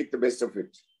 and make the best of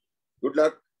it. Good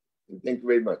luck, and thank you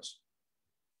very much.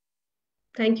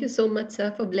 Thank you so much,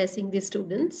 sir, for blessing the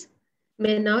students.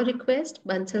 May I now request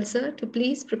Bansal sir to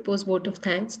please propose vote of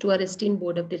thanks to our esteemed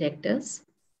Board of Directors.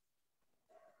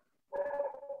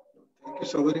 Thank you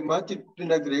so very much. It's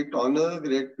been a great honor,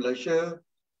 great pleasure,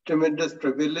 tremendous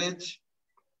privilege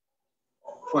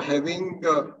for having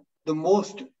the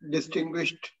most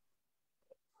distinguished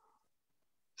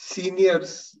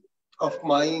seniors of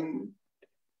mine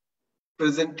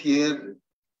present here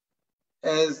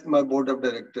as my Board of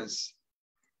Directors.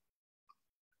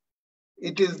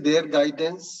 It is their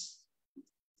guidance,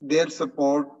 their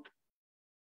support,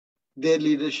 their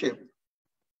leadership,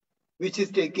 which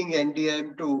is taking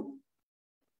NDIM to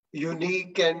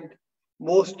unique and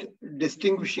most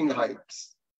distinguishing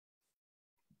heights.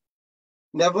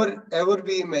 Never ever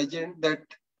we imagined that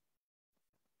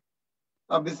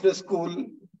a business school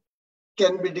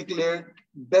can be declared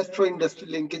best for industry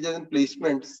linkages and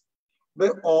placements by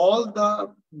all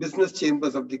the business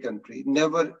chambers of the country.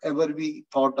 Never ever we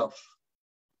thought of.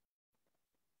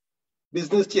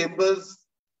 Business chambers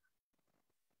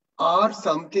are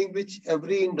something which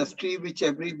every industry, which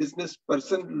every business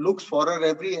person looks for, or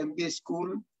every MBA school,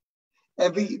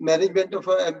 every management of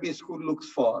an MBA school looks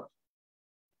for.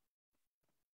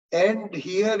 And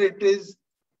here it is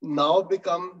now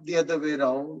become the other way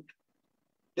around,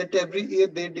 that every year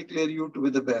they declare you to be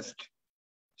the best.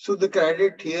 So the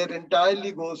credit here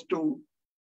entirely goes to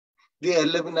the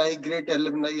alumni, great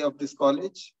alumni of this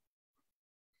college,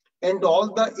 and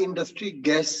all the industry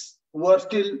guests who are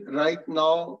still right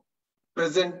now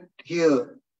present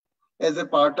here as a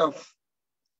part of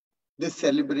this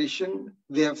celebration.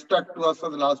 They have stuck to us for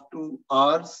the last 2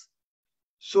 hours.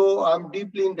 So I'm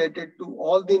deeply indebted to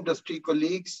all the industry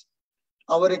colleagues,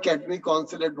 our academic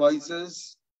council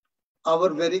advisors, our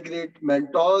very great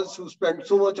mentors who spend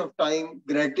so much of time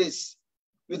gratis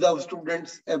with our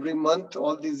students every month,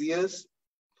 all these years,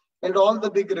 and all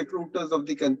the big recruiters of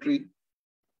the country.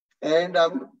 And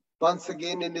I'm once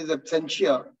again in his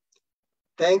absentia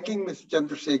thanking Mr.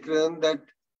 Chandrasekaran that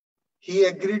he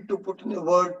agreed to put in a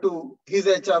word to his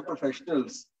HR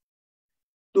professionals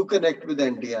to connect with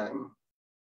NDIM.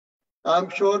 I'm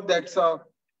sure that's a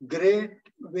great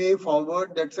way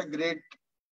forward. That's a great,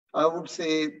 I would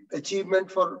say,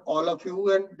 achievement for all of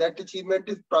you. And that achievement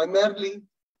is primarily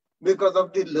because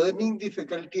of the learning the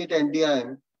faculty at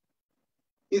NDIM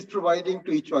is providing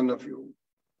to each one of you.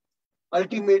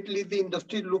 Ultimately, the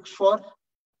industry looks for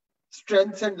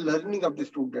strengths and learning of the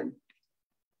student.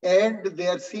 And they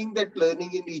are seeing that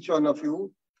learning in each one of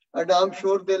you. And I'm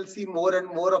sure they'll see more and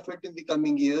more of it in the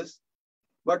coming years.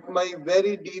 But my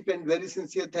very deep and very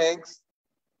sincere thanks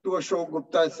to Ashok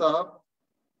Gupta Sahab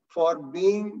for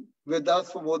being with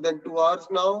us for more than 2 hours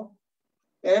now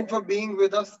and for being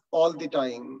with us all the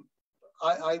time.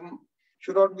 I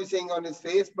should not be saying on his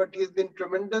face, but he has been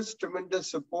tremendous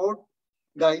support,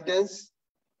 guidance.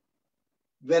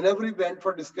 Whenever we went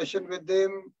for discussion with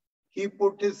him, he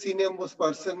put his senior most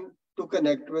person to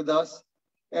connect with us,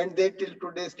 and they till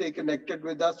today stay connected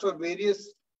with us for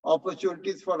various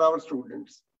opportunities for our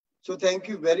students. So thank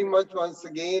you very much once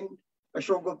again,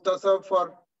 Ashok Gupta sir,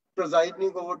 for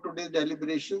presiding over today's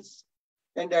deliberations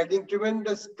and adding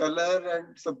tremendous color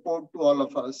and support to all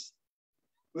of us.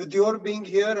 With your being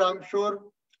here, I'm sure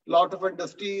a lot of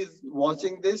industry is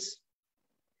watching this.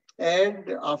 And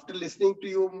after listening to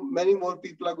you, many more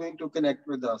people are going to connect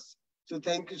with us. So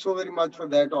thank you so very much for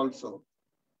that also.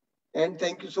 And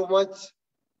thank you so much,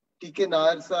 TK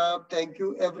Nair Saab. Thank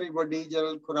you everybody,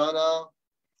 General Khurana,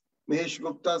 Mahesh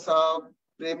Gupta Saab,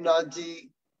 Premnath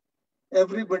ji,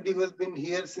 everybody who has been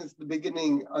here since the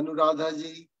beginning, Anuradha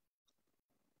ji,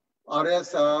 Arya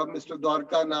Saab, Mr.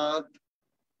 Dwarka Nath,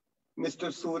 Mr.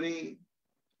 Suri,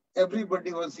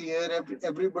 everybody was here,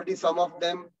 everybody, some of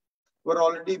them were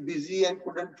already busy and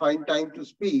couldn't find time to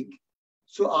speak.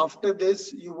 So after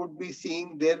this, you would be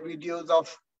seeing their videos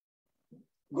of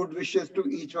good wishes to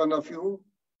each one of you.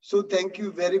 So thank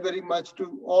you very, very much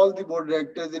to all the board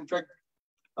directors. In fact,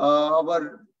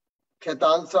 our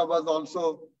Khaitan Sahab was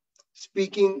also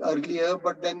speaking earlier,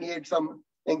 but then he had some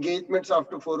engagements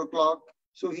after 4 o'clock.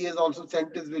 So he has also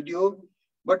sent his video.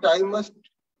 But I must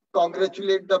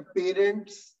congratulate the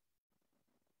parents,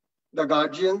 the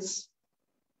guardians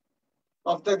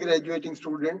of the graduating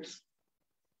students.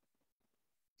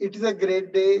 It is a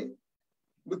great day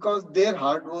because their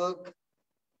hard work,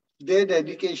 their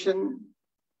dedication,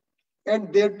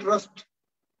 and their trust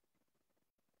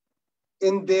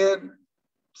in their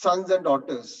sons and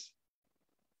daughters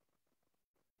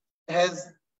has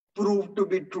proved to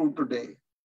be true today.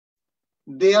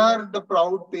 They are the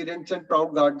proud parents and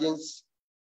proud guardians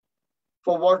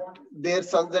for what their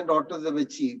sons and daughters have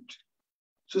achieved.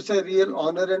 So it's a real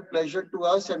honor and pleasure to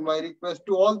us, and my request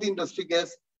to all the industry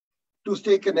guests to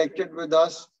stay connected with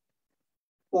us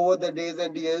over the days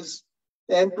and years,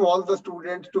 and to all the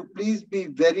students to please be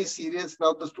very serious.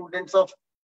 Now the students of,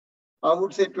 I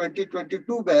would say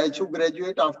 2022 batch who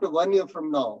graduate after 1 year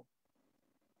from now,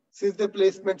 since the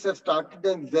placements have started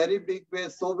in very big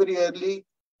ways so very early.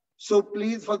 So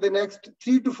please, for the next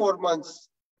 3 to 4 months,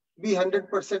 be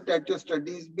 100% at your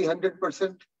studies, be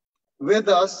 100% with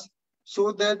us,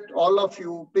 so that all of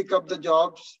you pick up the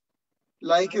jobs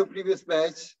like your previous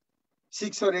batch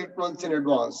 6 or 8 months in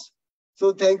advance.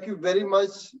 So thank you very much,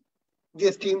 the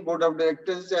esteemed board of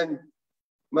directors, and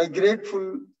my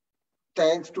grateful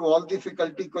thanks to all the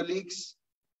faculty colleagues,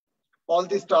 all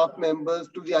the staff members,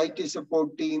 to the IT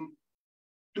support team,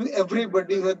 to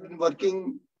everybody who has been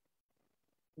working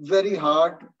very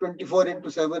hard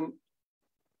 24/7.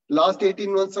 Last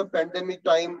 18 months of pandemic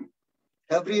time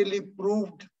have really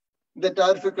proved that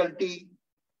our faculty,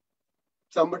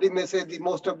 somebody may say the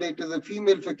most of it is a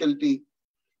female faculty.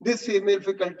 This female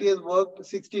faculty has worked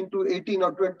 16 to 18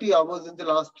 or 20 hours in the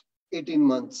last 18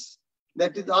 months.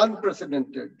 That is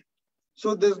unprecedented.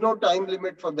 So there's no time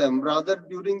limit for them. Rather,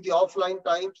 during the offline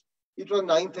times, it was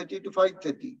 9:30 to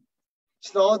 5:30.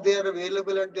 So now they are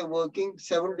available and they're working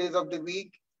 7 days of the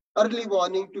week, early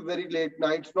morning to very late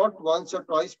nights, not once or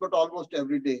twice, but almost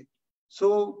every day.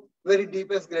 So very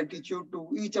deepest gratitude to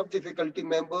each of the faculty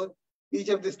member, each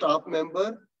of the staff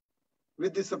member,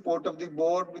 with the support of the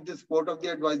board, with the support of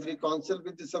the advisory council,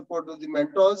 with the support of the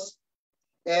mentors,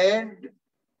 and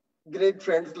great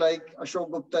friends like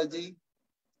Ashok Gupta ji.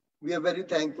 We are very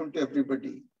thankful to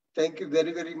everybody. Thank you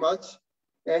very, very much.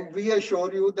 And we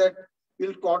assure you that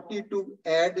we'll continue to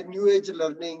add new age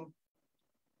learning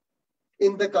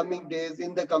in the coming days,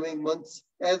 in the coming months,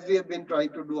 as we have been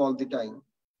trying to do all the time.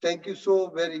 Thank you so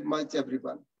very much,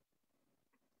 everyone.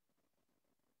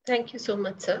 Thank you so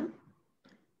much, sir.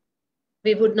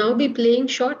 We would now be playing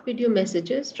short video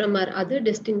messages from our other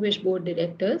distinguished board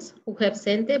directors who have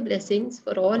sent their blessings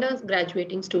for all our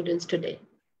graduating students today.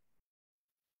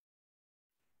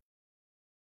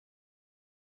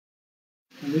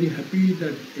 I'm very happy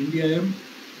that NDIM,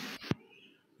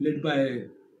 led by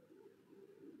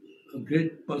a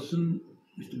great person,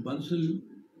 Mr. Bansal,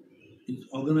 is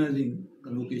organizing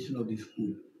convocation of the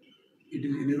school. It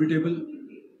is inevitable.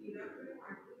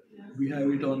 We have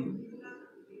it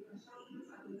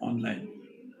online.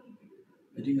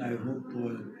 I think I hope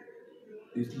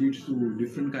this leads to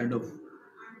different kind of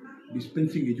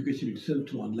dispensing education itself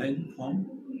through online form.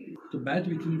 The batch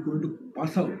which is going to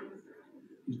pass out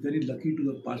is very lucky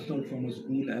to have passed out from a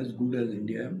school as good as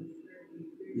NDIM,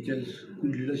 which has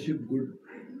good leadership, good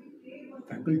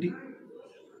faculty.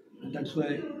 And that's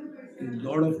why a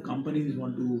lot of companies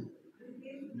want to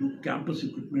do campus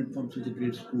equipment from such a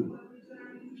great school.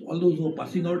 So all those who are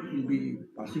passing out will be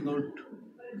passing out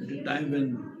at a time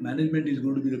when management is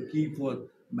going to be the key for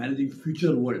managing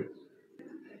future world.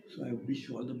 So I wish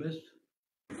you all the best.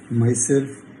 Myself,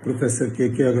 Professor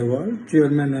K.K. Agarwal,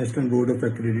 Chairman, National Board of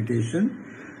Accreditation,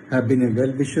 have been a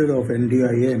well-wisher of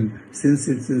NDIM since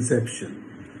its inception.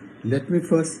 Let me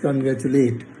first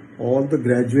congratulate all the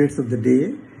graduates of the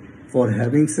day for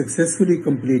having successfully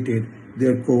completed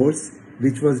their course,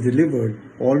 which was delivered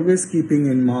always keeping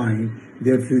in mind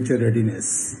their future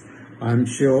readiness. I am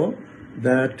sure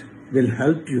that will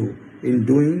help you in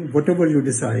doing whatever you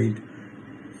decide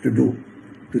to do,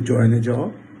 to join a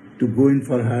job, to go in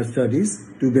for higher studies,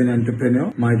 to be an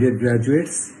entrepreneur. My dear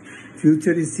graduates,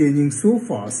 future is changing so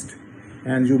fast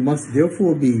and you must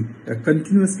therefore be a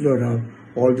continuous learner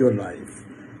all your life.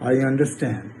 I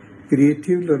understand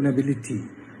creative learnability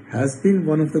has been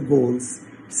one of the goals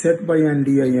set by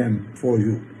NDIM for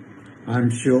you. I am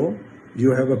sure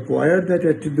you have acquired that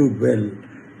attribute well,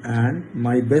 and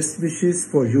my best wishes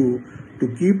for you to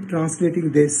keep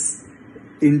translating this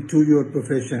into your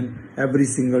profession every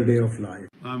single day of life.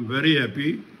 I'm very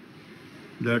happy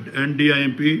that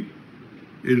NDIMP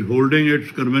is holding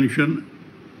its convention,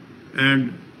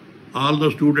 and all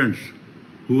the students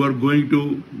who are going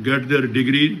to get their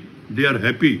degree, they are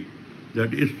happy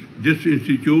that this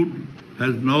institute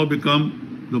has now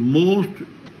become the most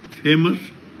famous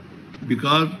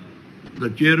because the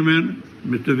chairman,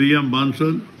 Mr. V.M.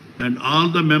 Bansal, and all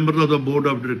the members of the board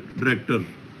of directors,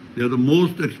 they are the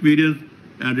most experienced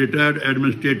and retired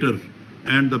administrators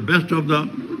and the best of the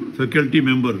faculty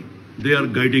members. They are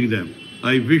guiding them.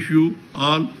 I wish you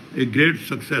all a great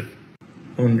success.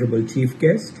 Honorable Chief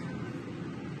Guest,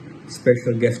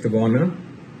 Special Guest of Honor,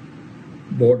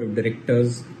 Board of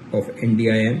Directors of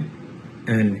NDIM,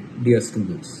 and dear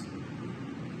students.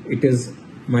 It is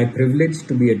my privilege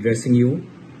to be addressing you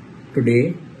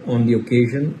today on the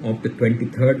occasion of the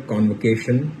 23rd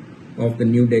Convocation of the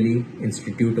New Delhi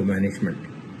Institute of Management.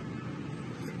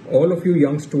 All of you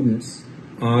young students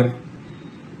are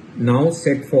now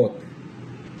set forth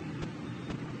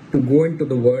to go into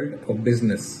the world of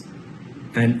business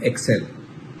and excel.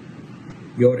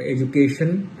 Your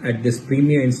education at this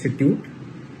premier institute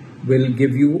will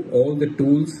give you all the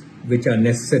tools which are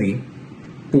necessary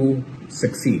to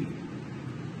succeed.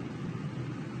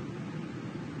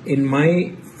 In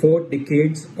my 4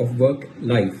 decades of work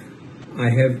life, I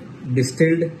have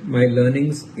distilled my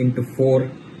learnings into 4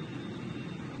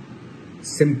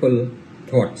 simple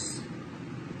thoughts.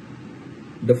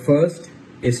 The first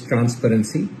is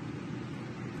transparency.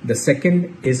 The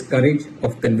second is courage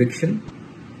of conviction.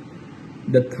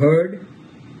 The third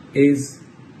is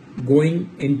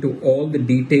going into all the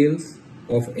details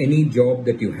of any job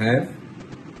that you have.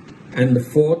 And the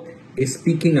fourth is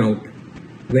speaking out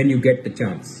when you get the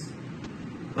chance.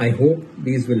 I hope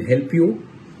these will help you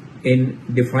in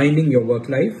defining your work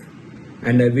life,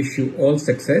 and I wish you all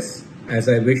success, as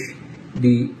I wish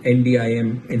the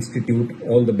NDIM Institute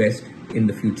all the best in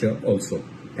the future also.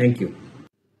 Thank you.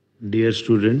 Dear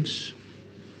students,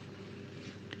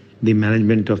 the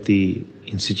management of the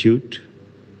institute,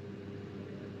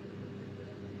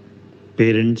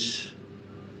 parents,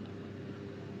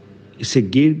 it's a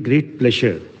great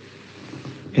pleasure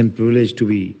and privilege to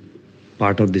be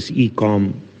part of this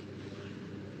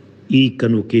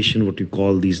e-convocation, what you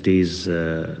call these days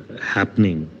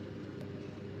happening.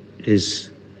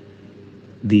 Is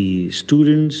the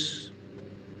students,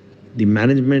 the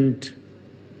management,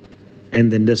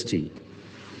 and the industry.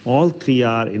 All three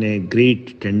are in a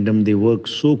great tandem. They work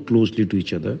so closely to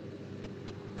each other.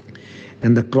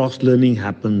 And the cross-learning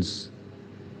happens,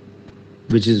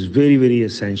 which is very, very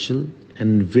essential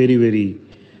and very, very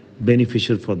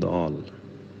beneficial for the all.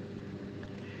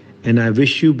 And I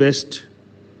wish you best.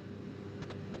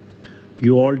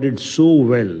 You all did so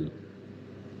well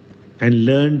and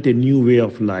learned a new way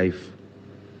of life,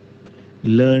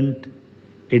 learned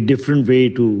a different way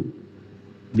to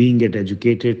being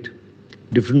educated,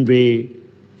 different way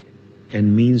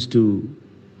and means to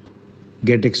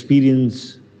get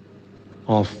experience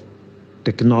of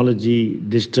technology,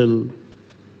 digital,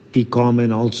 e-com,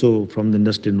 and also from the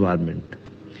industry environment.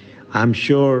 I'm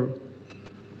sure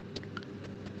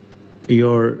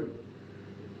your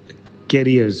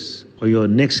careers or your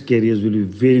next careers will be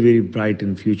very, very bright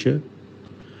in future.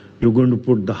 You're going to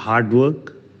put the hard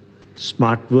work,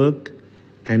 smart work,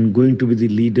 and going to be the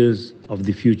leaders of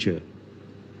the future.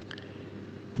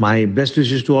 My best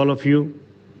wishes to all of you,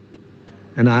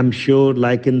 and I'm sure,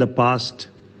 like in the past,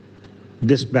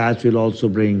 this batch will also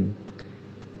bring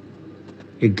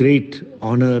a great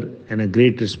honor and a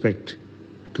great respect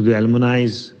to the alumni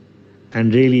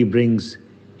and really brings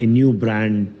a new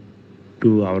brand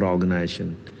to our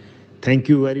organization. Thank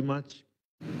you very much.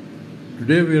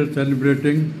 Today we are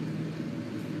celebrating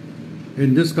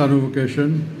in this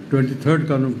convocation, 23rd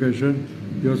convocation,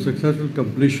 your successful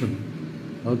completion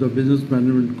of the business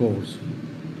management course.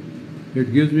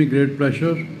 It gives me great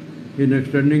pleasure in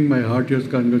extending my heartiest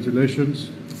congratulations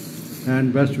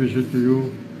and best wishes to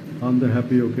you on the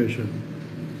happy occasion.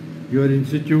 Your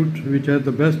institute, which has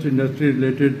the best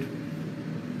industry-related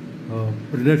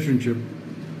relationship,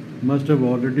 must have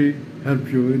already helped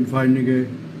you in finding a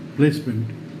placement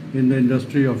in the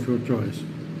industry of your choice.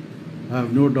 I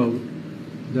have no doubt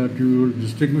that you will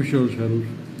distinguish yourself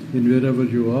in wherever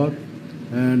you are,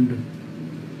 and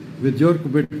with your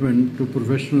commitment to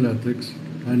professional ethics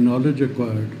and knowledge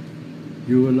acquired,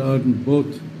 you will earn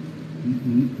both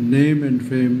name and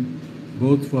fame,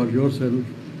 both for yourself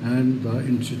and the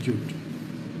institute.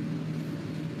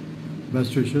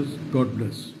 Best wishes. God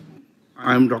bless.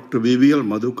 I am Dr. BBL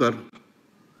Madhukar,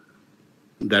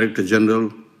 Director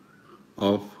General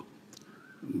of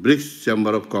BRICS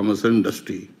Chamber of Commerce and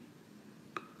Industry.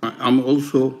 I am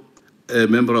also a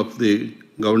member of the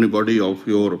governing body of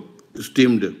your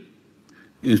esteemed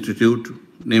institute,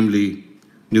 namely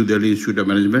New Delhi Institute of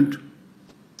Management.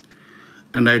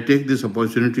 And I take this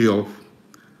opportunity of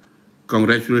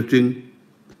congratulating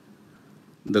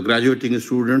the graduating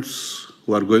students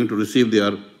who are going to receive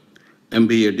their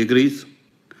MBA degrees,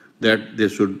 that they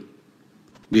should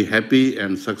be happy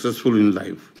and successful in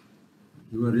life.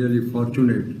 You are really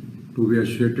fortunate to be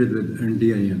associated with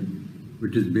NDIM,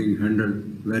 which is being handled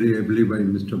very ably by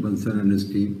Mr. Bansal and his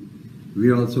team.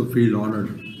 We also feel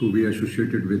honored to be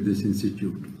associated with this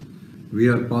institute. We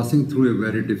are passing through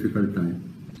a very difficult time.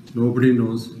 Nobody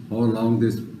knows how long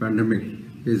this pandemic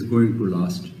is going to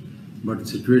last, but the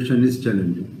situation is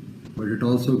challenging, but it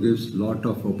also gives a lot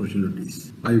of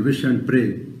opportunities. I wish and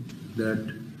pray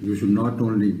that you should not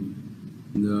only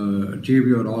achieve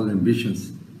your all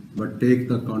ambitions, but take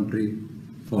the country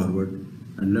forward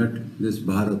and let this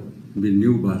Bharat be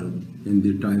new Bharat in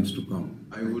the times to come.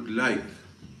 I would like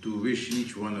to wish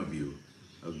each one of you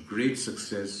a great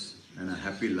success and a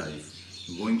happy life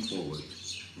going forward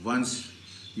once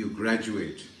you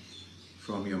graduate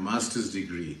from your master's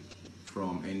degree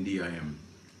from NDIM.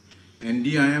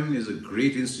 NDIM is a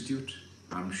great institute.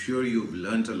 I'm sure you've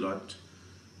learned a lot.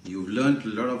 You've learned a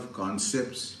lot of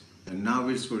concepts, and now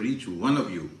it's for each one of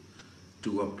you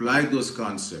to apply those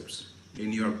concepts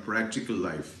in your practical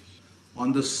life.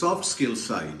 On the soft skill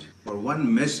side, or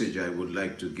one message I would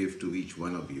like to give to each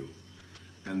one of you,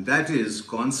 and that is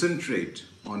concentrate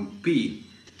on P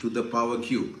to the power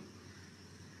cube.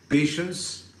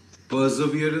 Patience,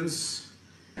 perseverance,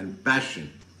 and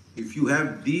passion. If you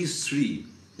have these three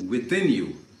within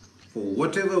you, for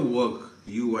whatever work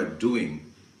you are doing,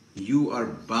 you are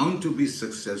bound to be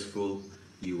successful,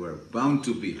 you are bound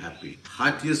to be happy.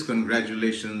 Heartiest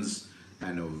congratulations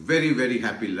and a very, very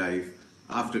happy life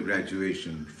after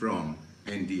graduation from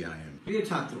NDIM. प्रिय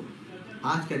छात्रों,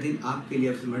 आज का दिन आपके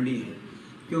लिए स्मरणीय है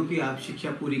क्योंकि आप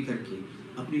शिक्षा पूरी करके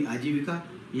अपनी आजीविका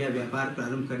या व्यापार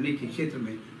प्रारंभ करने के क्षेत्र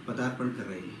में पदार्पण कर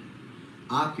रहे हैं।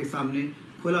 आपके सामने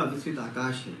खुला विस्तृत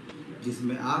आकाश है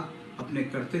जिसमें आप अपने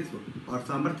कर्तृत्व और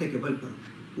सामर्थ्य के बल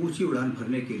पर ऊंची उड़ान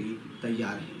भरने के लिए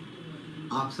तैयार हैं।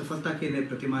 आप सफलता के नए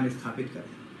प्रतिमान स्थापित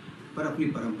करें, पर अपनी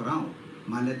परंपराओं,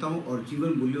 मान्यताओं और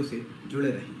जीवन मूल्यों से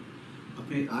जुड़े रहें।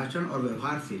 अपने आचरण और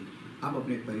व्यवहार से आप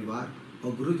अपने परिवार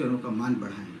और गुरुजनों का मान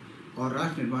बढ़ाएं और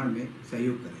राष्ट्र निर्माण में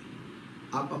सहयोग करें।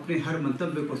 आप अपने हर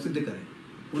मंतव्य को सिद्ध करें,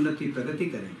 उन्नति प्रगति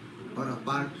करें और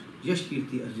अपार यश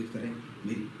कीर्ति अर्जित करें।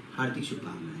 मेरी हार्दिक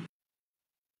शुभकामनाएं।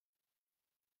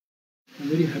 I'm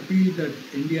very happy that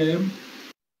NDIM.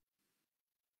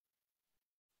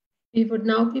 We would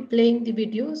now be playing the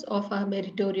videos of our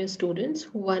meritorious students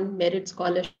who won merit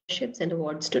scholarships and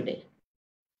awards today.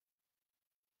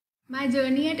 My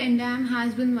journey at NDIM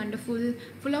has been wonderful,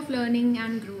 full of learning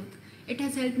and growth. It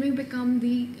has helped me become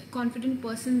the confident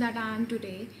person that I am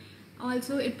today.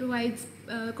 Also, it provides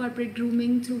corporate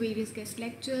grooming through various guest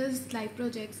lectures, live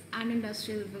projects, and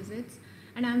industrial visits.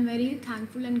 And I am very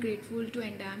thankful and grateful to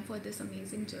NDIM for this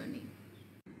amazing journey.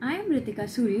 I am Ritika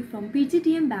Suri from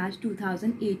PGTM batch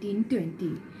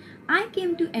 2018-20. I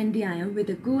came to NDIM with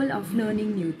the goal of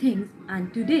learning new things,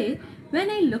 and today, when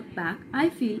I look back, I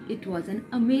feel it was an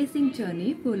amazing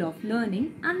journey full of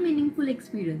learning and meaningful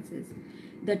experiences.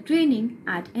 The training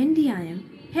at NDIM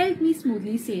helped me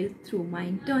smoothly sail through my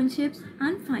internships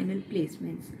and final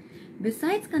placements.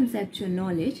 Besides conceptual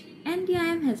knowledge,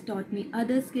 NDIM has taught me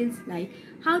other skills like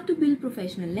how to build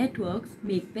professional networks,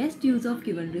 make best use of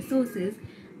given resources,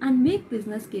 and make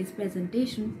business case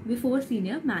presentations before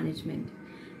senior management.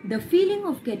 The feeling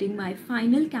of getting my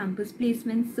final campus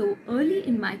placement so early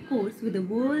in my course with the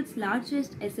world's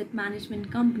largest asset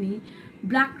management company,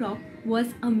 BlackRock,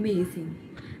 was amazing,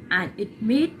 and it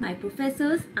made my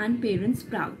professors and parents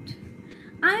proud.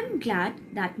 I am glad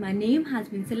that my name has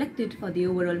been selected for the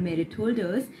overall merit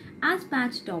holders as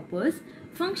batch toppers,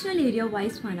 functional area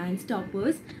wise finance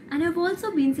toppers, and have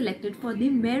also been selected for the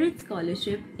merit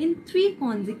scholarship in 3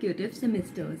 consecutive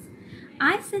semesters.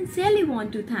 I sincerely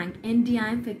want to thank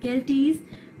NDIM faculties,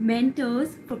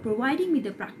 mentors for providing me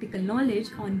the practical knowledge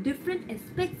on different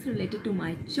aspects related to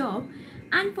my job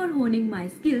and for honing my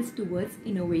skills towards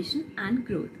innovation and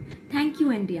growth. Thank you,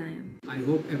 NDIM. I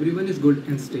hope everyone is good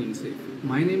and staying safe.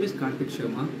 My name is Karthik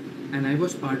Sharma and I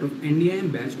was part of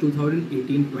NDIM batch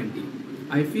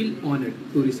 2018-20. I feel honored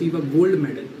to receive a gold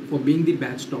medal for being the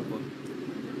batch topper.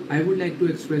 I would like to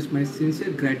express my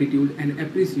sincere gratitude and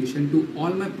appreciation to all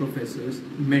my professors,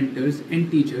 mentors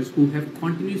and teachers who have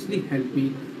continuously helped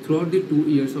me throughout the 2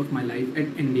 years of my life at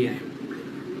NDIM.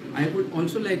 I would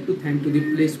also like to thank to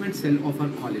the placement cell of our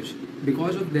college.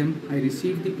 Because of them, I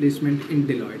received the placement in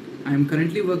Deloitte. I am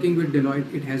currently working with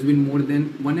Deloitte. It has been more than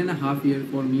 1.5 years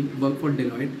for me work for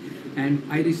Deloitte, and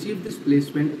I received this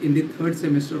placement in the 3rd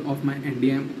semester of my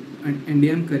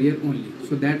NDIM career only.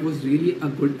 So that was really a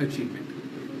good achievement.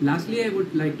 Lastly, I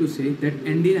would like to say that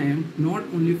NDIM not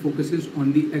only focuses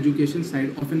on the education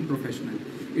side of a professional,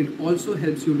 it also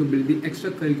helps you to build the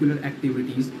extracurricular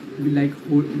activities like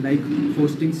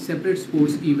hosting separate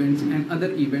sports events and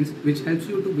other events, which helps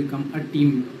you to become a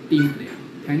team player.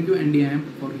 Thank you,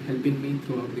 NDIM, for helping me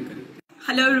throughout the career.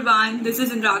 Hello everyone, this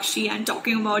is Indrakshi and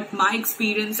talking about my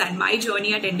experience and my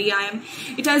journey at NDIM.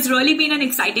 It has really been an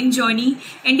exciting journey.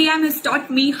 NDIM has taught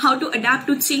me how to adapt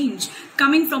to change.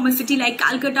 Coming from a city like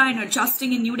Calcutta and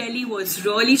adjusting in New Delhi was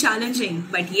really challenging.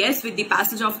 But yes, with the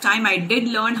passage of time, I did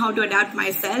learn how to adapt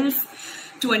myself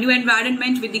to a new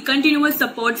environment with the continuous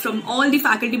support from all the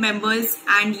faculty members.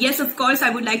 And yes, of course,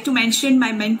 I would like to mention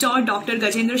my mentor, Dr.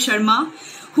 Gajendra Sharma,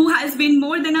 who has been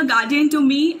more than a guardian to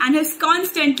me and has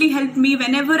constantly helped me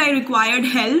whenever I required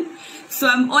help. So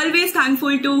I'm always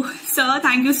thankful to Sir.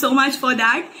 Thank you so much for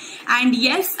that. And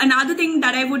yes, another thing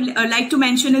that I would like to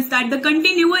mention is that the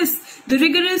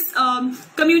rigorous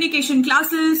communication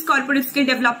classes, corporate skill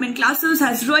development classes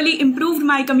has really improved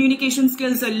my communication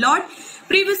skills a lot.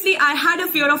 Previously, I had a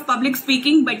fear of public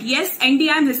speaking, but yes,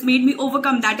 NDIM has made me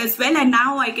overcome that as well, and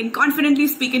now I can confidently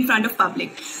speak in front of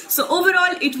public. So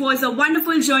overall, it was a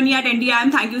wonderful journey at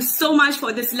NDIM. Thank you so much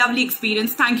for this lovely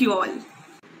experience. Thank you all.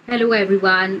 Hello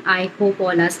everyone. I hope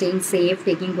all are staying safe,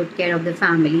 taking good care of their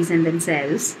families and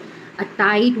themselves. A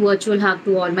tight virtual hug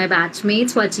to all my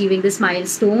batchmates for achieving this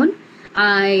milestone.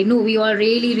 I know we all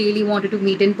really wanted to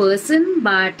meet in person,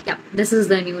 but yeah, this is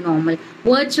the new normal.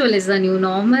 Virtual is the new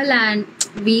normal, and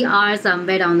we are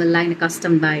somewhere down the line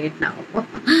accustomed by it now.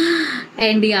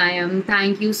 NDIM,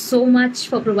 thank you so much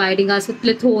for providing us with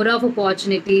plethora of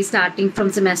opportunities starting from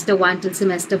semester 1 till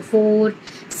semester 4,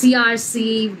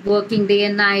 CRC, working day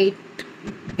and night,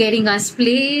 getting us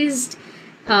placed,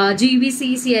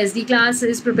 GBC, CSD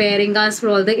classes, preparing us for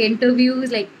all the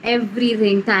interviews, like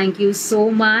everything. Thank you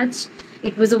so much.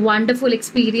 It was a wonderful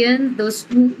experience. Those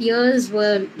 2 years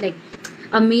were like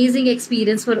amazing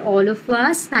experience for all of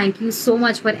us. Thank you so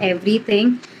much for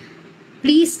everything.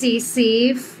 Please stay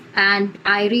safe, and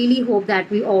I really hope that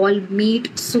we all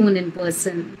meet soon in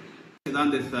person.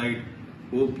 On this side,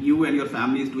 hope you and your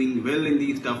family is doing well in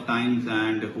these tough times,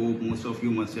 and hope most of you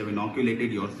must have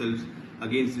inoculated yourselves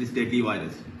against this deadly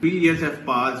virus. 3 years have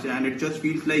passed, and it just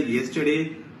feels like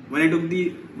yesterday when I took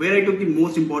the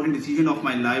most important decision of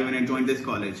my life when I joined this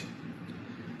college.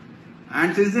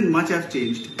 And since then, much has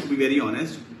changed, to be very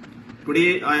honest.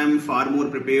 Today, I am far more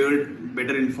prepared,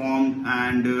 better informed,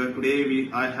 and today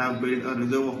I have built a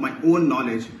reserve of my own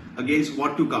knowledge against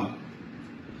what to come.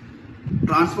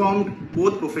 Transformed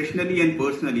both professionally and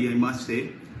personally, I must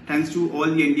say, thanks to all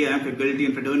the NDIM faculty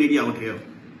and fraternity out here.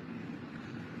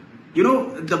 You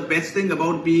know, the best thing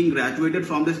about being graduated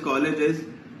from this college is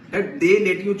that they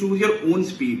let you choose your own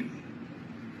speed.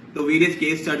 The various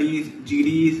case studies,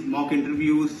 GDs, mock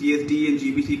interviews, CSD and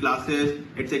GBC classes,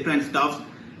 etc. and stuffs,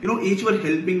 you know, each were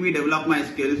helping me develop my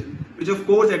skills, which of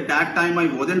course at that time I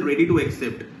wasn't ready to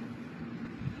accept.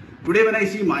 Today when I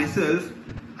see myself,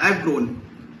 I've grown,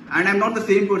 and I'm not the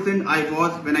same person I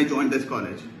was when I joined this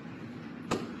college.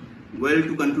 Well,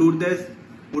 to conclude this,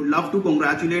 would love to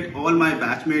congratulate all my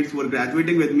batchmates who are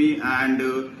graduating with me and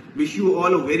wish you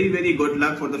all a very, very good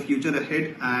luck for the future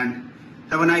ahead and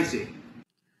have a nice day.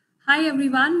 Hi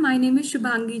everyone, my name is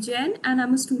Shubhangi Jain and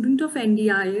I'm a student of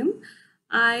NDIM.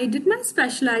 I did my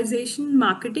specialization in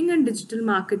marketing and digital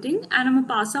marketing and I'm a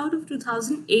pass out of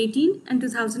 2018 and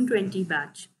 2020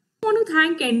 batch. I want to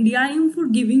thank NDIM for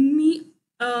giving me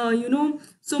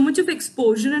so much of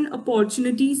exposure and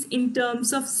opportunities in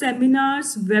terms of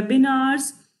seminars,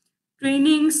 webinars,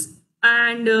 trainings,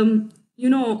 and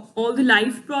all the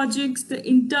live projects, the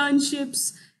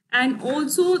internships, and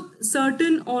also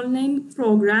certain online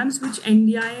programs which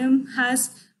NDIM has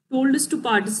told us to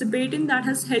participate in. That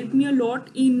has helped me a lot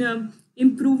in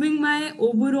improving my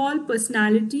overall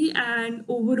personality and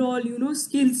overall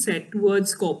skill set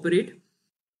towards corporate.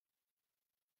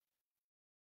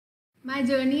 My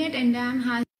journey at NDIM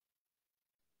has...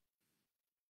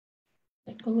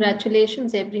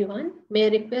 Congratulations, everyone. May I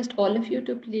request all of you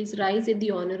to please rise in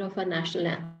the honor of our national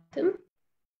anthem.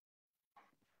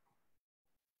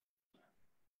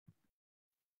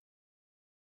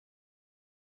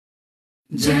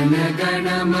 Jana Gana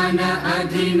मन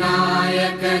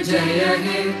अधिनायक जय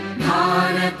हे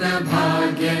भारत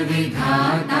भाग्य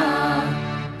विधाता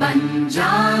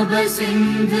पंजाब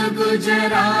सिंध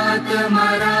गुजरात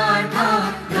मराठा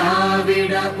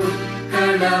द्राविड़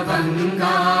उत्कल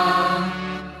बंगा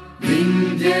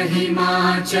विंध्य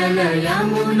हिमाचल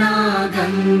यमुना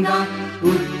गंगा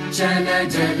उच्चल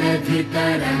जलधि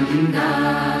तरंगा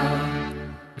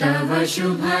तव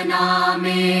शुभ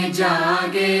नामे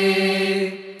जागे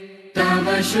तव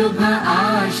शुभ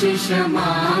आशीष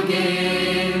मांगे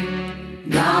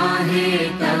गाहे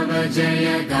तव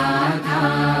जय गाथा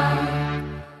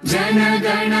जन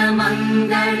गण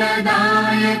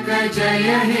मंगलदायक जय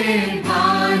हे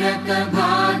भारत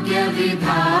भाग्य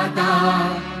विधाता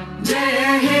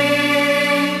जय हे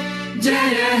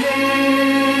जय हे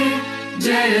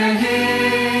जय हे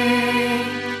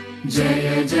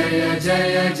जय जय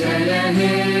जय जय हे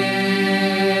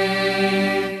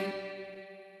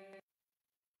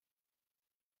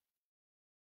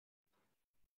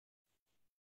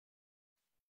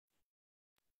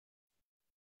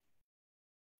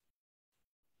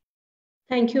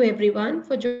Thank you everyone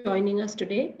for joining us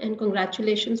today and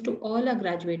congratulations to all our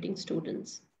graduating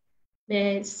students.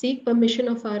 May I seek permission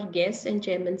of our guests and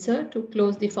chairman sir to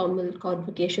close the formal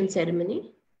convocation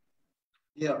ceremony?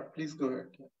 Yeah, please go ahead.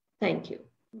 Thank you.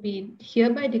 We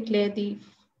hereby declare the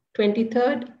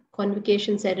 23rd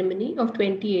convocation ceremony of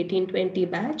 2018-20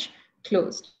 batch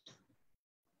closed.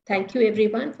 Thank you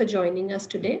everyone for joining us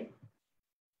today.